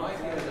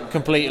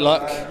complete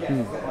luck,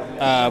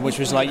 which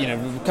was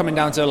coming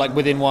down to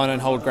within one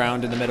and hold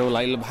ground in the middle.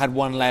 Had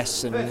one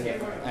less, and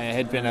it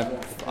had been an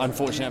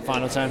unfortunate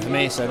final turn for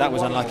me, so that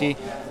was unlucky.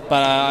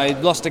 But I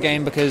lost a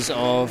game because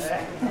of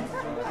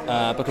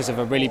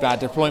a really bad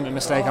deployment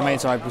mistake I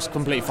made, so I was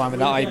completely fine with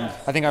that.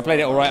 I think I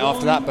played it all right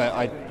after that,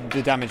 but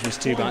the damage was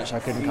too much.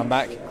 I couldn't come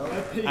back.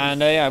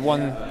 And I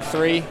won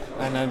 3,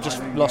 and I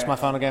just lost my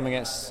final game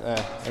against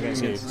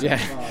you. Yeah,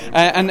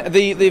 and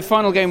the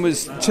final game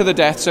was to the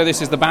death. So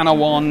this is the banner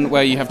one,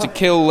 where you have to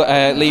kill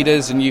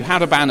leaders, and you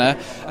had a banner,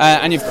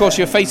 and of course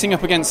you're facing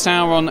up against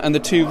Sauron and the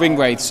 2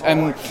 Ringwraiths.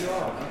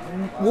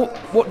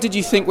 What did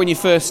you think when you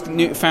first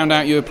found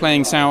out you were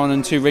playing Sauron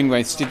and 2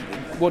 Ringwraiths?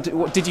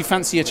 What did you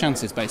fancy your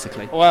chances,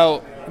 basically?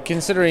 Well,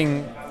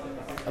 considering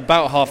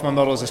about half my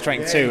models are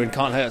strength 2 and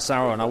can't hurt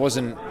Sauron, I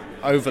wasn't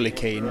overly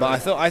keen, but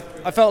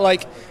I felt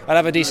like I'd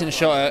have a decent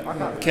shot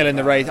at killing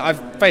the Wraith.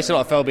 I've faced a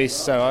lot of Fell Beasts,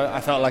 so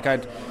I felt like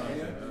I'd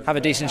have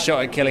a decent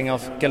shot at killing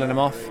them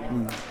off.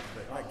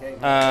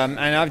 And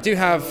I do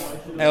have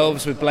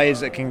elves with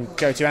blades that can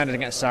go two-handed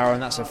against Sauron.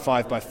 That's a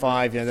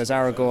 5x5. There's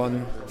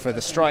Aragorn for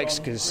the strikes,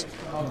 because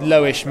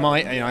lowish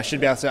might. I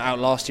should be able to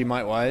outlast you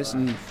might-wise.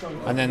 And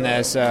then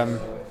there's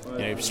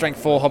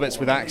strength 4 hobbits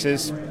with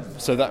axes.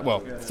 So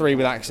 3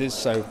 with axes.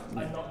 So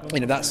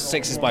that's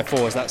 6s by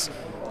 4s. That's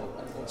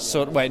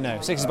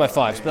 6s by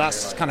 5s. But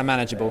that's kind of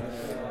manageable.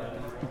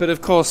 But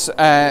of course,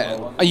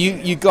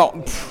 you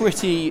got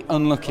pretty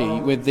unlucky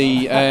with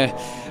the.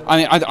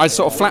 I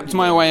sort of flapped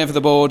my way over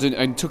the board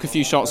and took a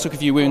few shots, took a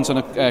few wounds on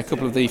a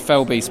couple of the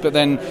Fell Beasts. But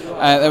then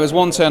there was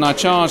one turn I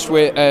charged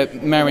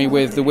with Merry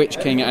with the Witch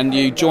King, and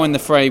you joined the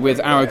fray with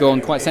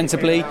Aragorn quite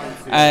sensibly.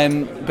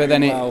 But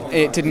then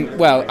it didn't.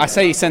 Well, I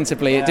say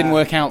sensibly, it didn't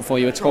work out for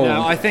you at all.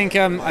 No, I think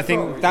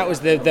that was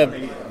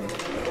the.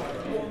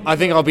 I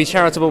think I'll be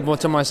charitable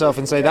to myself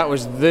and say that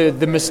was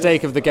the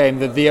mistake of the game,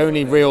 the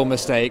only real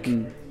mistake.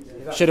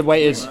 Should have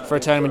waited for a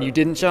turn when you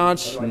didn't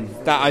charge.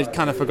 That I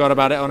kind of forgot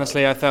about it,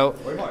 honestly. I felt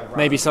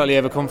maybe slightly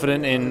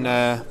overconfident in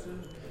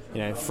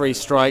 3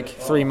 strike,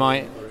 3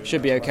 might,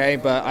 should be okay,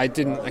 but I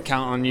didn't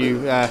account on you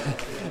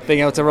being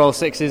able to roll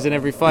 6s in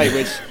every fight,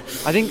 which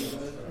I think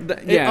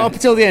up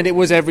until the end it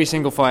was every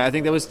single fight. I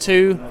think there was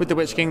 2 with the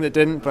Witch King that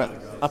didn't, but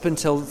up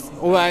until,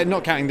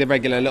 not counting the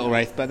regular Little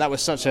Wraith, but that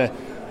was so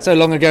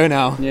long ago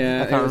now.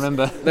 Yeah, I can't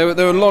remember. There were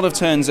a lot of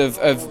turns of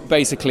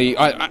basically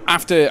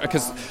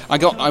because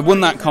I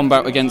won that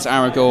combat against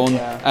Aragorn,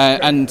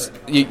 and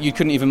you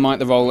couldn't even might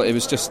the roll. It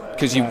was just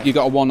because you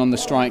got a 1 on the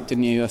strike,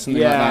 didn't you, or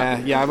something like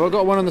that? Yeah, I got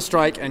a 1 on the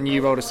strike, and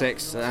you rolled a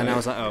 6, and I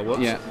was like, oh,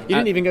 whoops. Yeah. You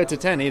didn't even go to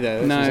 10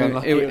 either.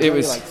 No, it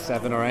was like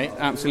 7 or 8.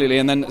 Absolutely,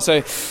 and then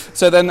so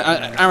then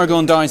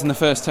Aragorn dies in the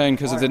first turn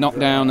because of the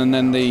knockdown, and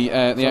then the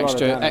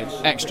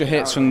extra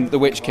hits from the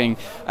Witch King.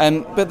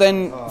 But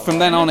then from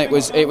then on, it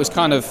was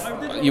kind of.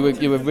 You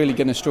were really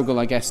going to struggle,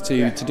 I guess,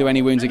 to do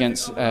any wounds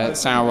against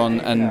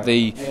Sauron and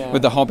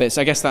with the hobbits.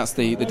 I guess that's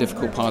the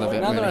difficult part of it.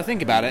 Now that I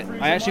think about it,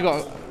 I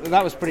actually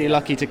that was pretty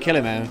lucky to kill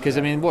him, because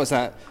what's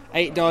that?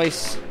 8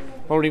 dice,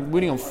 probably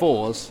winning on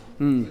 4s.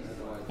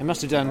 It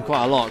must have done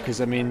quite a lot,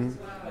 because maybe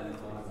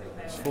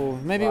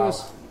it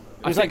was.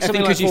 It was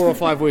something like 4 or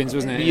 5 wounds,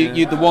 wasn't it?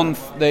 You the one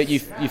that you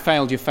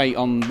failed your fate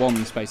on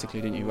 1s, basically,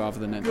 didn't you, rather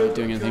than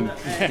doing anything?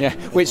 Yeah,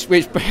 which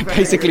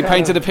basically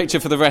painted a picture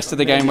for the rest of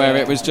the game where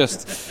it was.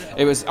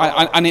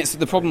 And it's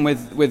the problem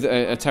with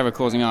a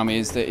terror-causing army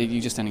is that you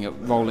just ending up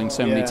rolling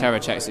so many terror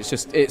checks.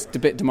 It's a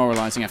bit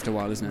demoralising after a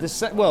while, isn't it?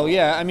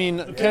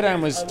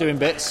 Círdan was doing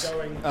bits,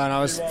 and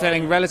I was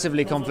feeling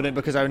relatively confident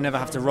because I would never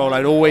have to roll.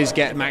 I'd always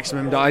get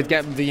maximum. I'd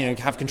get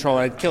have control.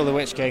 I'd kill the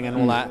Witch King and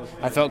all that.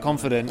 I felt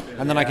confident,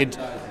 and then I could.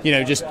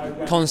 Just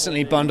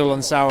constantly bundle on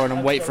Sauron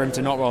and wait for him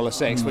to not roll a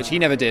 6, which he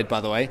never did, by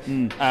the way.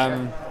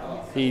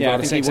 He rolled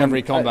a 6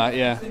 every combat,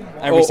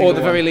 or the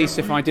very least,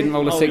 if I didn't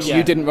roll a 6,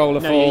 you didn't roll a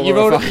 4. You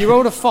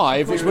rolled a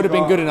 5, which would have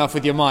been good enough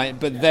with your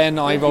might, but then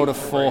I rolled a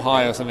 4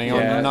 high or something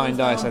on 9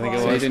 dice, I think it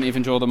was. So you didn't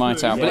even draw the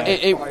might out. But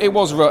it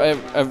was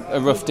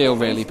a rough deal,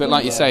 really. But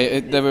like you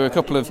say, there were a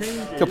couple of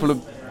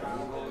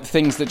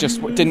things that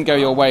just didn't go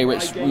your way,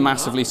 which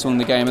massively swung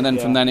the game. And then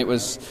from then it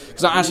was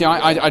because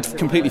I'd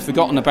completely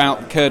forgotten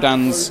about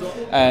Círdan's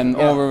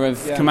aura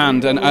of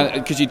command, and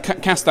because you'd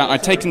cast that,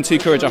 I'd taken 2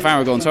 courage off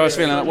Aragorn, so I was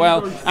feeling like,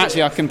 well,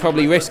 actually I can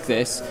probably risk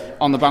this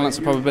on the balance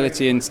of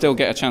probability and still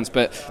get a chance.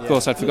 But of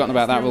course I'd forgotten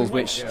about that rule,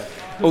 which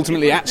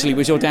ultimately actually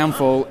was your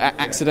downfall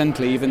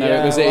accidentally, even though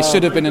it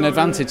should have been an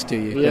advantage to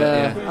you.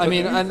 Yeah. I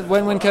mean, and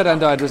when Kurdan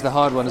died was the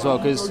hard one as well,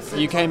 because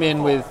you came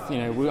in with,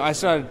 I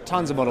still had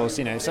tons of models,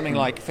 something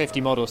like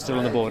 50 models still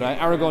on the board.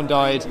 Aragorn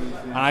died,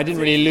 and I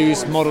didn't really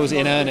lose models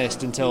in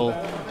earnest until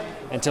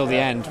the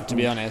end, to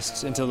be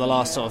honest, until the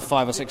last sort of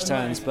 5 or 6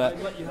 turns. But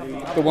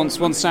once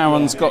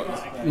Sauron's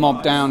got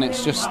mobbed down,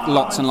 it's just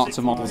lots and lots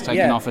of models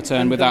taken off a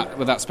turn with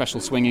that special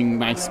swinging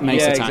mace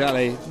attack.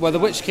 Exactly. Well, the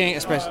Witch King,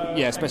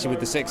 especially with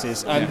the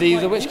 6s,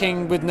 the Witch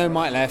King with no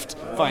might left,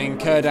 fighting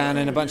Kurdan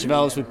and a bunch of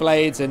elves with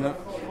blades, and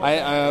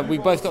we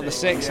both got the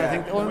 6. I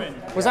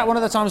think was that one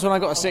of the times when I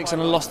got a 6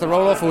 and I lost the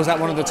roll off, or was that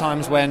one of the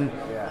times when?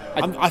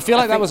 I feel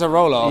like that was a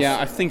roll-off. Yeah,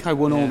 I think I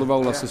won all the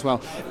roll-offs as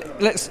well.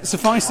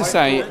 Suffice to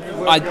say,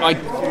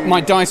 my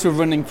dice were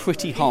running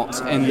pretty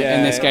hot in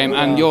this game,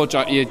 and you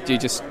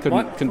just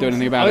couldn't do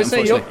anything about it,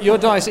 unfortunately. Say your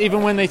dice,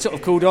 even when they sort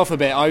of cooled off a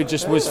bit, I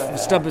just was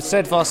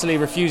steadfastly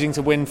refusing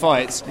to win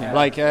fights. Yeah.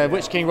 Like,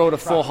 Witch King rolled a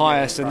 4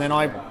 highest, and then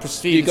I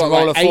proceeded to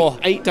roll a 4.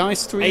 8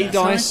 dice, 3 8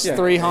 dice,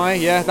 3 high,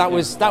 yeah. That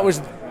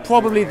was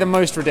probably the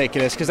most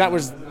ridiculous, because that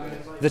was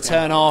the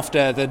turn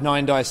after the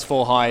 9 dice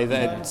 4 high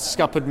that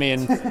scuppered me,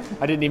 and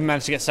I didn't even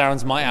manage to get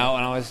Sauron's might out,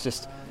 and I was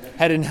just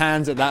head in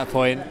hands at that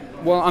point.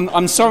 Well,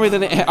 I'm sorry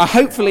that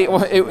hopefully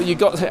you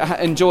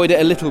enjoyed it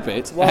a little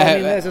bit. Well, I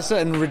mean, there's a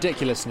certain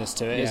ridiculousness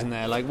to it, isn't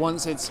there? Like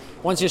once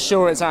you're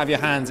sure it's out of your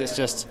hands, it's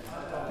just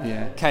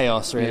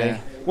chaos, really.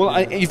 Yeah.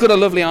 Well, you've got a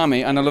lovely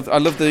army, and I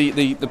love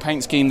the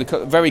paint scheme,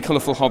 the very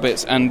colourful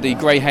hobbits, and the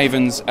Grey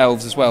Havens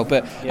elves as well.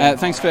 But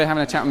thanks for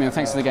having a chat with me, and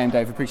thanks for the game,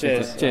 Dave.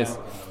 Appreciate it. Cheers.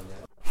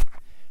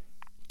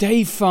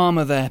 Dave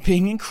Farmer there,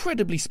 being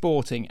incredibly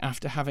sporting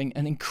after having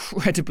an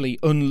incredibly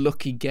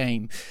unlucky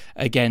game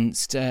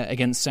against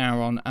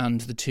Sauron and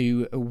the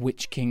 2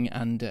 Witch King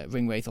and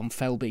Ringwraith on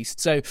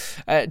Fellbeast. So,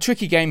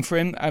 tricky game for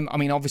him. I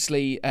mean,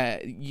 obviously,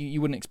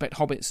 you wouldn't expect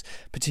hobbits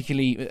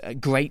particularly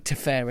great to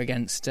fare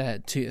against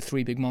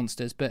 3 big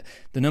monsters, but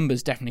the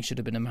numbers definitely should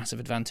have been a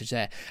massive advantage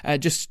there.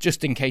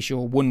 Just in case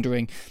you're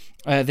wondering,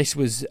 this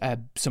was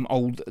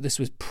this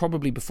was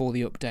probably before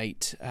the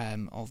update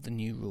of the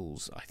new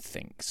rules, I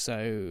think.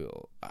 So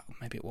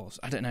maybe it was.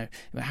 I don't know.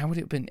 How would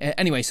it have been?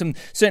 Anyway,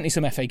 certainly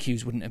some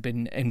FAQs wouldn't have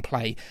been in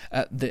play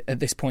at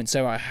this point.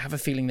 So I have a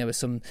feeling there were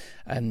some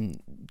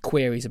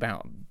queries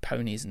about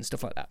ponies and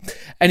stuff like that.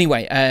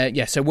 Anyway,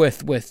 so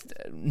worth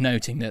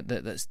noting that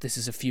this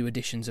is a few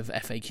editions of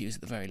FAQs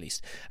at the very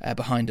least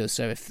behind us.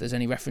 So if there's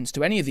any reference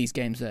to any of these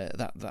games,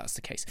 that's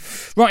the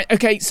case. Right.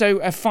 Okay. So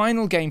a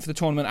final game for the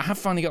tournament. I have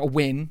finally got a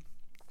win.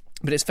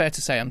 But it's fair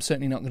to say I'm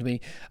certainly not going to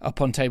be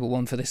up on table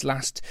 1 for this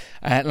last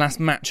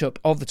matchup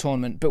of the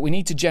tournament. But we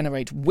need to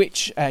generate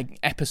which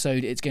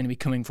episode it's going to be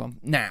coming from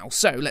now.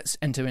 So let's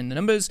enter in the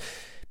numbers.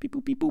 Beep,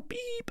 boop, beep, boop,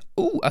 beep.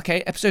 Ooh, okay,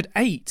 episode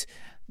 8.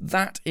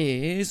 That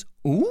is...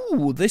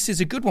 Ooh, this is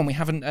a good one. We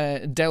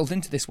haven't delved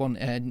into this one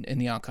in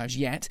the archives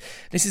yet.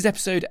 This is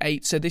episode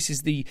 8, so this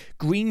is the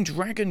Green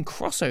Dragon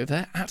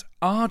crossover at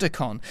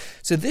Ardacon.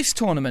 So this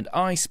tournament,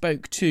 I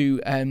spoke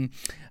to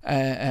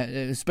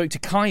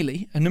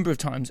Kylie a number of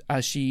times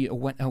as she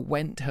went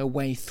her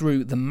way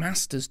through the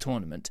Masters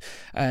tournament.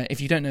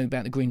 If you don't know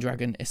about the Green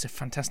Dragon, it's a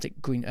fantastic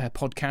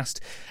podcast,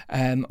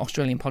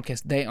 Australian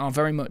podcast. They are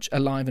very much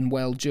alive and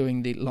well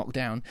during the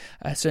lockdown,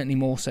 certainly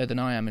more so than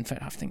I am. In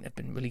fact, I think they've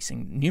been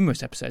releasing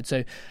numerous episodes.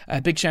 So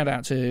a big shout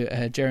out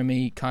to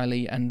Jeremy,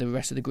 Kylie, and the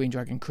rest of the Green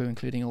Dragon crew,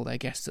 including all their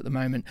guests at the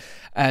moment,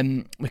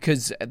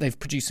 because they've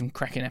produced some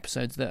cracking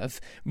episodes that have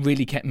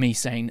really kept me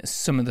sane.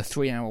 Some of the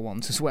 3-hour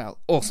ones as well.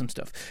 Awesome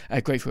stuff.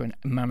 Great for a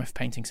mammoth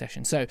painting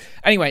session. So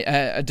anyway,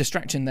 a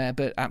distraction there,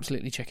 but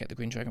absolutely check out the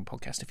Green Dragon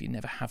podcast if you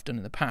never have done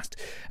in the past.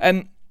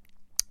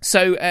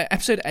 So,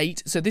 episode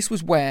 8, so this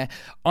was where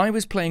I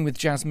was playing with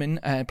Jasmine,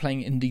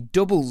 playing in the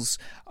doubles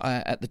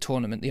at the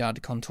tournament, the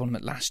Ardacon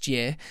tournament last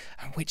year,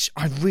 which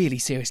I really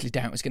seriously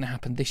doubt is going to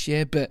happen this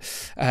year, but,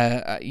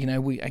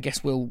 I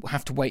guess we'll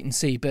have to wait and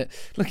see. But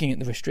looking at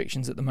the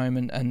restrictions at the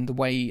moment and the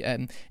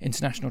way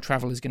international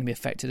travel is going to be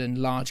affected and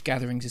large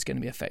gatherings is going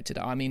to be affected,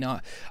 I mean,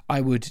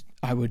 I would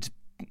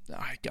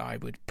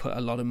put a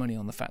lot of money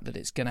on the fact that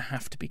it's going to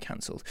have to be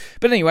cancelled.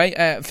 But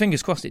anyway,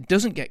 fingers crossed it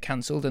doesn't get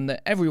cancelled and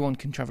that everyone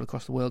can travel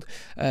across the world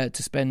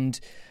to spend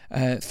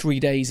 3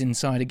 days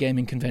inside a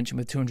gaming convention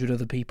with 200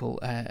 other people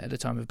at a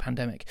time of a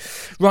pandemic.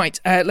 Right,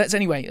 let's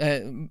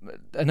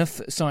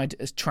enough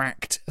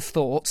side-tracked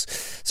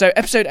thoughts. So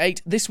episode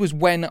 8, this was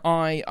when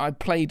I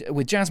played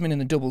with Jasmine in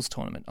the doubles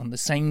tournament on the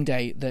same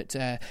day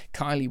that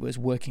Kylie was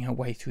working her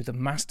way through the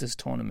Masters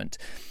tournament.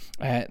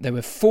 There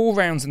were 4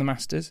 rounds in the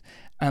Masters,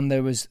 and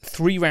there was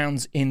 3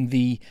 rounds in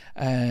the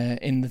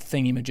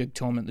thingy-majig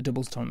tournament, the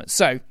doubles tournament.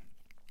 So,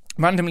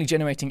 randomly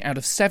generating out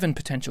of 7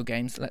 potential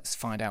games, let's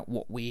find out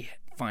what we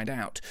find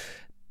out.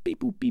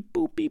 Beep boop beep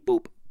boop beep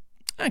boop.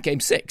 Game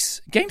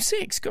 6. Game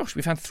 6. Gosh,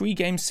 we've had 3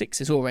 game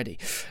 6s already.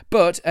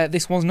 But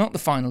this was not the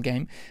final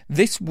game.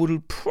 This will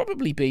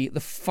probably be the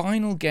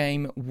final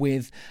game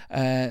with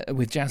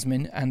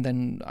Jasmine, and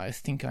then I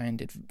think I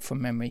ended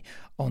from memory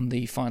on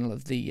the final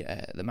of the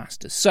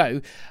Masters.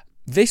 So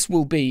this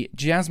will be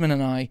Jasmine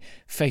and I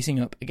facing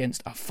up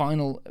against our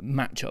final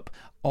matchup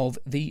of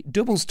the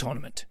doubles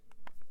tournament.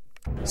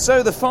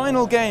 So the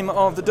final game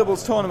of the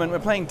doubles tournament, we're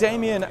playing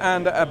Damien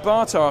and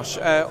Bartosz,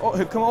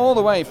 who come all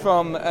the way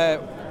from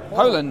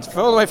Poland.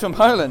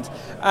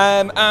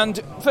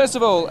 And first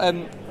of all,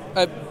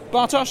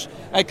 Bartosz,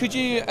 could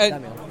you...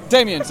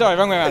 Damien, sorry,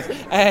 wrong way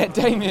around.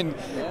 Damien,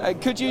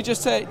 could you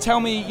just tell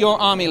me your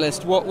army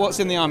list? What's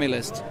in the army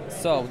list?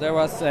 So there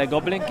was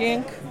Goblin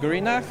King,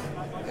 Grinach,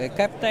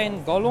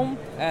 Captain, Gollum,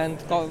 and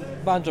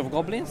bunch of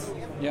goblins.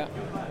 Yeah.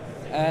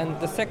 And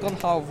the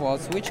second half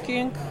was Witch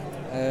King,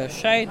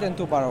 Shade, and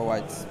 2 Barrow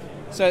Whites.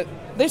 So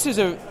this is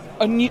an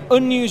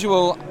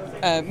unusual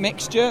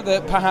mixture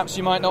that perhaps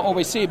you might not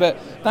always see, but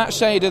that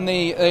Shade and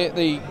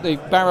the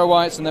Barrow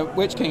Whites and the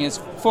Witch King is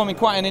forming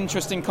quite an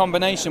interesting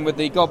combination with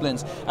the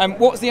goblins.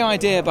 What's the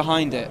idea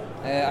behind it?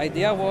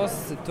 Idea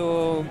was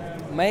to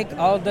make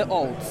all the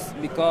oaths,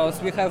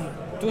 because we have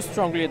 2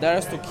 strong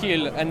leaders to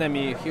kill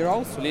enemy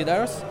heroes,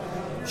 leaders,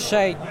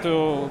 Shade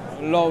to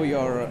lower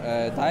your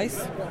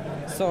dice,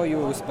 so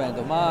you spend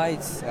the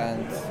mites,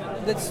 and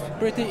that's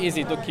pretty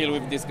easy to kill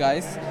with these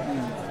guys.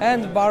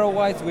 And Barrow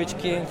White Witch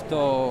King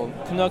to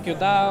knock you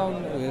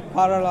down,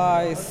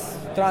 paralyze,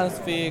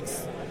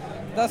 transfix.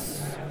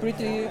 That's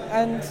pretty,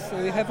 and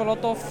we have a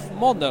lot of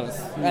models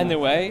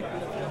anyway.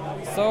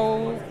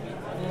 So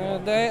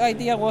the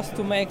idea was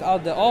to make all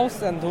the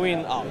oaths and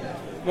win all.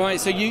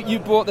 Right, so you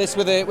bought this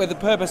with the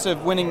purpose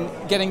of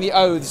getting the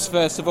oaths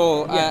first of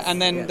all, yes,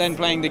 and then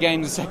playing the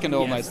game second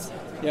almost.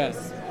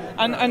 Yes.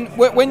 And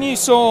when you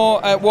saw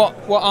what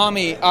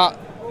army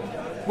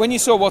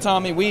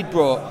we'd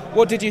brought,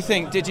 what did you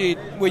think?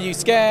 Were you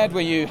scared? Were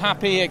you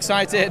happy?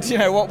 Excited?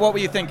 What were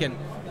you thinking?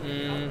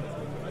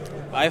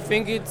 I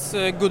think it's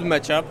a good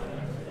matchup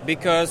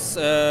because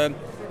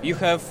you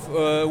have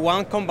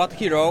 1 combat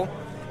hero,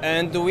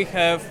 and we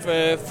have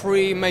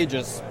 3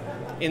 mages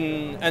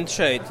and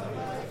Shade.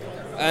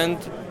 And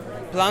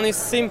plan is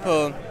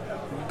simple: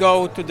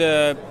 go to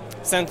the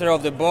center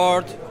of the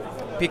board,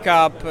 pick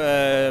up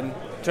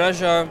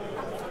treasure,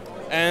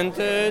 and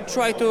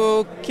try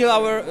to kill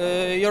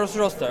your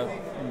roster.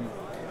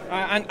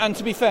 And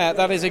to be fair,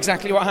 that is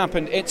exactly what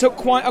happened. It took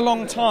quite a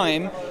long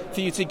time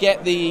for you to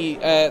get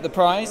the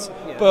prize,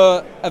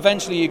 but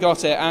eventually you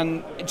got it.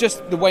 And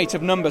just the weight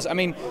of numbers. I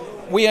mean,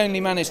 we only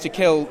managed to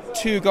kill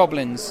 2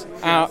 goblins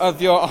out of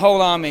your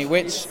whole army,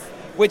 which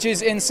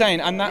is insane.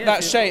 And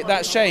that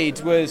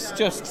shade was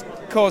just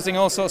causing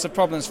all sorts of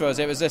problems for us.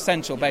 It was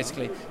essential,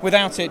 basically.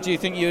 Without it, do you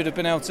think you would have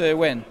been able to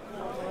win?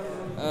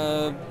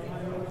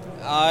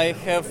 I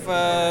have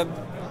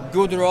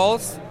good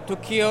rolls to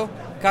kill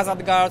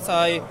Khazad guards.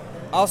 I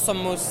also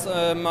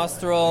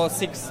must roll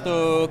 6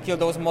 to kill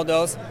those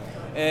models.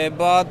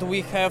 But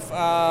we have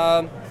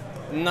a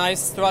nice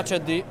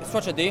strategy.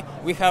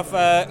 We have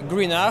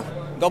Grinach,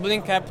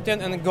 Goblin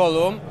Captain, and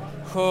Gollum,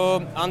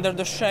 who under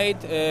the Shade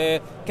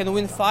can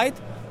win fight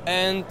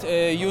and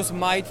use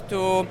might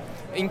to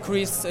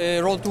increase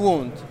roll to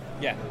wound.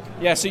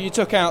 Yeah, so you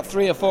took out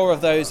 3 or 4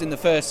 of those in the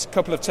first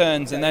couple of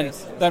turns, and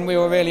then we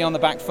were really on the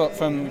back foot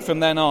from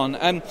then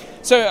on.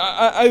 So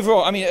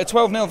overall, I mean, a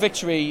 12-0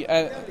 victory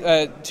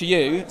to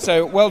you.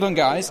 So well done,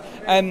 guys.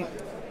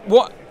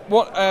 What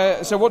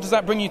does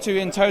that bring you to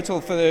in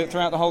total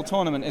throughout the whole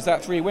tournament? Is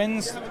that 3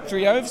 wins,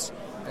 3 oaths?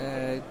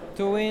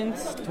 2 wins,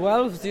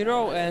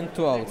 12-0, and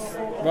 2 oaths.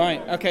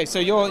 Right. Okay. So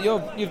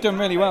you've done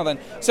really well then.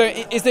 So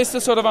is this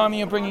the sort of army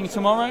you're bringing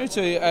tomorrow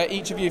to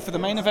each of you for the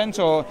main event,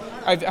 or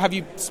have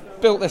you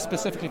built this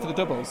specifically for the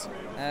doubles?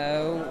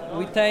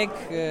 We take,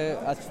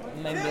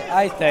 maybe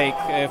I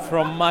take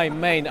from my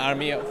main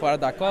army for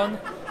Ardacon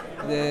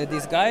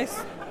these guys.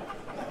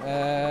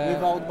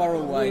 Without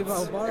Barrow Whites.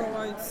 Without Barrow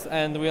Whites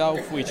and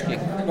without Witch King.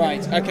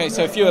 Right. Okay.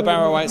 So fewer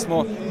Barrow Whites,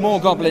 more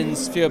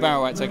goblins, fewer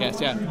Barrow Whites, I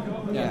guess. Yeah.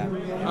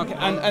 Okay.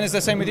 And is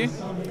the same with you?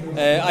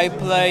 I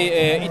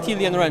play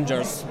Ithilien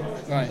Rangers.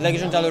 Right.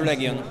 Legendary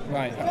Legion.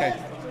 Right. Okay.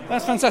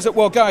 That's fantastic.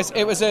 Well, guys,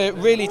 it was a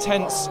really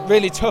tense,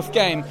 really tough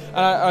game, and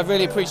I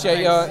really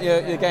appreciate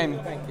your game.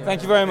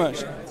 Thank you very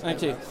much.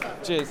 Thank you.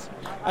 Cheers.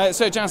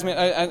 So, Jasmine,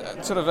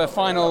 sort of a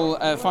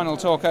final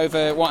talk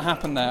over what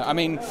happened there. I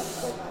mean,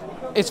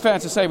 it's fair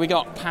to say we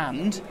got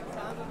panned,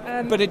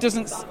 but it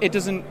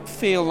doesn't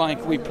feel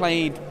like we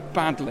played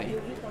badly.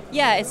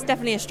 Yeah, it's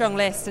definitely a strong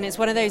list, and it's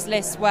one of those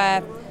lists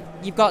where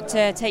you've got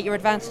to take your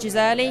advantages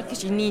early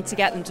because you need to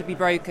get them to be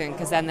broken,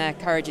 because then their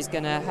courage is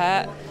going to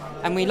hurt.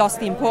 And we lost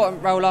the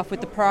important roll-off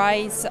with the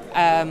prize,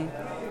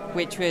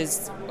 which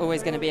was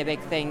always going to be a big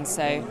thing.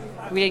 So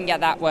we didn't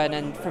get that one,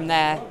 and from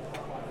there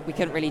we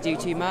couldn't really do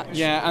too much.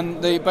 Yeah,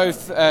 and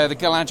both the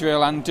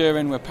Galadriel and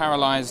Durin were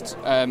paralysed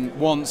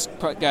once,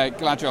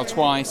 Galadriel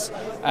twice.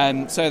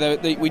 So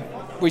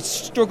we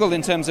struggled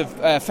in terms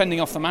of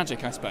fending off the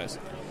magic, I suppose.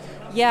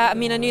 Yeah, I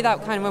mean, I knew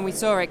that kind of when we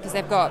saw it, because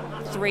they've got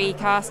 3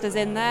 casters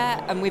in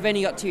there, and we've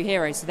only got 2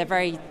 heroes, so they're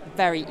very,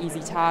 very easy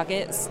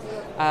targets.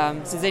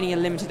 So there's only a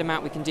limited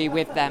amount we can do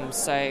with them.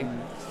 So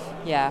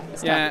yeah.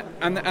 Yeah,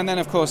 and then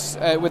of course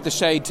with the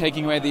Shade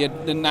taking away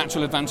the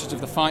natural advantage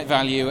of the fight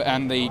value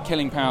and the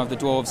killing power of the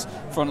Dwarves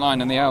front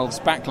line and the Elves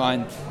back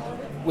line,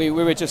 we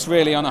were just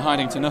really on a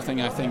hiding to nothing,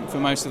 I think, for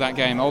most of that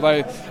game.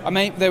 Although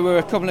there were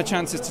a couple of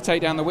chances to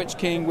take down the Witch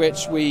King,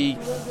 which we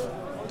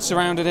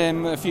surrounded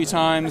him a few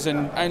times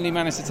and only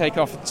managed to take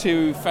off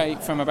 2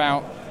 fake from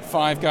about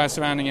 5 guys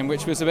surrounding him,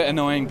 which was a bit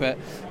annoying. But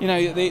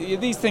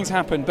these things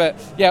happen. But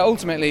yeah,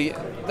 ultimately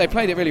they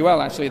played it really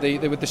well. Actually,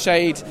 with the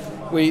Shade,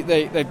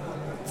 they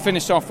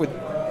finished off with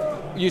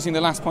using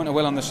the last point of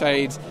will on the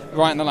Shade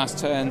right in the last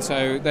turn.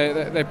 So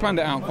they planned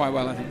it out quite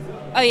well, I think.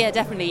 Oh yeah,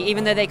 definitely.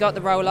 Even though they got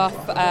the roll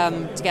off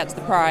to get to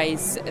the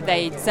prize,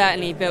 they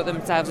certainly built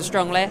themselves a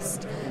strong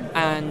list,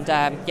 and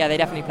they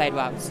definitely played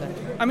well. So.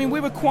 I mean,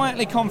 we were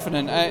quietly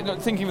confident,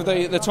 thinking of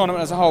the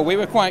tournament as a whole. We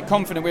were quite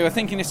confident. We were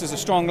thinking this is a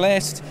strong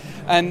list,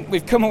 and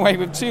we've come away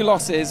with 2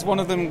 losses, one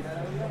of them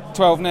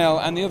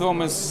 12-0, and the other one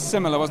was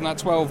similar, wasn't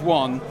that,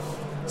 12-1?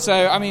 So,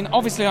 I mean,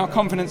 obviously our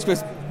confidence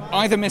was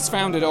either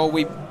misfounded or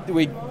we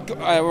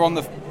were on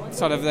the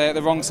sort of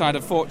the wrong side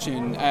of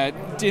fortune.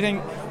 Do you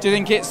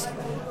think it's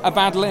a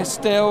bad list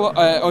still,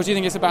 or do you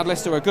think it's a bad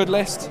list or a good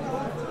list?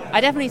 I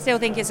definitely still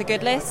think it's a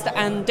good list,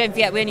 and don't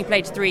forget we only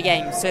played 3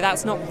 games, so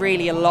that's not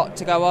really a lot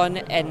to go on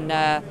in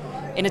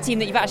a team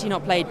that you've actually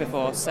not played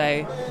before.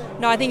 So,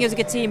 no, I think it was a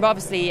good team, but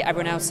obviously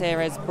everyone else here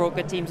has brought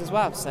good teams as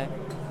well. So.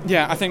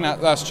 Yeah, I think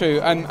that's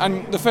true.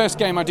 And the first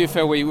game, I do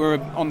feel we were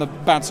on the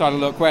bad side of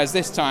luck, whereas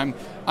this time,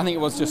 I think it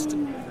was just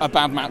a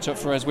bad matchup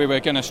for us. We were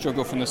going to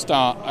struggle from the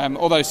start,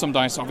 although some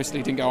dice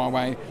obviously didn't go our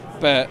way.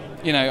 But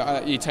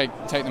you take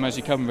them as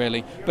you come,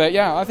 really. But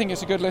yeah, I think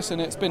it's a good list,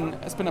 and it's been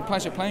a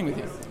pleasure playing with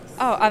you.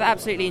 Oh, I've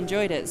absolutely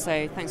enjoyed it.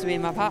 So thanks for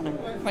being my partner.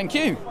 Thank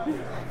you.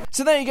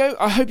 So there you go.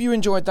 I hope you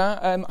enjoyed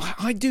that.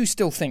 I do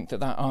still think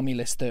that army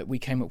list that we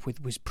came up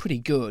with was pretty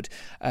good.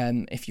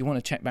 If you want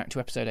to check back to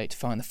episode 8 to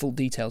find the full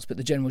details, but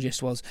the general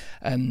gist was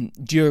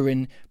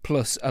Durin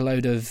plus a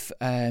load of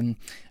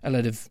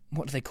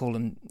what do they call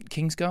them?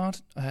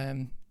 Kingsguard.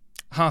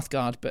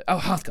 Hearthguard,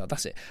 Hearthguard,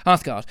 that's it.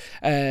 Hearthguard.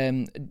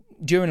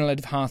 Durin a load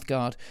of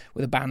Hearthguard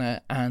with a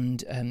banner,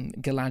 and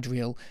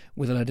Galadriel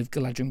with a load of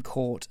Galadrim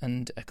Court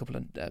and a couple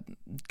of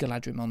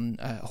Galadrim on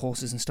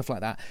horses and stuff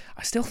like that.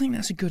 I still think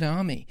that's a good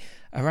army.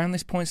 Around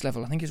this points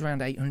level, I think it's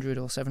around 800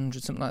 or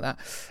 700, something like that.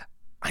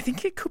 I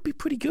think it could be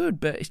pretty good,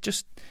 but it's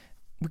just...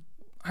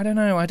 I don't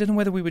know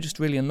whether we were just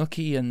really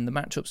unlucky, and the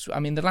matchups, I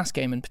mean, the last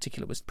game in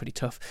particular was pretty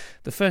tough.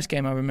 The first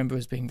game I remember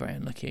as being very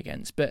unlucky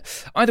against. But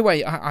either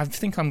way, I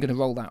think I'm going to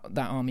roll that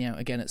army out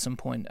again at some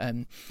point.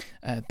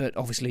 But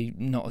obviously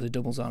not as a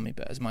doubles army,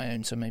 but as my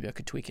own. So maybe I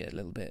could tweak it a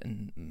little bit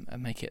and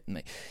make it,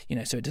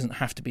 so it doesn't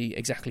have to be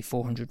exactly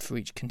 400 for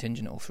each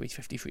contingent or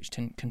 350 for each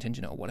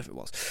contingent or whatever it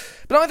was.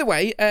 But either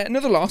way,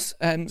 another loss.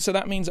 So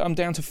that means I'm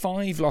down to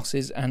 5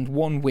 losses and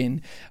 1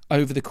 win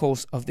over the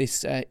course of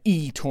this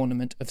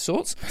tournament of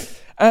sorts.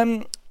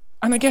 And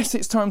I guess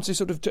it's time to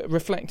sort of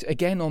reflect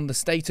again on the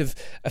state of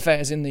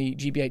affairs in the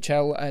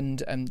GBHL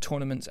and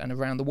tournaments and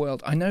around the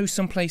world. I know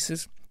some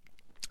places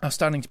are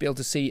starting to be able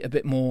to see a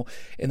bit more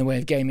in the way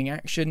of gaming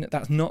action.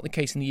 That's not the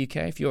case in the UK.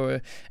 If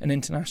you're an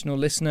international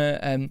listener,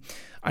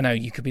 I know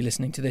you could be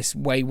listening to this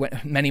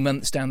many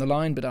months down the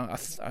line, but I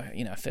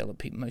feel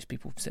that most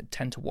people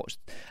tend to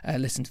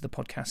listen to the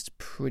podcast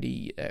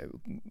pretty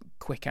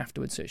quick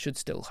afterwards, so it should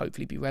still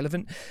hopefully be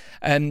relevant.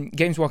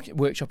 Games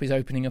Workshop is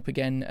opening up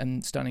again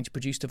and starting to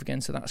produce stuff again,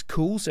 so that's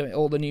cool. So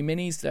all the new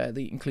minis,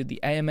 they include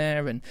the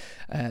AMR and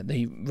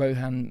the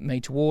Rohan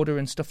made to order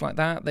and stuff like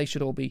that. They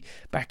should all be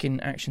back in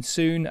action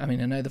soon. I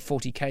mean, I know the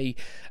 40k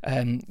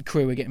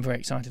crew are getting very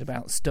excited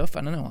about stuff,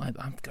 and I know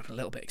I've got a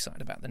little bit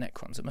excited about the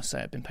Necrons. I must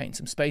say, I've been painting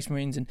some Space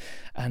Marines,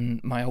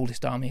 and my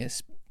oldest army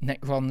is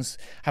Necrons.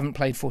 Haven't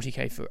played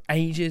 40k for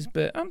ages,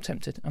 but I'm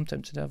tempted.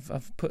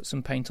 I've put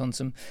some paint on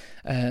some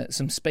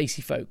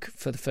spacey folk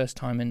for the first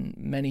time in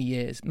many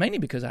years, mainly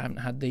because I haven't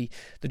had the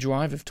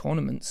drive of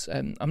tournaments.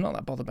 I'm not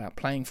that bothered about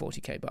playing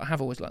 40k, but I have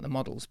always liked the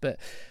models.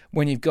 But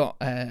when you've got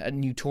a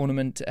new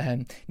tournament,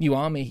 new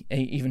army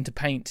even to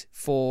paint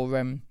for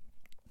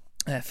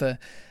the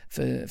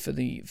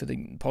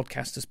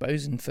podcast, I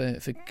suppose, and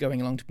for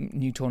going along to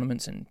new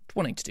tournaments and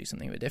wanting to do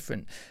something a bit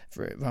different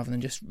for it, rather than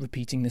just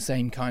repeating the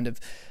same kind of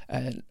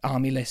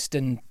army list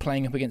and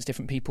playing up against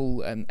different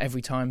people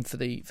every time for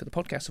the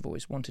podcast. I've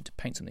always wanted to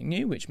paint something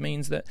new, which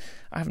means that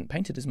I haven't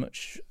painted as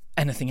much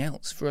anything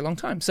else for a long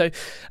time. So,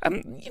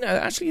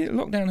 actually,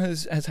 lockdown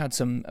has had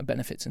some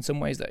benefits in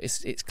some ways, that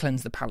it's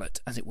cleansed the palate,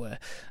 as it were.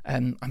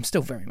 I'm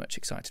still very much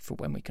excited for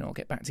when we can all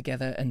get back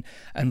together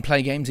and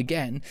play games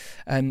again,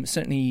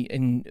 certainly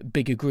in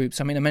bigger groups.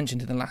 I mean, I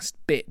mentioned in the last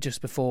bit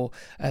just before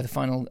the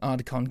final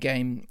Ardacon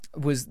game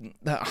was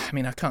that, I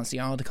mean, I can't see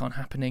Ardacon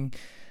happening.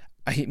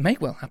 It may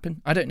well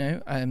happen. I don't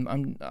know.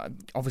 I'm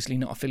obviously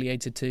not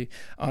affiliated to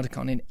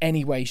Ardacon in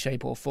any way,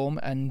 shape or form,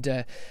 and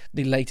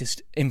the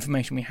latest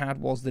information we had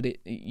was that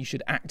you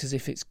should act as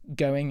if it's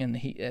going,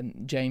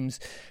 and James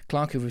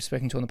Clark, who we've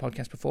spoken to on the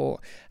podcast before,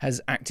 has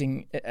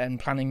acting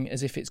and planning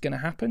as if it's going to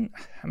happen.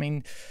 I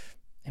mean,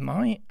 It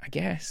might, I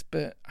guess,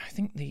 but I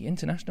think the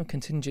international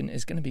contingent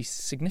is going to be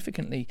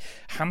significantly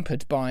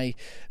hampered by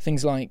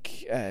things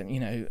like,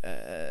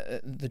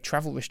 the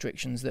travel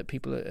restrictions that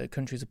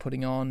countries are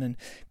putting on, and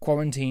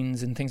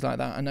quarantines and things like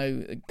that. I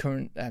know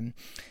current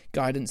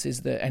guidance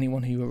is that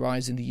anyone who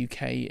arrives in the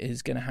UK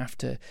is going to have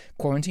to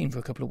quarantine for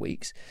a couple of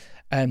weeks.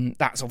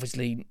 That's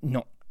obviously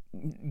not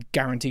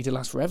guaranteed to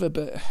last forever,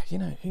 but who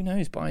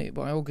knows? By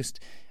August,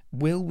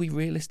 will we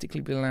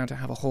realistically be allowed to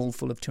have a hall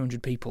full of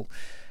 200 people?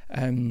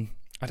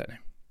 I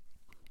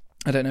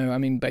don't know. I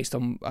mean, based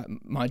on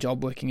my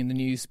job working in the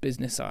news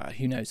business,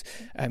 who knows?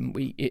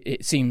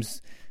 It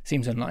seems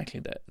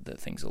unlikely that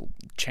things will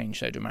change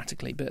so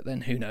dramatically. But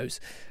then who knows?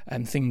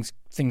 Things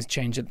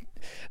change.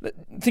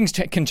 Things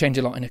can change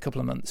a lot in a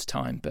couple of months'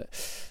 time. But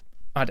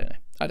I don't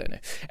know.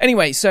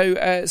 Anyway, so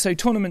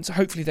tournaments,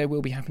 hopefully they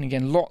will be happening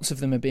again. Lots of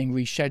them are being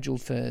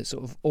rescheduled for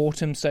sort of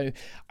autumn. So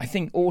I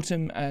think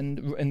autumn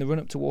and in the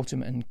run-up to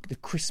autumn and the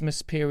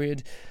Christmas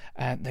period,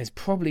 there's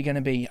probably going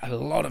to be a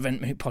lot of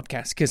Entmoot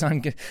podcasts, because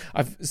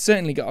I've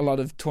certainly got a lot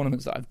of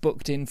tournaments that I've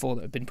booked in for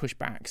that have been pushed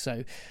back.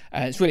 So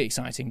it's really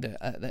exciting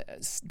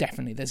that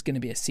definitely there's going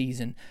to be a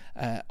season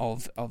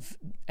of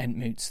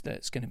Entmoots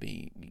that's going to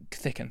be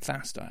thick and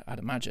fast, I'd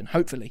imagine,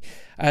 hopefully.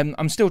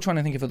 I'm still trying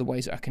to think of other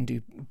ways that I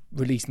can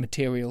release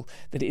material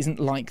that isn't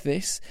like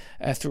this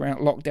throughout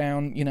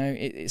lockdown.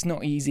 It's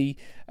not easy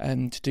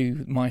to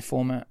do my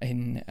format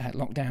in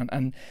lockdown,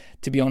 and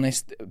to be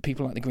honest,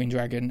 people like the Green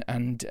Dragon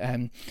and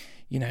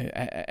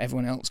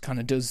everyone else kind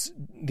of does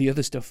the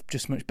other stuff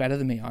just much better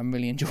than me. I'm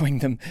really enjoying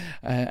them.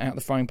 Out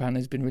the Frying Pan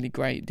has been really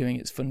great, doing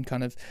its fun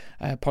kind of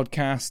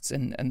podcasts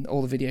and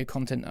all the video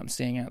content that I'm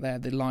seeing out there.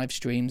 The live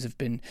streams have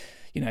been,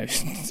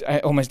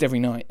 almost every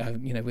night,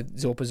 with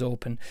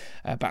Zorp and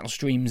battle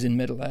streams in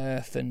Middle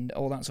Earth and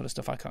all that sort of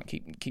stuff. I can't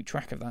keep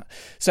track of that.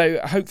 So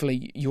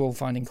hopefully you're all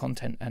finding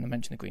content, and I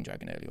mentioned the Green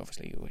Dragon earlier,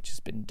 obviously, which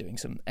has been doing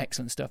some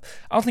excellent stuff.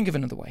 I'll think of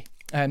another way.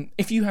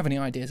 If you have any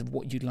ideas of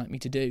what you'd like me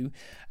to do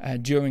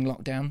during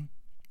lockdown,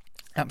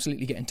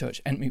 absolutely get in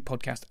touch.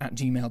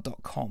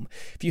 entmootpodcast@gmail.com.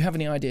 If you have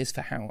any ideas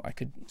for how I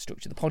could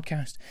structure the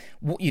podcast,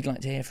 what you'd like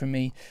to hear from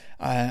me,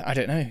 I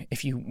don't know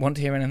if you want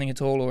to hear anything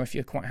at all, or if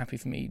you're quite happy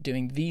for me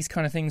doing these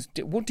kind of things.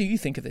 What do you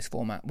think of this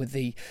format with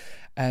the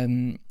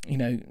kind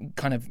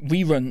of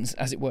reruns,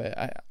 as it were?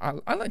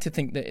 I like to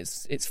think that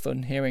it's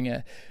fun hearing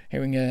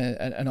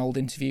an old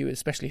interview,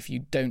 especially if you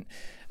don't.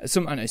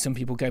 I know some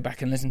people go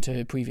back and listen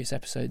to previous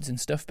episodes and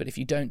stuff, but if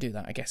you don't do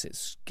that, I guess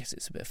it's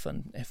a bit of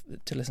fun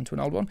to listen to an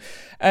old one.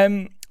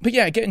 But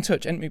yeah, get in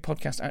touch,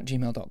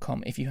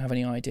 entmootpodcast@gmail.com, if you have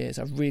any ideas.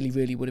 I really,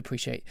 really would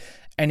appreciate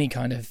any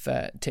kind of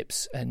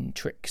tips and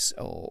tricks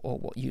or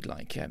what you'd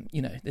like.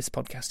 This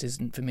podcast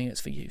isn't for me, it's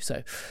for you.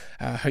 So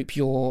I hope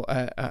you're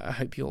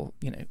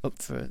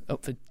up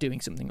for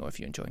doing something, or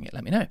if you're enjoying it,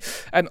 let me know.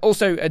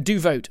 Also, do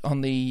vote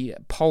on the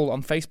poll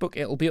on Facebook.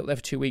 It'll be up there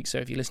for 2 weeks, so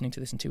if you're listening to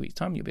this in 2 weeks'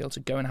 time, you'll be able to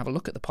go and have a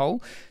look at the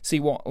poll, see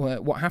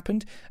what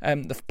happened.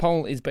 The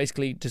poll is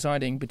basically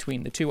deciding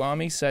between the two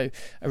armies. So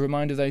a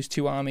reminder of those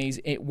two armies: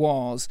 it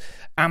was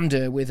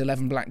Amdur with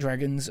 11 black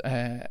dragons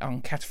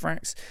on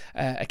cataphracts,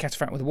 a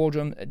cataphract with a war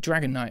drum, a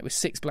dragon knight with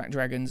 6 black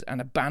dragons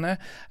and a banner,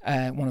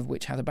 one of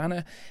which had a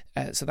banner.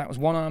 So that was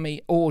one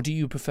army. Or do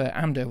you prefer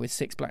Amdur with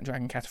 6 black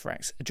dragon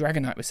cataphracts, a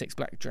dragon knight with 6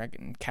 black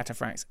dragon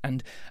cataphracts,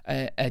 and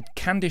a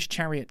Candish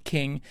chariot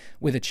king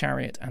with a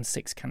chariot and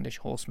 6 Candish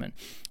horsemen?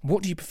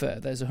 What do you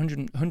prefer? There's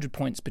 100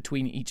 points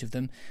between each of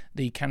them.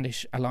 The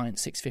Candish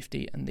Alliance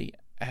 650 and the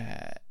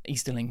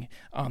Easterling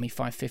Army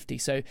 550.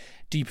 So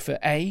do you prefer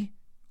A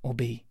or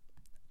B?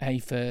 A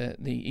for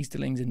the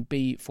Easterlings and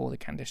B for the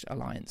Candish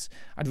Alliance.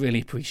 I'd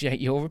really appreciate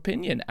your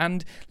opinion,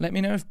 and let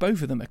me know if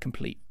both of them are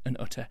complete and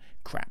utter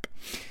crap.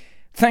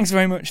 Thanks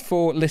very much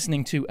for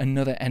listening to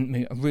another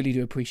Entmoot. I really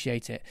do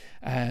appreciate it.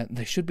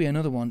 There should be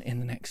another one in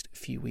the next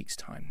few weeks'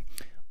 time.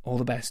 All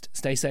the best.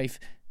 Stay safe.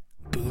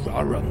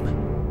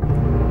 Boo-ra-rum.